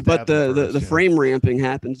 Well, he but stabbed him the first, yeah. frame ramping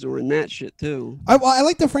happens during that shit too. I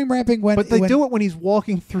like the frame ramping when. But they when do it when he's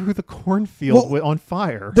walking through the cornfield Well, on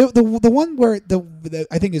fire. The one where the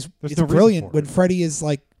I think is There's it's no reason brilliant for when it. Freddy is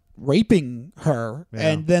like raping her, Yeah.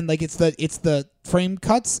 and then like it's the frame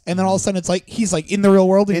cuts, and then all of a sudden it's like he's like in the real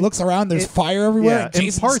world. And he It- looks around. There's it- fire everywhere. yeah, and in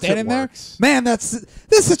Jason's parts it standing there. works. Man, this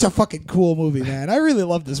is such a fucking cool movie, man. I really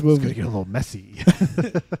love this It's gonna movie. get a little messy.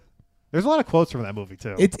 There's a lot of quotes from that movie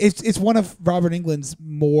too. It's one of Robert Englund's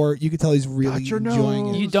more. You can tell he's really Got your enjoying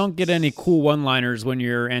nose. it. You don't get any cool one-liners when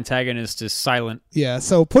your antagonist is silent. Yeah,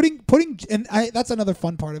 so that's another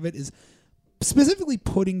fun part of it is specifically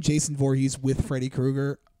putting Jason Voorhees with Freddy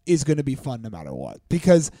Krueger is going to be fun no matter what,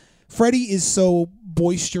 because Freddy is so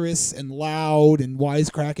boisterous and loud and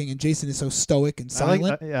wisecracking, and Jason is so stoic and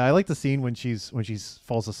silent. I like the scene when she's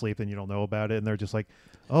falls asleep and you don't know about it, and they're just like,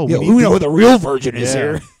 oh, yeah, we who need- know who the real virgin is Yeah.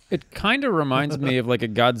 here? It kind of reminds me of like a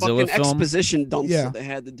Godzilla Fucking film. exposition dumps Yeah. that they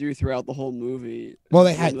had to do throughout the whole movie. Well,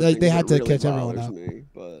 they One had- of the they things had that to catch everyone bothers up. me,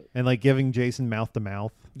 but and like giving Jason mouth to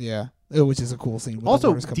mouth. Yeah, which is a cool scene. with the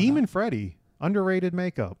Also, words coming Demon out. Freddy, underrated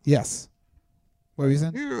makeup. Yes. What were you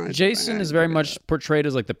saying? yeah, Jason is very much portrayed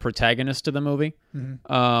as like the protagonist of the movie,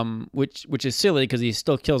 which is silly because he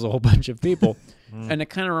still kills a whole bunch of people, and it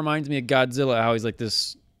kind of reminds me of Godzilla, how he's like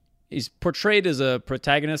this. He's portrayed as a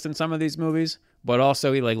protagonist in some of these movies, but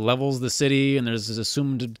also he like levels the city, and there's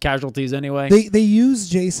assumed casualties anyway. They use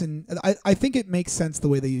Jason. I think it makes sense the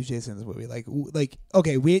way they use Jason in this movie. Like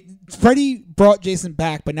okay, Freddy brought Jason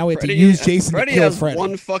back, but now we have to use Jason Freddy to kill has Freddy.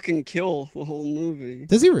 one fucking kill the whole movie.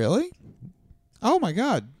 Does he really? Oh my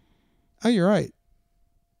god! Oh, you're right.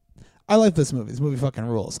 I like this movie. This movie fucking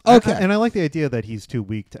rules. Okay, And I like the idea that he's too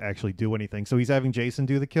weak to actually do anything, so he's having Jason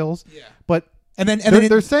do the kills. Yeah. But and then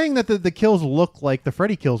they're saying that the kills look like the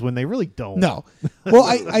Freddy kills when they really don't. no. Well,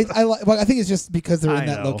 I think it's just because they're in I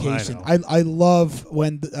that know, I location. know. I love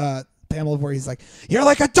when Pamela Voorhees like, "You're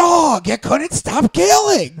like a dog. You couldn't stop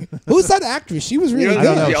killing." Who's that actress? She was really You good.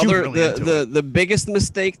 know, know. the She was other, really into the biggest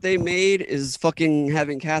mistake they made is fucking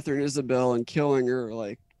having Catherine Isabel and killing her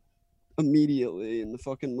like immediately in the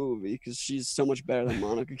fucking movie because she's so much better than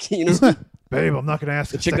Monica Keena, Babe, I'm not going to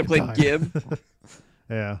ask the a chick that second played time. Gib.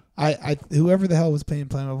 Yeah. I whoever the hell was playing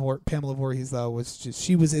Pamela Voorhees though was just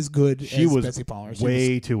she was as good She as was Betsy Palmer.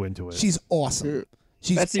 Way too into it. She's awesome.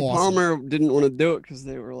 She's Betsy awesome. Palmer didn't want to do it because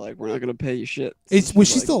they were like, "We're not going to pay you shit." Was she like,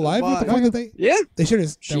 still alive at the "Bye." point that they? Yeah, They should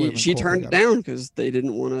have. she turned it down because they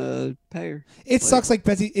didn't want to pay her. It sucks like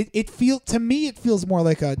Betsy. It to me it feels more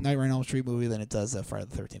like a Nightmare on Elm Street movie than it does a Friday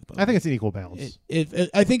the 13th movie. I think it's an equal balance.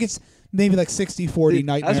 I think it's maybe like 60-40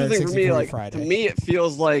 Nightmare, That's the thing for me. 60-40 Like Friday. to me, it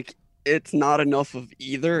feels like it's not enough of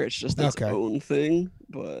either. It's just its Okay. own thing.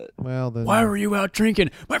 But Well, then. Why were you out drinking?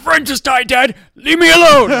 My friend just died, Dad. Leave me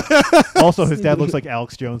alone. Also, his dad looks like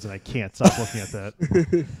Alex Jones, and I can't stop looking at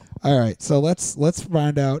that. All right, so let's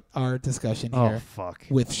round out our discussion Oh, here fuck.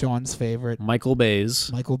 with Sean's favorite, Michael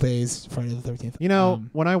Bay's. Michael Bay's Friday the 13th. You know,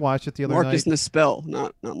 when I watched it the other Marcus night, Nispel,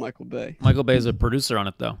 not Michael Bay. Michael Bay's a producer on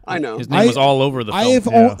it, though. I know. His name was all over the film. I have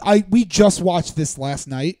Yeah. we just watched this last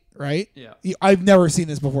night, right? Yeah. I've never seen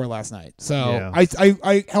this before last night, so Yeah.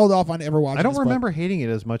 I held off on ever watching. I don't this, but remember hating it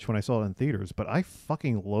as much when I saw it in theaters, but I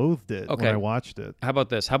fucking loathed it when Okay. I watched it. How about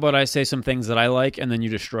this? How about I say some things that I like and then you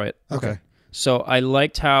destroy it? Okay. So I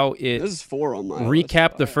liked how it This is 4 on my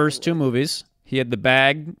recapped the list. first two movies. He had the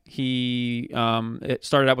bag. It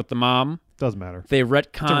started out with the mom. Doesn't matter. They It's a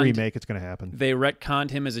retconned. remake. It's going to happen. They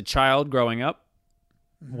retconned him as a child growing up.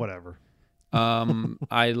 Whatever.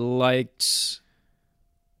 I liked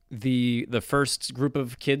the first group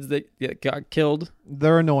of kids that got killed.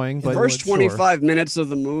 They're annoying, but The first sure. 25 minutes of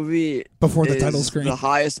the movie Before the is title screen. the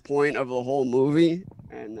highest point of the whole movie,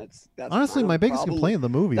 and that's Honestly, kind of my the biggest problem. complaint of the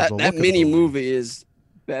movie is That the that look of mini the movie is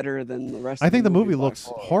better than the rest. I of think the movie by looks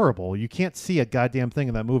far. horrible. You can't see a goddamn thing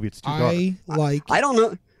in that movie. It's too dark. I like. I don't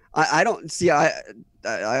know. I don't see.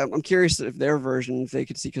 I'm curious if their version if they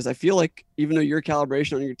could see because I feel like even though your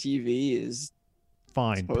calibration on your TV is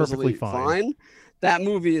Fine, supposedly perfectly fine. that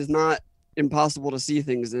movie is not impossible to see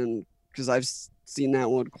things in because I've seen that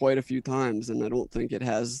one quite a few times and I don't think it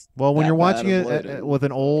has. Well, when that you're watching bad it of lighting. with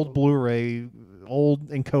an old Blu-ray, old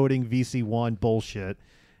encoding VC1 bullshit,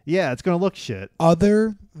 yeah, it's gonna look shit.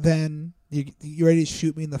 Other than you ready to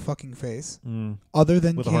shoot me in the fucking face? Other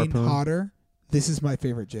than With a Kane harpoon? Hodder, this is my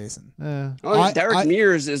favorite Jason. Oh, Derek I-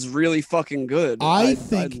 Mears is really fucking good. I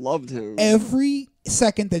think I loved him. Every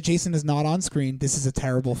second that Jason is not on screen, this is a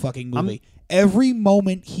terrible fucking movie. Every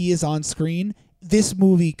moment he is on screen, this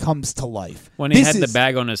movie comes to life. When he This had the is-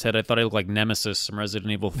 bag on his head, I thought he looked like Nemesis from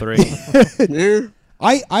Resident Evil 3. yeah.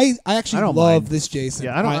 I actually I don't love mind. this Jason.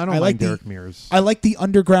 Yeah, I don't like like the Derek Mears. I like the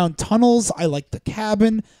underground tunnels. I like the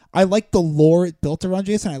cabin. I like the lore it built around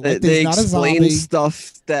Jason. I like that They he's not a explain zombie.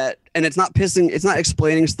 stuff that, and it's not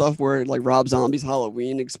explaining stuff where like Rob Zombie's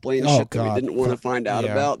Halloween explains Oh, shit that God. we didn't want to find out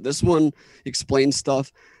Yeah. about. This one explains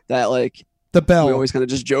stuff that like The bell. we always kind of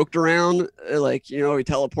just joked around. Like he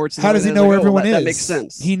teleports. and How does he everything. know where It's like, oh, everyone is? That makes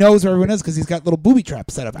sense. He knows where everyone is because he's got little booby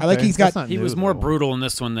traps set up. I like Okay, he's got. that's not He new, was more though. brutal in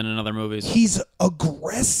this one than in other movies. He's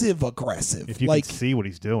aggressive. If you like can see what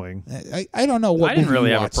he's doing. I don't know what I didn't movie really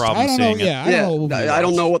you have a watched. problem I don't know. seeing it. Yeah, I don't know. What movie you I don't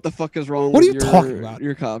watched. know what the fuck is wrong. What are with you your, talking about?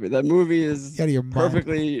 Your copy. That movie is You out of your mind.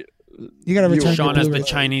 perfectly. You got to return Sean your has the Blu-ray.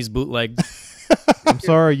 Chinese bootleg. I'm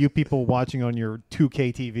sorry, you people watching on your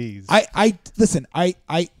 2K TVs. I listen. I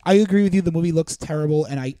agree with you. The movie looks terrible,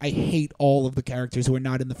 and I hate all of the characters who are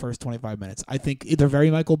not in the first 25 minutes. I think they're very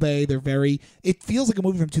Michael Bay. They're very. It feels like a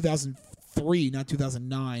movie from 2003, not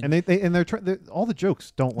 2009. and they're all the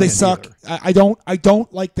jokes don't. They land suck. either. I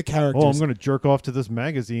don't like the characters. Oh, I'm going to jerk off to this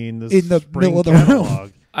magazine. This In the spring middle of the room.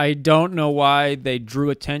 catalog. I don't know why they drew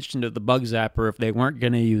attention to the bug zapper if they weren't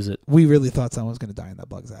going to use it. We really thought someone was going to die in that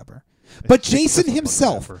bug zapper. But It's Jason just a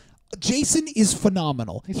himself, bug Jason is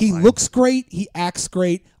phenomenal. He's He fine. looks great. He acts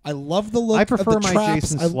great. I love the look. I prefer of the my traps.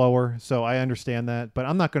 Jason slower, so I understand that. But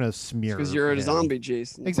I'm not going to smear. Because you're a him. zombie,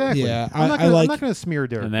 Jason. Exactly. Yeah, I'm not I gonna, like- I'm not going to smear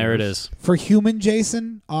Derek. And there it Mears. is. For human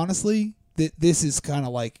Jason, honestly, this is kind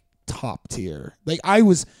of like top tier. Like I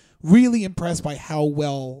was really impressed by how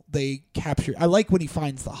well they captured. I like when he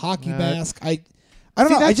finds the hockey mask. I don't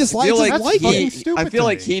See, know. I that's- just I like feel like, it. that's fucking he, stupid I feel to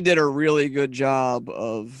like me. he did a really good job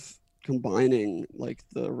of combining like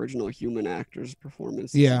the original human actor's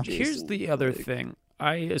performance. Yeah. and Here's Jason. the other Like, thing.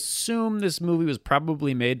 I assume this movie was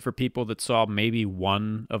probably made for people that saw maybe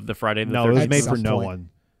one of the Friday the No, 13th. it was At made for some no point. one.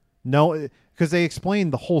 No, because they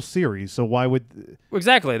explained the whole series. So why would?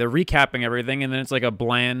 Exactly. They're recapping everything, and then it's like a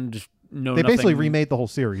bland know They nothing. basically remade the whole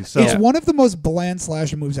series. So It's one of the most bland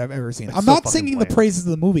slasher movies I've ever seen. It's I'm so not fucking singing the bland. praises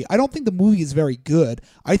of the movie. I don't think the movie is very good.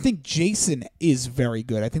 I think Jason is very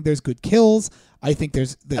good. I think there's good kills. I think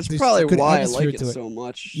there's That's there's probably good why I atmosphere like it to so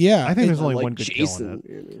much. Yeah, I think there's I only like one good kill Jason.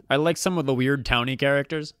 in it. I like some of the weird towny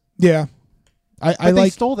characters. yeah. I But they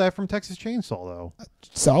like stole that from Texas Chainsaw, though.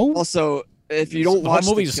 so. Also, if you don't The whole watch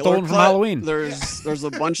movie's the killer stolen from cut, Halloween. there's a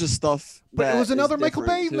bunch of stuff. But that it was is another Michael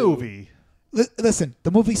Bay different, too. movie. Listen, the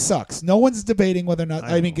movie sucks. No one's debating whether or not.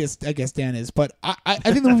 I I mean, know. I guess Dan is, but I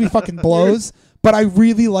think the movie fucking blows. But I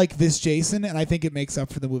really like this Jason, and I think it makes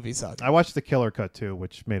up for the movie suck. I watched the killer cut too,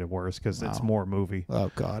 which made it worse because it's Wow. more movie.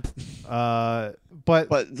 Oh God.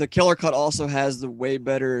 But the killer cut also has the way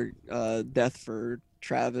better death for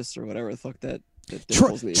Travis or whatever the fuck that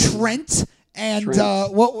Dimple's name is. Trent and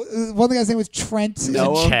Trent. what one of the guy's name was Trent.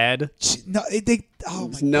 Noah? Chad. No, they. Oh my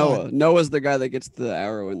It's Noah. God. Noah's the guy that gets the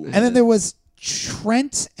arrow in the head. And then there was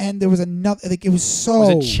Trent, and there was another. Like it was so.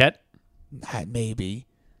 Was it Chet? Maybe.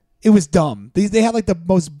 It was dumb. They had like the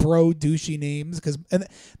most bro douchey names and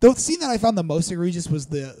the scene that I found the most egregious was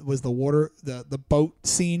the water the boat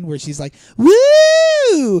scene where she's like, "Woo!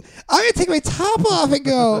 I'm gonna take my top off and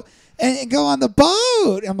go and go on the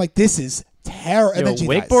boat." I'm like, this is terrible. And Yo, then she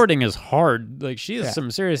dies. wakeboarding is hard. Like she has Yeah.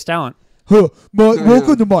 some serious talent. Huh, welcome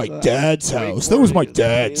yeah. to my dad's house. That was my Wakeboarding is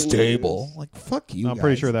dad's pain in the table. ass. Like fuck you. I'm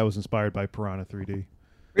pretty guys. sure that was inspired by Piranha 3D.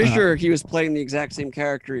 Pretty sure he was playing the exact same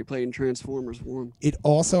character he played in Transformers 1. It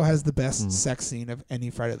also has the best sex scene of any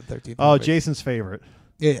Friday the 13th. Oh, movie. Jason's favorite.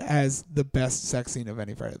 It has the best sex scene of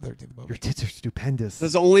any Friday the 13th movie. Your tits are stupendous.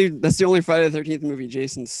 That's the only Friday the 13th movie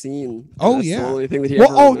Jason's seen. Oh, That's yeah. The only thing that he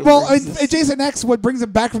Well, ever remembers. Jason X, what brings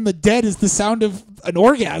him back from the dead is the sound of an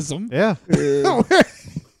orgasm. Yeah.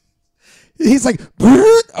 He's like,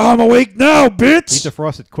 I'm awake now, He bitch.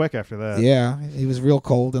 defrosted quick after that. Yeah, he was real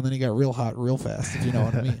cold, and then he got real hot real fast, if you know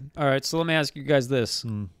what I mean. All right, so let me ask you guys this: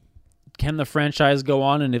 Can the franchise go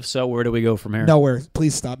on, and if so, where do we go from here? Nowhere.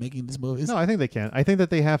 Please stop making these movies. No, I think they can. I think that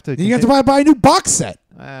they have to. You have to buy a new box set.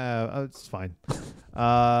 It's fine.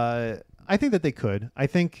 I think that they could. I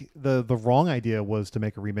think the wrong idea was to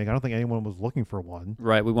make a remake. I don't think anyone was looking for one.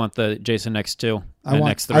 Right, we want the Jason X2 I and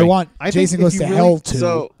want X3. I think Jason if Goes you to really- Hell too.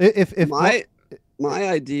 So If my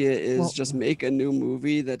idea is Well- just make a new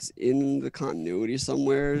movie that's in the continuity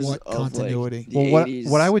somewheres. What of continuity? Like the well, 80s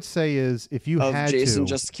what I would say is if you of had Jason to,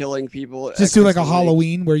 just killing people. just do like a Christmas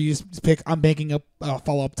Halloween where you just pick. I'm making up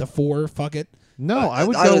follow up to 4. Fuck it. no, I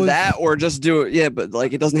would either go with that or just do it. Yeah, but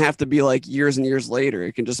like it doesn't have to be like years and years later.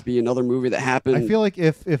 It can just be another movie that happened. I feel like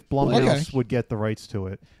if Blumhouse Okay. would get the rights to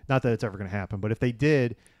it, not that it's ever going to happen, but if they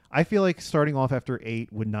did, I feel like starting off after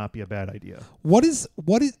 8 would not be a bad idea. What is?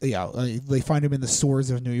 Yeah, they find him in the sewers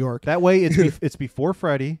of New York. That way, it's before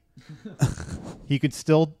Freddy. He could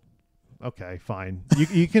still. Okay, fine.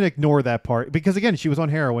 You can ignore that part because again, she was on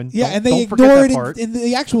heroin. Yeah, Don't- and they don't forget ignore that it part. in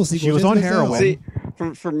the actual sequel. She was Jason on Goes to Hell.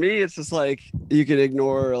 heroin. See, for me, it's just like you could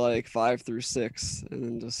ignore like 5 through 6 and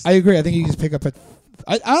then just. I agree. I think you just pick up at.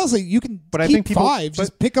 Honestly, you can But I keep think people- 5. but-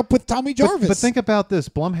 Just pick up with Tommy Jarvis. But think about this: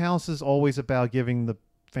 Blumhouse is always about giving the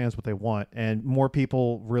fans what they want, and more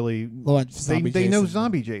people really they know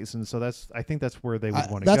zombie Jason. So I think that's where they would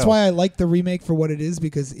want to go. That's why I like the remake for what it is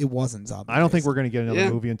because it wasn't zombie. I don't think Jason. we're going to get another Yeah.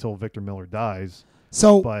 movie until Victor Miller dies.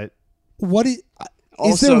 So But what is?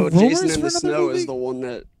 Also, there rumors Jason for in the another Snow movie? is the one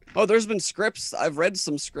that. Oh, there's been scripts. I've read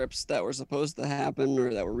some scripts that were supposed to happen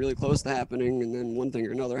or that were really close to happening, and then one thing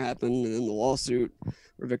or another happened, and then the lawsuit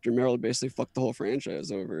where Victor Miller basically fucked the whole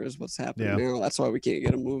franchise over is what's happening Yeah. now. That's why we can't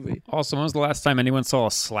get a movie. Also, when was the last time anyone saw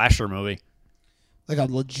a slasher movie? like a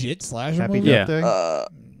legit slasher Happy movie? Death Yeah.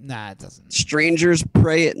 Day. Nah, it doesn't. Strangers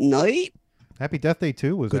Pray at Night, Happy Death Day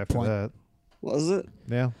 2 was Good after point. that. was it?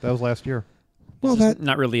 Yeah, that was last year. Well, that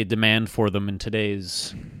Not really a demand for them in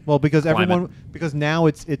today's. Well, because Climate. because now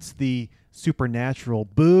it's the supernatural.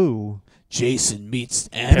 Boo. Jason meets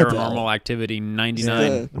Annabelle. Paranormal Activity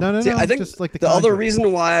 99. No, See, I think just like the other Conjuring.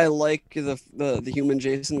 reason why I like the human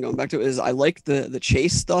Jason going back to it is I like the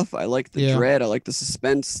chase stuff. I like the Yeah. dread. I like the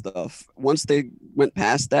suspense stuff. Once they went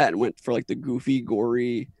past that and went for like the goofy,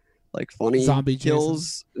 gory, like funny Zombie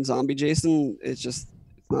kills and zombie Jason, it's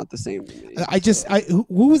not the same to me.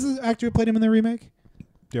 who was the actor who played him in the remake?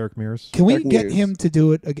 Derek Mears. Can we Dark get News. him to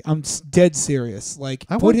do it? I'm dead serious. Like,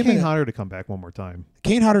 I put want him Kane in. Hodder to come back one more time.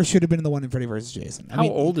 Kane Hodder should have been in the one in Freddy vs. Jason. How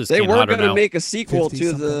old is They Kane were Hodder going to now? make a sequel 50 to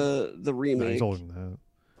something. the No, remake, he's older than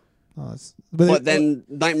that. but then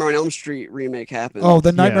Nightmare on Elm Street remake happened. Oh,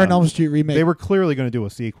 the Nightmare Yeah. on Elm Street remake. They were clearly going to do a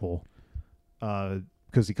sequel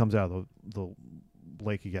because he comes out of the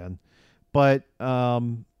lake again. But I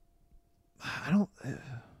don't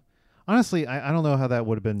honestly. I don't know how that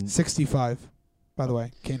would have been. 65. by the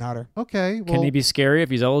way. Kane Hodder. Okay, well, Can he be scary if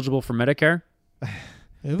he's eligible for Medicare?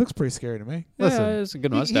 It looks pretty scary to me. Listen, Yeah, it's a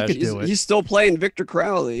good he mustache. could do it. He's still playing Victor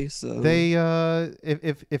Crowley, so They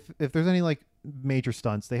if there's any like major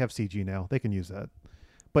stunts, they have CG now. They can use that.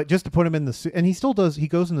 But just to put him in the suit, and he still does. He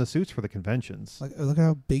goes in the suits for the conventions. Like, look at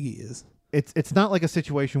how big he is. It's not like a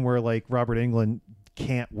situation where like Robert Englund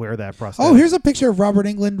can't wear that prosthetic. Oh, here's a picture of Robert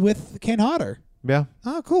Englund with Kane Hodder. yeah,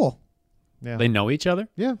 Oh, cool. yeah, They know each other?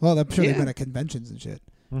 yeah. Well, I'm sure they've Yeah. been at conventions and shit.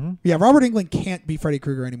 Mm-hmm. Yeah, Robert Englund can't be Freddy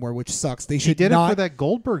Krueger anymore, which sucks. They He should did not. it for that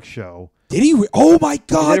Goldberg show. Did he? Oh my he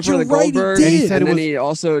God, did it for you're the right. Goldberg, He and did. he said and it then was- he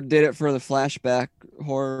also did it for the Flashback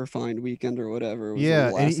Horror Find Weekend or whatever. Was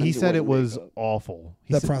Yeah, the and last time he said it wore was makeup. awful.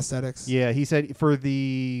 He The said, prosthetics. yeah, he said for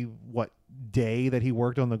the day that he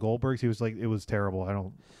worked on the Goldbergs, he was like, it was terrible.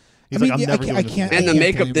 He's I mean, like, I'm yeah, never I doing this can't- again. And the can't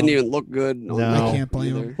makeup blame didn't him. even look good. on No. that I can't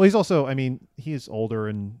blame either. him. Well, he's also, I mean, he's older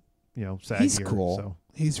and saggier. He's cool. So.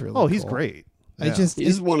 He's really. Oh, he's cool. great. I Yeah. just.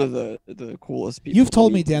 He's one of the coolest people. You've told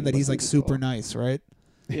to me, meet Dan, that in he's like Buffalo. super nice, right?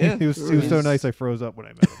 Yeah, he was so nice. nice. I froze up when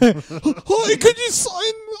I met him. Hi, could you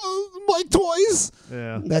sign my toys?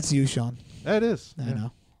 Yeah, That's you, Sean. that is. I Yeah.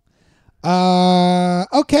 know.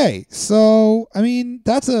 Okay, so I mean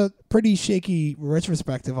that's a pretty shaky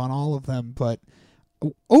retrospective on all of them, but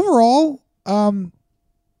overall,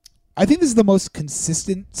 I think this is the most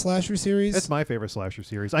consistent slasher series. It's my favorite slasher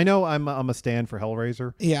series. I know I'm a stand for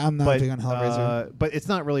Hellraiser, Yeah, I'm not but big on Hellraiser. but it's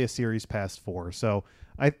not really a series past 4. So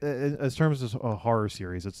as terms of a horror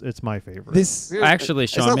series, it's my favorite. This, Actually,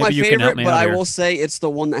 It's Sean, not my maybe you favorite, can help me but out I here. will say it's the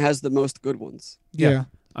one that has the most good ones. yeah.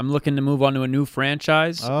 I'm looking to move on to a new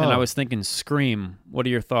franchise, and I Oh. was thinking Scream. What are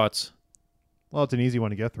your thoughts? Well, it's an easy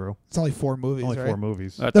one to get through. It's only 4 movies, Only right? 4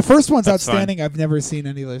 movies. The first one's That's fine. outstanding. I've never seen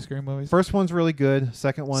any of those Scream movies. First one's really good.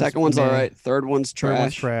 Second one's all meh. right. Third one's Third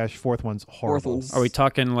one's trash. trash. Fourth one's horrible. one's- Are we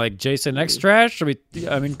talking like Jason X trash?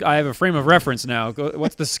 I mean, I have a frame of reference now.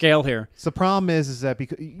 What's the scale here? So the problem is that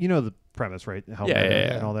because you know the premise, right? How Yeah, meta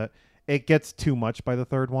yeah. and all that. It gets too much by the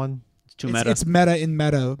third one, It's too It's, meta. it's meta in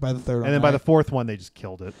meta by the third one. and then by the right? fourth one, they just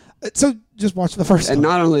killed it. So just watch the first And one.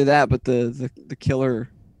 not only that, but the killer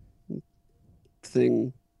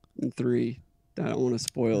thing in 3. I don't want to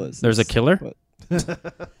spoil it. There's a killer?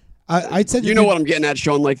 But I'd said you know what I'm getting at,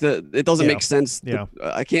 Sean. Like it doesn't Yeah. make sense. Yeah.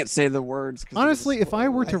 I can't say the words. 'cause Honestly, it's if I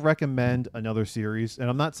were to spoiled. recommend another series, and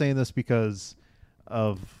I'm not saying this because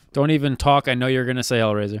of Don't even talk. I know you're going to say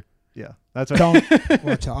Hellraiser. yeah, that's right. Don't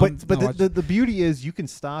watch out. But the beauty is you can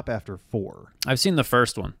stop after 4. I've seen the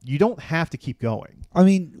first one. You don't have to keep going. I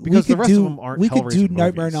mean, Because we the could rest do of them aren't we could do Hellraiser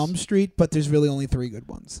Nightmare on movies. Elm Street, but there's really only 3 good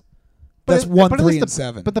ones. But That's it- 1, but at 3, least and the-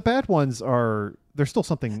 7. But the bad ones are there's still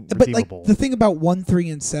something But like redeemable. the thing about 1, 3,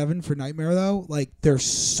 and 7 for Nightmare though, like they're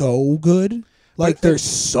so good. Like But- they're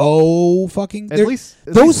so fucking. at they're- least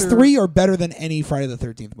those they're- 3 are better than any Friday the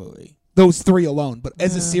 13th movie. Those 3 alone, but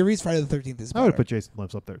as a Yeah. series, Friday the 13th is I better. would put Jason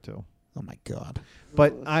Lives up there too. Oh my god.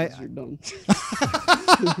 But Oh, I you're done.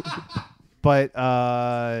 But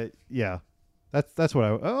yeah, that's what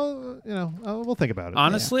I. We'll think about it.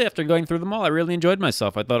 Honestly, after going through them all, I really enjoyed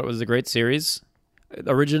myself. I thought it was a great series.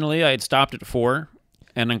 Originally, I had stopped at 4,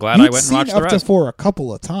 and I'm glad I You'd went and seen watched the up to rest. 4 a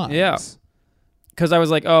couple of times. Yeah. Because I was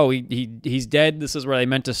like, oh, he's dead. This is where I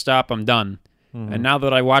meant to stop. I'm done. Mhm. And now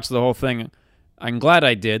that I watched the whole thing, I'm glad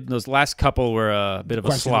I did. Those last couple were a bit of a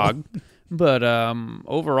Questionable. slog. But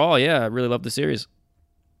overall, yeah, I really loved the series.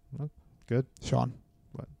 Good. Sean.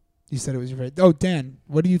 What? You said it was your favorite. Oh, Dan,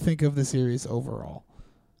 what do you think of the series overall?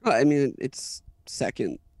 I mean, it's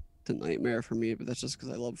second to Nightmare for me, but that's just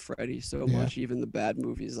because I love Freddy so Yeah. much. Even the bad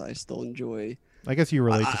movies, I still enjoy. I guess you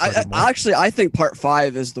relate to I, Freddy more. actually, I think Part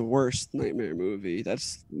 5 is the worst Nightmare movie.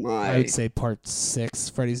 That's my. I would say part 6,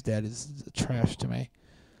 Freddy's Dead, is trash to me.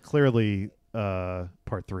 Clearly,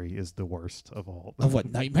 part 3 is the worst of all. Of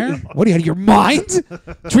what, Nightmare? What, are you out of your mind?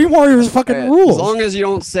 Dream Warriors fucking As rules. long as you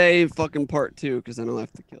don't say fucking Part 2, because then I'll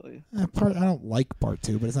have to kill you. I don't like part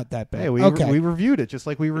 2, but it's not that bad. Hey, we okay. we reviewed it just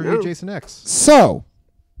like we reviewed know. Jason X. So,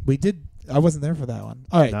 we did. I wasn't there for that one.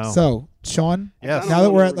 All right. No. So, Sean, Yes. now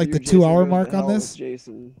that we're at like the 2-hour mark on this,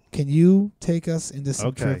 Jason. can you take us into some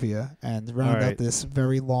Okay. trivia and round All out right. this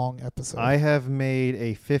very long episode? I have made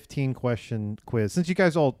a 15-question quiz. Since you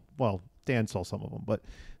guys all, well, Dan saw some of them, but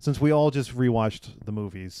since we all just rewatched the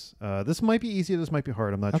movies, this might be easy. This might be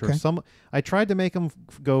hard. I'm not Okay. sure. I tried to make them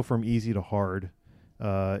go from easy to hard.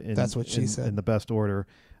 That's what she said. In the best order.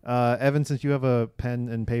 Evan, since you have a pen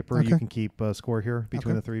and paper, Okay. you can keep score here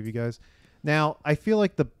between Okay. the 3 of you guys. Now, I feel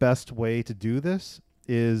like the best way to do this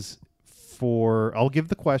is I'll give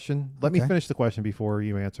the question. Let me Okay. finish the question before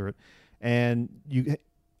you answer it. And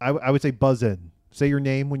I would say buzz in. Say your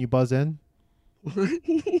name when you buzz in.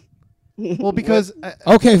 Well, because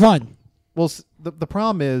okay, fine. the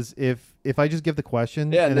problem is if I just give the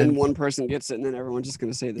question, Yeah, and then one person gets it, and then everyone's just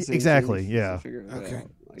going to say the same Exactly, thing. yeah. Okay.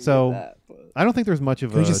 So, I don't think there's much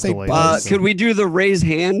of Can we a just say delay. Buzz? could we do the raise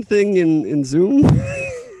hand thing in Zoom?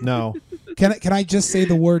 No. Can I just say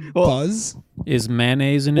the word Well- buzz? Is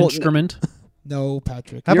mayonnaise an Well, instrument? No,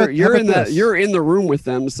 Patrick. How about- you're how in about that. this? You're in the room with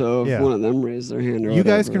them, so if Yeah. one of them raise their hand, or You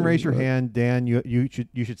guys whatever, can raise your but- hand, Dan. You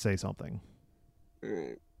should say something. All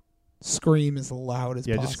right. Scream as loud as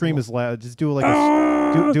Yeah, possible. just scream as loud. Just do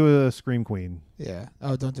like do a scream queen. Yeah.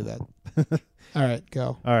 Oh, don't do that. All right,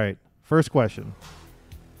 go. All right. First question.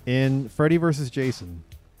 In Freddy vs. Jason,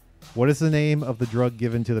 what is the name of the drug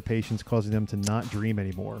given to the patients causing them to not dream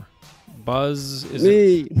anymore? Buzz? Is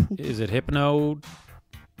Me. it hypno?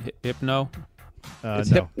 Hypno? It's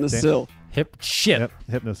No. Hypnosil. Shit. Yep,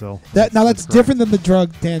 Hypnosil. That's correct. different than the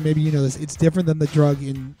drug. Dan, maybe you know this. It's different than the drug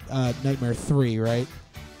in Nightmare 3, right?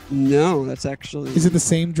 No, that's actually. Is it the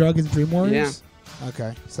same drug as Dream Warriors? Yeah.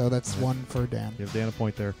 Okay, so that's one for Dan. Give Dan a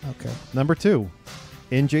point there. Okay. Number 2.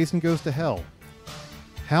 In Jason Goes to Hell,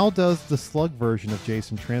 how does the slug version of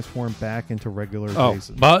Jason transform back into regular Oh,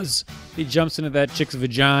 Jason? Buzz. He jumps into that chick's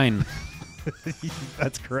vagina.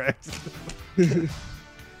 That's correct. Do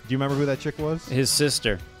you remember who that chick was? His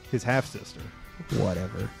sister. His half-sister.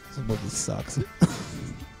 Whatever. This movie sucks.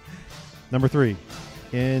 Number 3.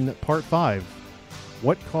 In Part 5,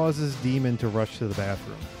 what causes Demon to rush to the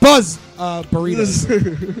bathroom? Buzz!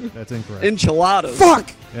 Burritos. That's incorrect. Enchiladas.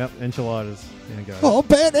 Fuck! Yep, enchiladas. Yeah, got it. Oh,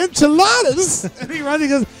 bad enchiladas! And he runs and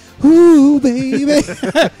goes, ooh, baby.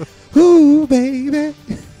 Ooh, baby.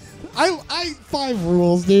 I 5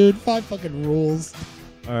 rules, dude. 5 fucking rules.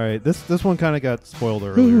 All right, this one kind of got spoiled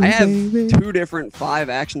earlier. I have Baby. 2 different 5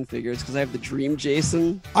 action figures because I have the Dream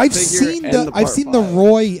Jason. I've figure seen and the I've Part seen the 5.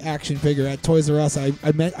 Roy action figure at Toys R Us.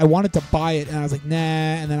 I wanted to buy it and I was like, nah,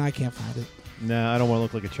 and then I can't find it. Nah, I don't want to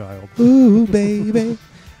look like a child. Ooh, baby.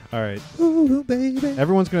 All right, Ooh, baby.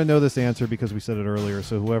 everyone's going to know this answer because we said it earlier.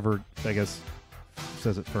 So whoever, I guess,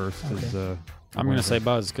 says it first is. I'm going to say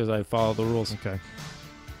Buzz because I follow the rules. Okay.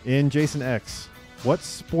 In Jason X, what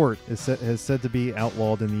sport has said to be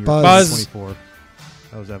outlawed in the year Buzz. 2024?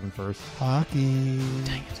 That was Evan first. Hockey.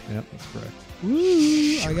 Dang it. Yep, that's correct.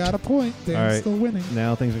 Woo, I got a point. Dan's All right. still winning.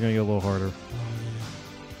 Now things are going to get a little harder.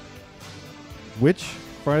 Which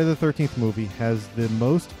Friday the 13th movie has the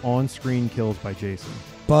most on-screen kills by Jason?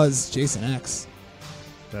 Buzz, Jason X.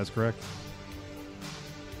 That's correct.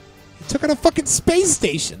 He took out a fucking space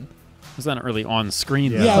station. It's not really on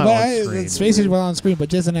screen. Yeah, though. it's not but on screen. the space station was on screen, but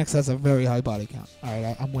Jason X has a very high body count. All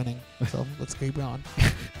right, I'm winning. So let's keep going.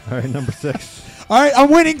 All right, number 6. All right,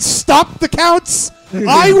 I'm winning. Stop the counts.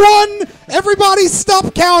 I won. Everybody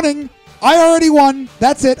stop counting. I already won.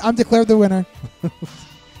 That's it. I'm declared the winner.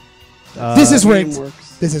 This is Game rigged.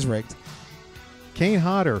 works. This is rigged. Kane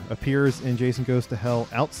Hodder appears in Jason Goes to Hell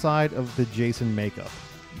outside of the Jason makeup.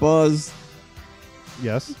 Buzz.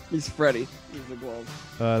 Yes, He's Freddy. He's the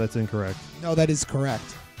glove. that's incorrect. No, that is correct.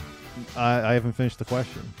 I haven't finished the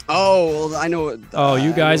question. Oh, well, I know it. Oh, you I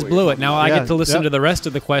know guys what blew you're it. Now talking I Yeah, get to listen yep. to the rest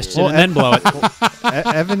of the question Well, and then blow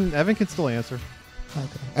it. Evan can still answer. Okay.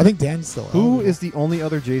 I think Dan's still. Who oh, is the only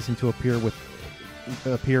other Jason to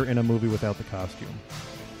appear in a movie without the costume?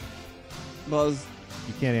 about. Buzz.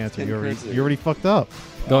 You can't answer. Ken You Clancy. already fucked up.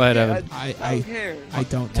 Go ahead, Yeah, Evan. I don't care. I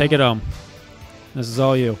don't know. Take it home. This is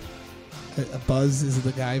all you. Buzz is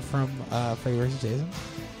the guy from Freddy vs. Jason.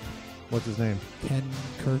 What's his name? Ken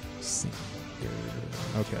Kurtzinger.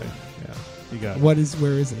 Okay, yeah, you got it. What is?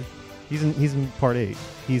 Where is he? He's in part 8.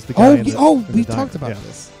 He's the guy. in We the diner. talked about Yeah.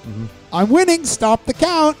 this. Mhm. I'm winning. Stop the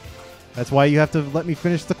count. That's why you have to let me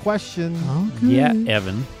finish the question. Okay. Yeah,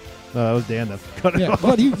 Evan. No, that was Dan that cut it Yeah. off.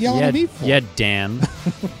 What are you yelling Yeah, at me for? yeah, Dan.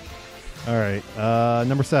 All right,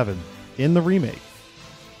 number 7. In the remake,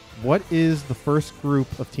 what is the first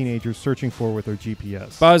group of teenagers searching for with their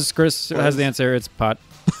GPS? Buzz. Chris has the answer. It's pot.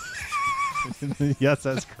 Yes,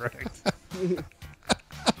 that's correct.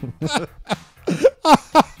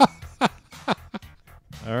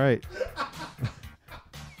 All right.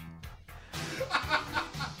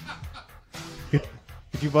 Could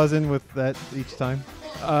you buzz in with that each time?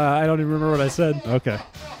 I don't even remember what I said. Okay.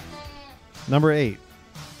 Number 8.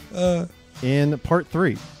 In part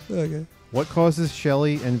 3, Okay. what causes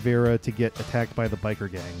Shelly and Vera to get attacked by the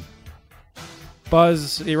biker gang?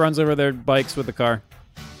 Buzz. He runs over their bikes with the car.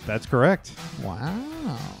 That's correct.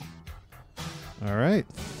 Wow. All right.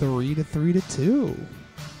 3-2.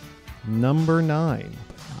 Number 9.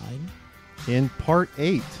 9. In part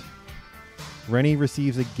 8, Rennie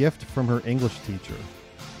receives a gift from her English teacher.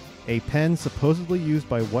 A pen supposedly used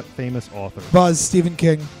by what famous author? Buzz, Stephen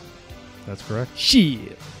King. That's correct.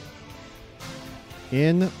 Shit.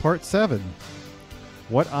 In part 7,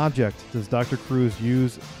 What object does Dr. Cruz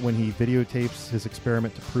use when he videotapes his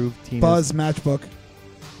experiment to prove Tina's... Buzz matchbook.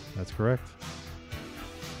 That's correct.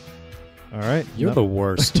 All right. You're the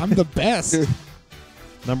worst. I'm the best.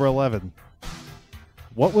 Number 11.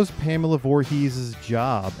 What was Pamela Voorhees'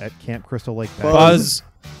 job at Camp Crystal Lake? Buzz.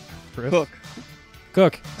 Chris?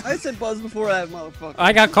 Cook. I said Buzz before that, motherfucker.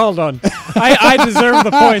 I got called on. I deserve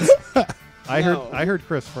the points. I heard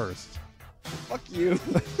Chris first. Fuck you.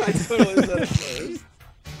 I totally said it first.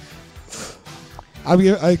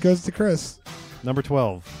 It goes to Chris. Number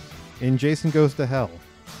 12. In Jason Goes to Hell,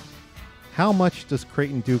 how much does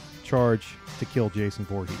Creighton Duke charge to kill Jason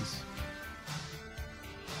Voorhees?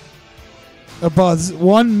 A Buzz,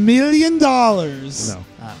 $1 million. No.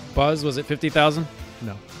 Buzz, was it 50,000?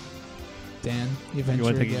 No. Dan, you venture You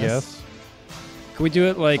want to a take a guess? Can we do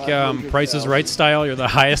it like Price is Right style? You're the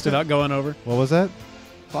highest without going over. What was that?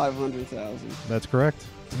 500,000. That's correct.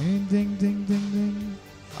 Ding, ding, ding, ding, ding.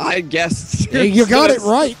 I guessed. Hey, you got it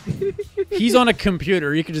right. He's on a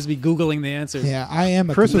computer. You could just be Googling the answers. Yeah, I am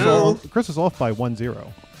a Chris No. is off by 1-0.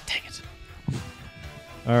 Dang it.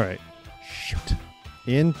 All right. Shoot.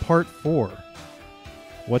 In part 4,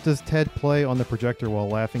 what does Ted play on the projector while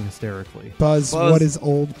laughing hysterically? Buzz, Buzz. what is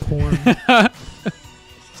old porn?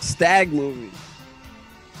 Stag movie.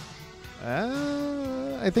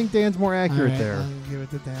 I think Dan's more accurate All right, there. I'll give it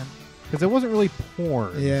to Dan. Because it wasn't really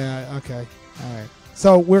porn. Yeah, okay. All right.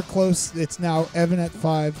 So we're close. It's now Evan at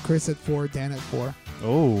 5, Chris at 4, Dan at 4.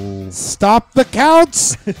 Oh. Stop the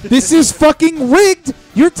counts! This is fucking rigged!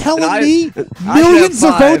 You're telling And me I millions should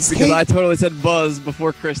of have 5 votes because came... I totally said Buzz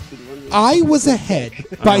before Chris did. I was ahead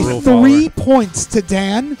by a rule 3 points to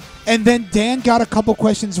Dan, and then Dan got a couple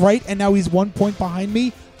questions right, and now he's 1 point behind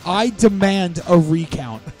me. I demand a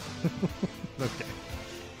recount. Okay.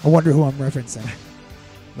 I wonder who I'm referencing.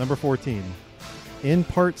 Number 14. In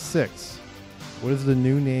part 6, what is the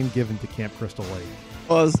new name given to Camp Crystal Lake?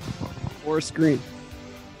 Buzz or Screen.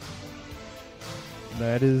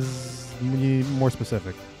 That is more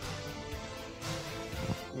specific.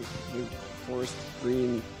 Forest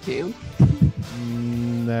Green Camp.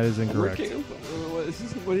 That is Summer incorrect. Camp. What is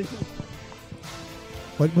this? What is it?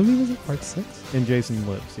 What movie was it? Part 6? In Jason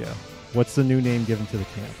Lives, yeah. What's the new name given to the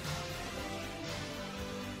camp?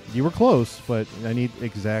 You were close, but I need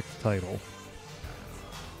exact title.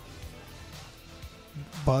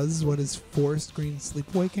 Buzz, what is Forest Green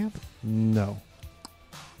Sleepaway Camp? No.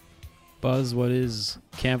 Buzz, what is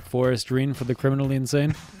Camp Forest Green for the criminally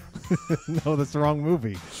insane? No, that's the wrong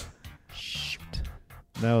movie. Shoot.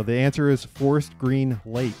 No, the answer is Forest Green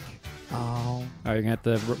Lake. Oh. All right, you're going to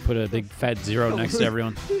have to put a big fat 0 next to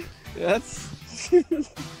everyone. That's.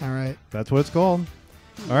 All right. That's what it's called.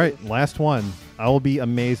 All right, last one. I will be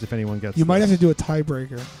amazed if anyone gets You might this. have to do a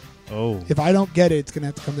tiebreaker. Oh. If I don't get it, it's going to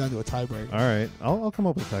have to come down to a tiebreaker. All right. I'll come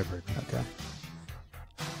up with a tiebreaker. Okay.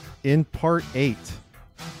 In part 8,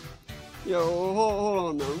 Yo, hold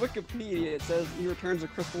on, man. Wikipedia, it says he returns to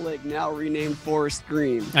Crystal Lake, now renamed Forest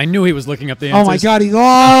Green. I knew he was looking up the Oh answers. my God, he Oh,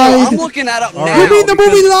 lied! I'm looking that up All now. right. You mean the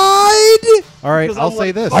movie lied? all right, Because I'll I'm say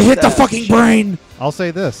like- this. I hit the that fucking shit. brain. I'll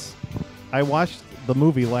say this. I watched the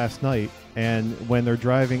movie last night, and when they're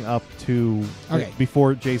driving up to Okay.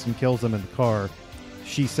 before Jason kills them in the car,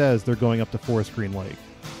 she says they're going up to Forest Green Lake.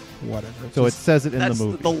 Whatever. So it Just- says it in That's the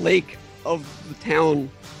movie. the lake of the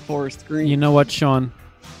town, Forest Green. You know what, Sean?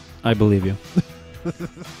 I believe you.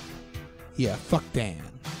 yeah, fuck Dan.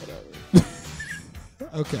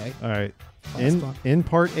 Okay. All right. Last one. In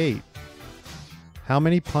part 8, how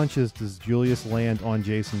many punches does Julius land on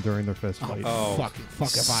Jason during their fist fight? Oh. Fuck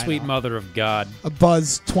if I Sweet know. mother of God. A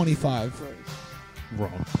Buzz 25.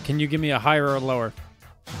 Wrong. Can you give me a higher or lower?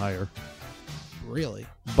 Higher. Really?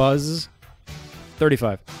 Buzz,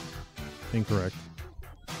 35. Incorrect.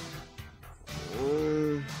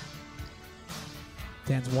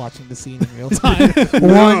 Dan's watching the scene in real time.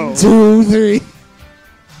 1, 2, 3.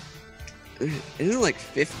 Isn't it like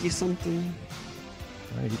 50 something?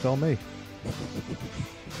 All right, you tell me.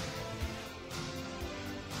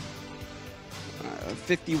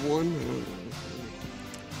 51?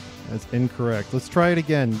 That's incorrect. Let's try it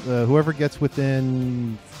again. Whoever gets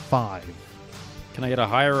within 5. Can I get a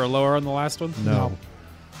higher or lower on the last one? No.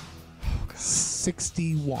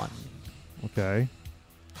 61. Okay.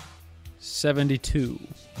 72.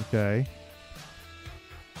 Okay.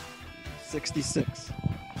 66.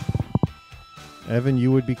 Evan,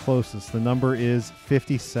 you would be closest. The number is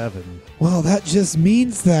 57. Well, that just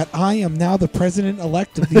means that I am now the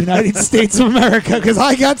president-elect of the United States of America because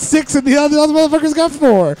I got 6 and the other motherfuckers got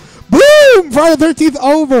 4. Boom! Friday the 13th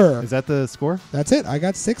over. Is that the score? That's it. I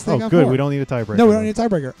got 6. They Oh, got good. 4. We don't need a tiebreaker. No, we don't need a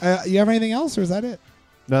tiebreaker. You have anything else, or is that it?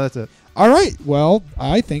 No, that's it. All right. Well,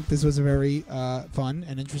 I think this was a very fun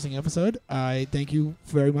and interesting episode. I thank you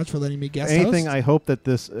very much for letting me guest Anything, host. I hope that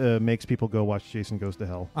this makes people go watch Jason Goes to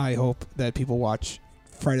Hell. I hope that people watch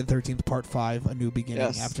Friday the 13th Part 5, A New Beginning,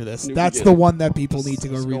 Yes, after this. New That's Beginning. the one that people need to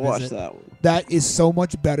go Let's revisit. watch that one. That is so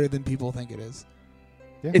much better than people think it is.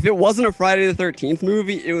 If it wasn't a Friday the 13th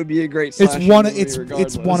movie, it would be a great It's slasher one. movie It's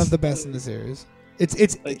regardless. one of the best in the series.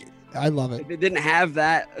 It's. Like, I love it. if it didn't have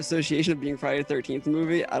that association of being Friday the 13th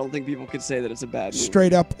movie, I don't think people could say that it's a bad movie.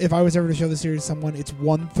 Straight up, if I was ever to show the series to someone, it's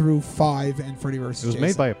 1 through 5 and Freddy vs. It was Jason.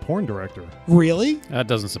 made by a porn director. Really? That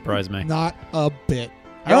doesn't surprise me. Not a bit.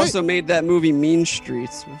 He All right. also made that movie Mean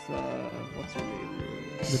Streets with what's her name?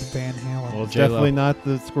 With Van Halen. Well, it's J-Lo. definitely not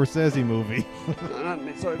the Scorsese movie. No,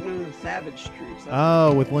 Savage Streets.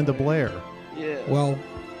 Oh, with Linda Blair. Yeah. Well,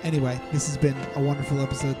 anyway, this has been a wonderful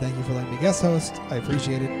episode. Thank you for letting me guest host. I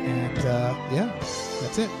appreciate it. And yeah,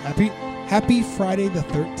 that's it. Happy Friday the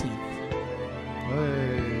 13th.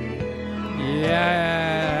 Hey.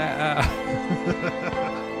 Yeah.